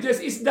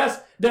 Languages is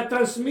thus the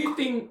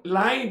transmitting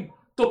line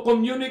to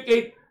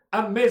communicate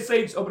a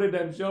message of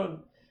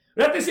redemption.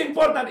 That is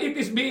important. It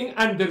is being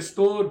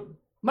understood.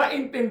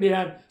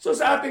 Maintindihan. So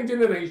sa ating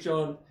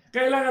generation,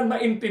 kailangan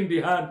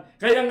maintindihan.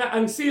 Kaya nga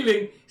ang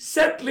sealing,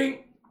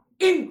 settling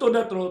into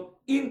the truth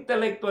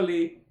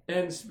intellectually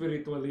and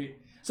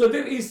spiritually. So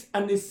there is a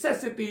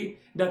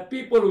necessity that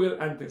people will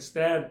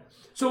understand.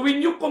 So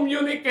when you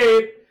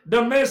communicate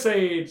the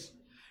message,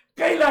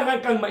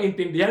 kailangan kang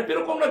maintindihan.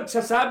 Pero kung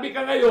nagsasabi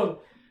ka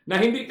ngayon na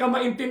hindi ka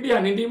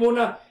maintindihan, hindi mo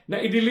na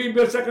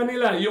i-deliver sa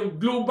kanila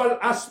yung global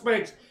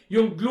aspects,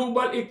 yung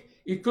global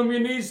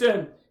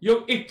ecumenism,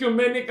 yung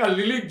ecumenical,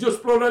 religious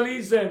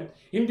pluralism,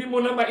 hindi mo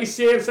na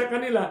ma-share sa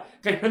kanila,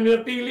 kaya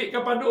natili ka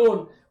pa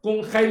doon,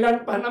 kung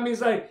kailan pa namin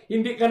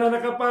hindi ka na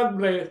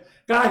nakapag-bless,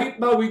 kahit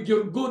ba with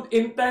your good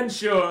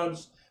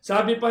intentions,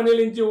 sabi pa ni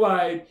Ellen G.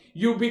 White,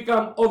 you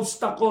become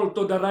obstacle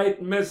to the right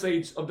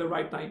message of the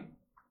right time.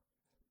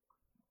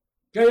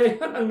 Kaya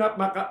yan ang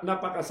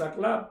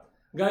napakasaklap.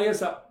 Gaya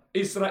sa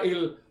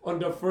Israel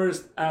on the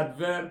first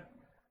advent.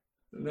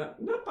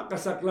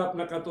 Napakasaklap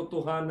na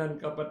katotohanan,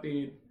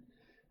 kapatid.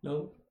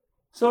 No?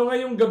 So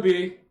ngayong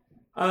gabi,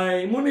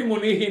 ay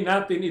muni-munihin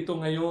natin ito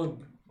ngayon.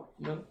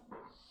 No?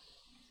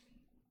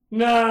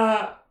 Na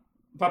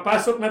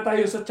papasok na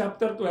tayo sa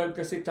chapter 12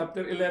 kasi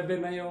chapter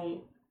 11 na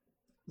yung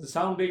the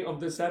sounding of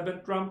the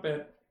seventh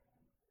trumpet.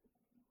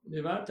 Di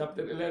ba?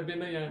 Chapter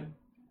 11 na yan.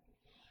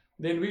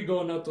 Then we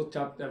go now to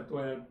chapter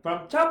 12.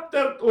 From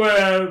chapter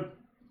 12,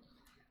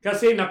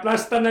 kasi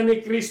naplasta na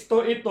ni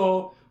Kristo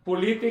ito,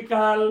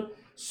 political,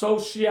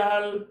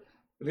 social,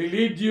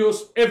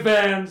 religious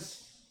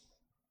events,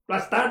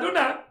 plastado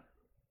na.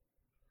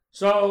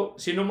 So,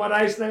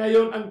 sinumarize na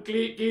ngayon ang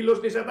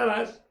kilos ni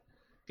Satanas.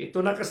 Ito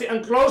na kasi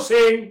ang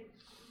closing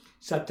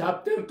sa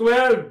chapter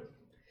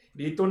 12.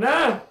 Dito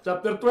na,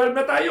 chapter 12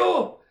 na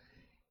tayo.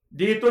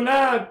 Dito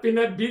na,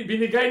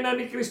 binigay na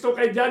ni Kristo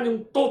kay John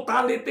yung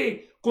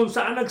totality, kung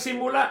saan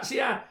nagsimula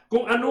siya,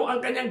 kung ano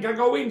ang kanyang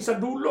gagawin sa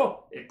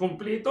dulo.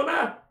 Kompleto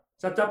na.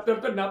 Sa chapter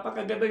 12,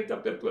 napakaganda yung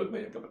chapter 12 na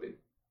yan, kapatid.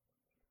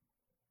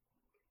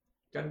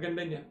 Ang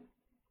ganda niya.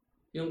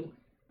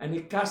 And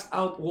he cast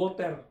out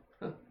water.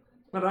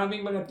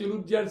 Maraming mga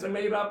theologians ang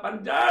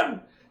nahirapan dyan.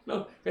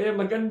 No? Kaya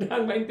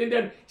magandang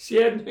maintindihan.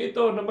 Share nyo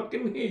ito na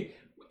makinig.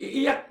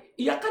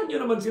 Iyakan nyo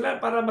naman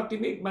sila para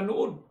makinig,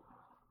 manood.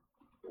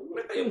 Huwag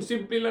na kayong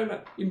simple lang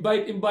na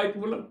invite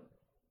mo lang.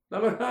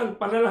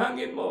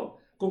 Panalangin mo.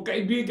 Kung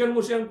kaibigan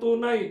mo siyang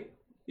tunay,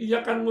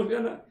 iyakan mo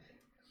siya na.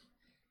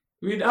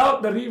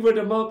 Without the river,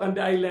 the mount, and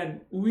the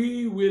island,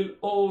 we will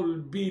all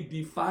be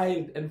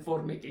defiled and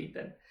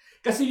fornicated.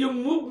 Kasi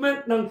yung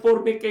movement ng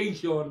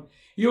fornication,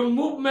 yung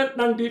movement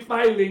ng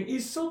defiling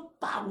is so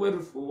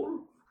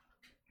powerful.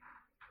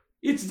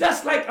 It's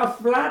just like a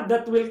flood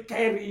that will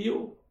carry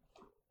you.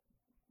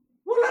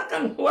 Wala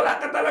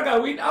ka talaga.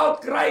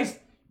 Without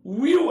Christ,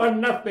 you are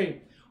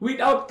nothing.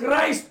 Without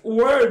Christ's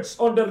words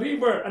on the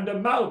river and the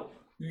mount,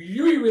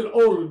 you will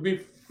all be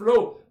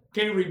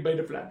carried by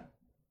the flood.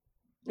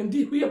 And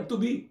we have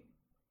to be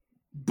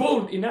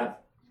bold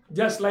enough,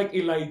 just like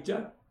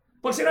Elijah.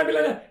 Pag sinabi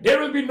lang, there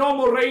will be no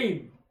more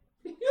rain.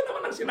 Yun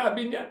naman ang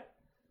sinabi niya.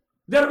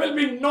 There will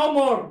be no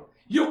more.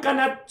 You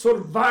cannot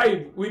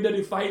survive with the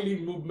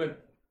defiling movement.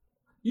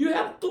 You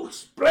have to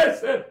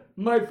express it,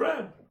 my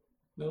friend.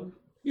 No?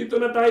 Ito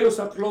na tayo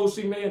sa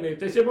closing na yan.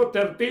 Kasi mo,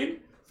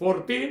 13,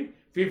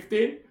 14,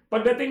 15.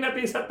 Pagdating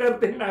natin sa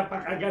 13,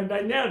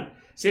 napakaganda niyan.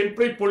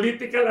 Siyempre,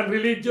 political and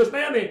religious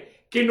na yan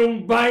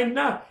Kinumbine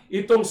na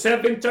itong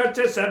 7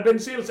 churches, 7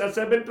 seals, at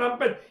 7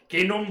 trumpet.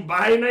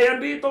 Kinumbine na yan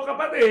dito,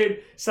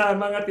 kapatid, sa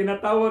mga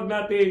tinatawag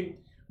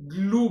nating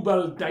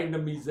global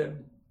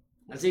dynamism.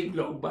 Kasi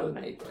global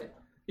na ito.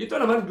 Ito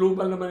naman,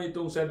 global naman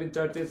itong 7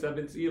 churches,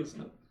 7 seals,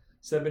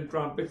 7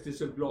 trumpets, this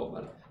is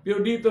global.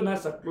 Pero dito na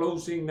sa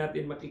closing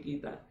natin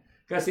makikita.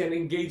 Kasi ang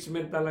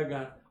engagement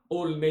talaga,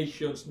 all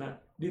nations na.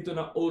 Dito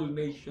na all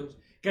nations.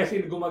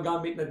 Kasi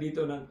gumagamit na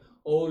dito ng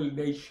all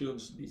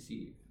nations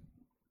deceive.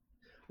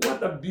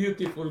 What a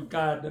beautiful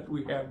God that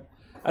we have.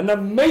 An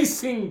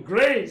amazing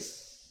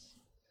grace.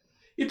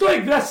 Ito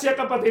ay grasya,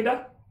 kapatid.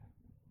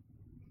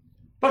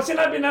 Pag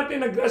sinabi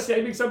natin na grasya,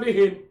 ibig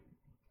sabihin,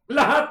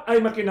 lahat ay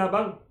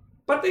makinabang.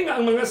 Pati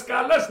nga ang mga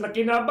scholars,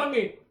 nakinabang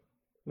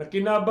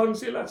Nakinabang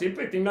sila.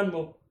 Siyempre, tingnan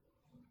mo.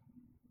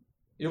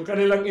 Yung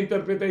kanilang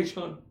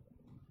interpretation.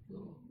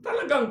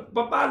 Talagang,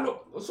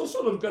 papalo,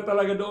 susunod ka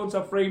talaga doon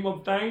sa frame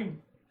of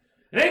time.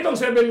 Na itong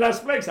 7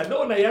 last plagues, sa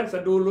doon na yan, sa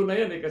dulo na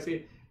yan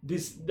kasi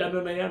ano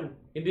na yan.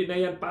 Hindi na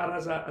yan para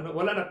sa,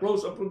 wala na,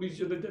 close of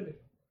provision na dyan eh.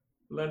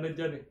 Wala na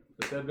dyan eh.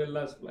 The 7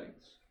 last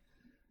plagues.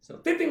 So,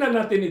 titingnan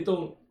natin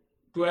itong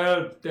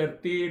 12,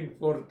 13,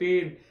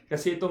 14,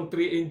 kasi itong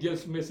 3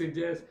 angels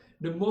messages,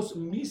 the most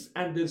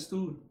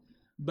misunderstood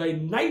by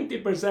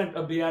 90%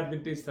 of the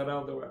Adventists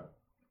around the world.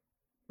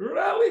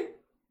 Really?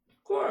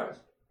 Of course.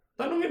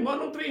 Tanungin mo,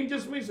 anong 3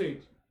 angels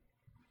message?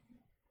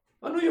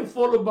 Ano yung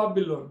fall of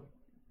Babylon?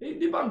 Eh,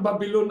 di ba ang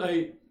Babylon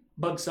ay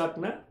bagsak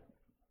na?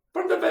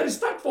 From the very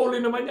start,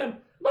 fallen naman yan.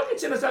 Bakit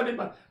sinasabi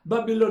pa,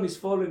 Babylon is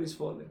fallen, is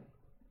fallen?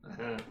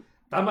 Aha.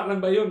 Tama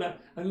lang ba yun na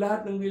ang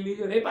lahat ng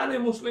religion? Eh, paano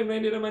yung Muslim na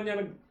hindi naman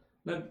yan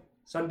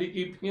Sunday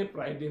keeping yan,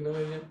 Friday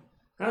naman yan?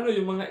 Ano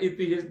yung mga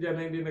atheist dyan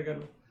na hindi na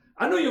gano'n?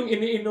 Ano yung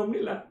iniinom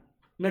nila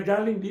na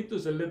galing dito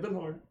sa Little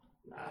Horn?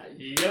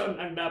 Yun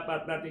ang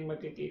dapat nating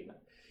makikita.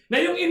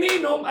 Na yung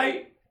iniinom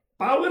ay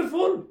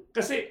powerful.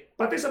 Kasi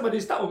pati sa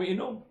Badista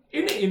umiinom.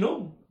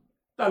 Iniinom.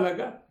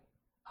 Talaga.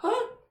 Ha?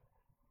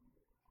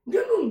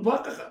 Ganun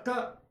ba?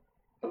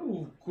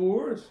 Oh, of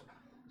course.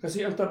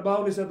 Kasi ang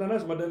trabaho ni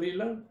Satanas, madali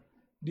lang.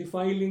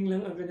 Defiling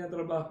lang ang kanyang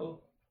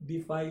trabaho.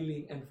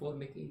 Defiling and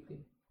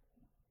fornicating.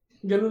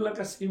 Ganun lang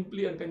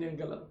kasimple ang kanyang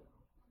galaw.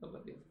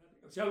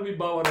 Shall we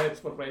bow our heads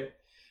for prayer?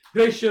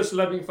 Gracious,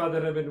 loving Father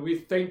Heaven,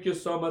 we thank you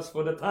so much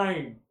for the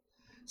time.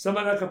 Sa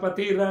mga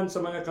kapatiran, sa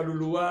mga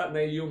kaluluwa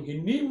na iyong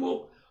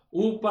hinimok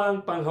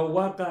upang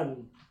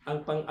panghawakan ang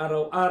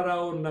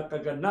pang-araw-araw na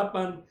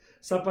kaganapan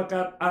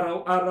sapagkat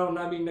araw-araw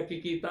naming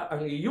nakikita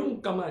ang iyong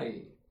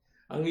kamay,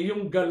 ang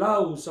iyong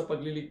galaw sa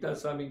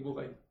pagliligtas sa aming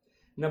buhay.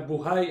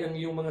 Nabuhay ang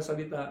iyong mga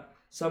salita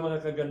sa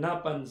mga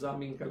kaganapan sa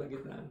aming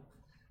kalagitnaan.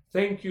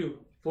 Thank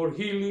you for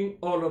healing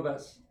all of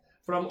us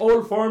from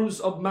all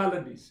forms of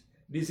maladies,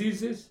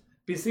 diseases,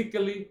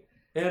 physically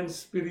and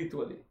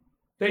spiritually.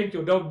 Thank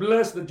you. Thou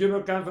bless the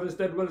General Conference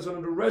that dwells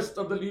on the rest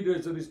of the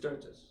leaders of these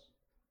churches.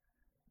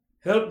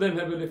 Help them,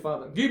 Heavenly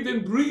Father. Give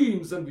them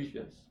dreams and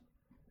visions.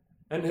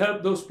 And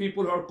help those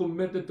people who are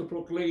committed to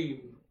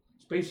proclaim,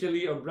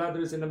 especially our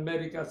brothers in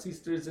America,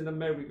 sisters in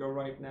America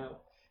right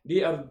now.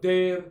 They are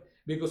there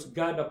because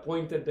God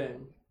appointed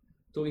them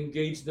to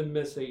engage the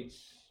message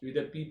with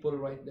the people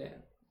right there.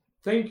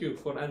 Thank you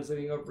for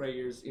answering our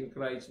prayers. In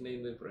Christ's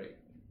name we pray.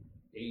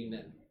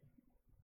 Amen.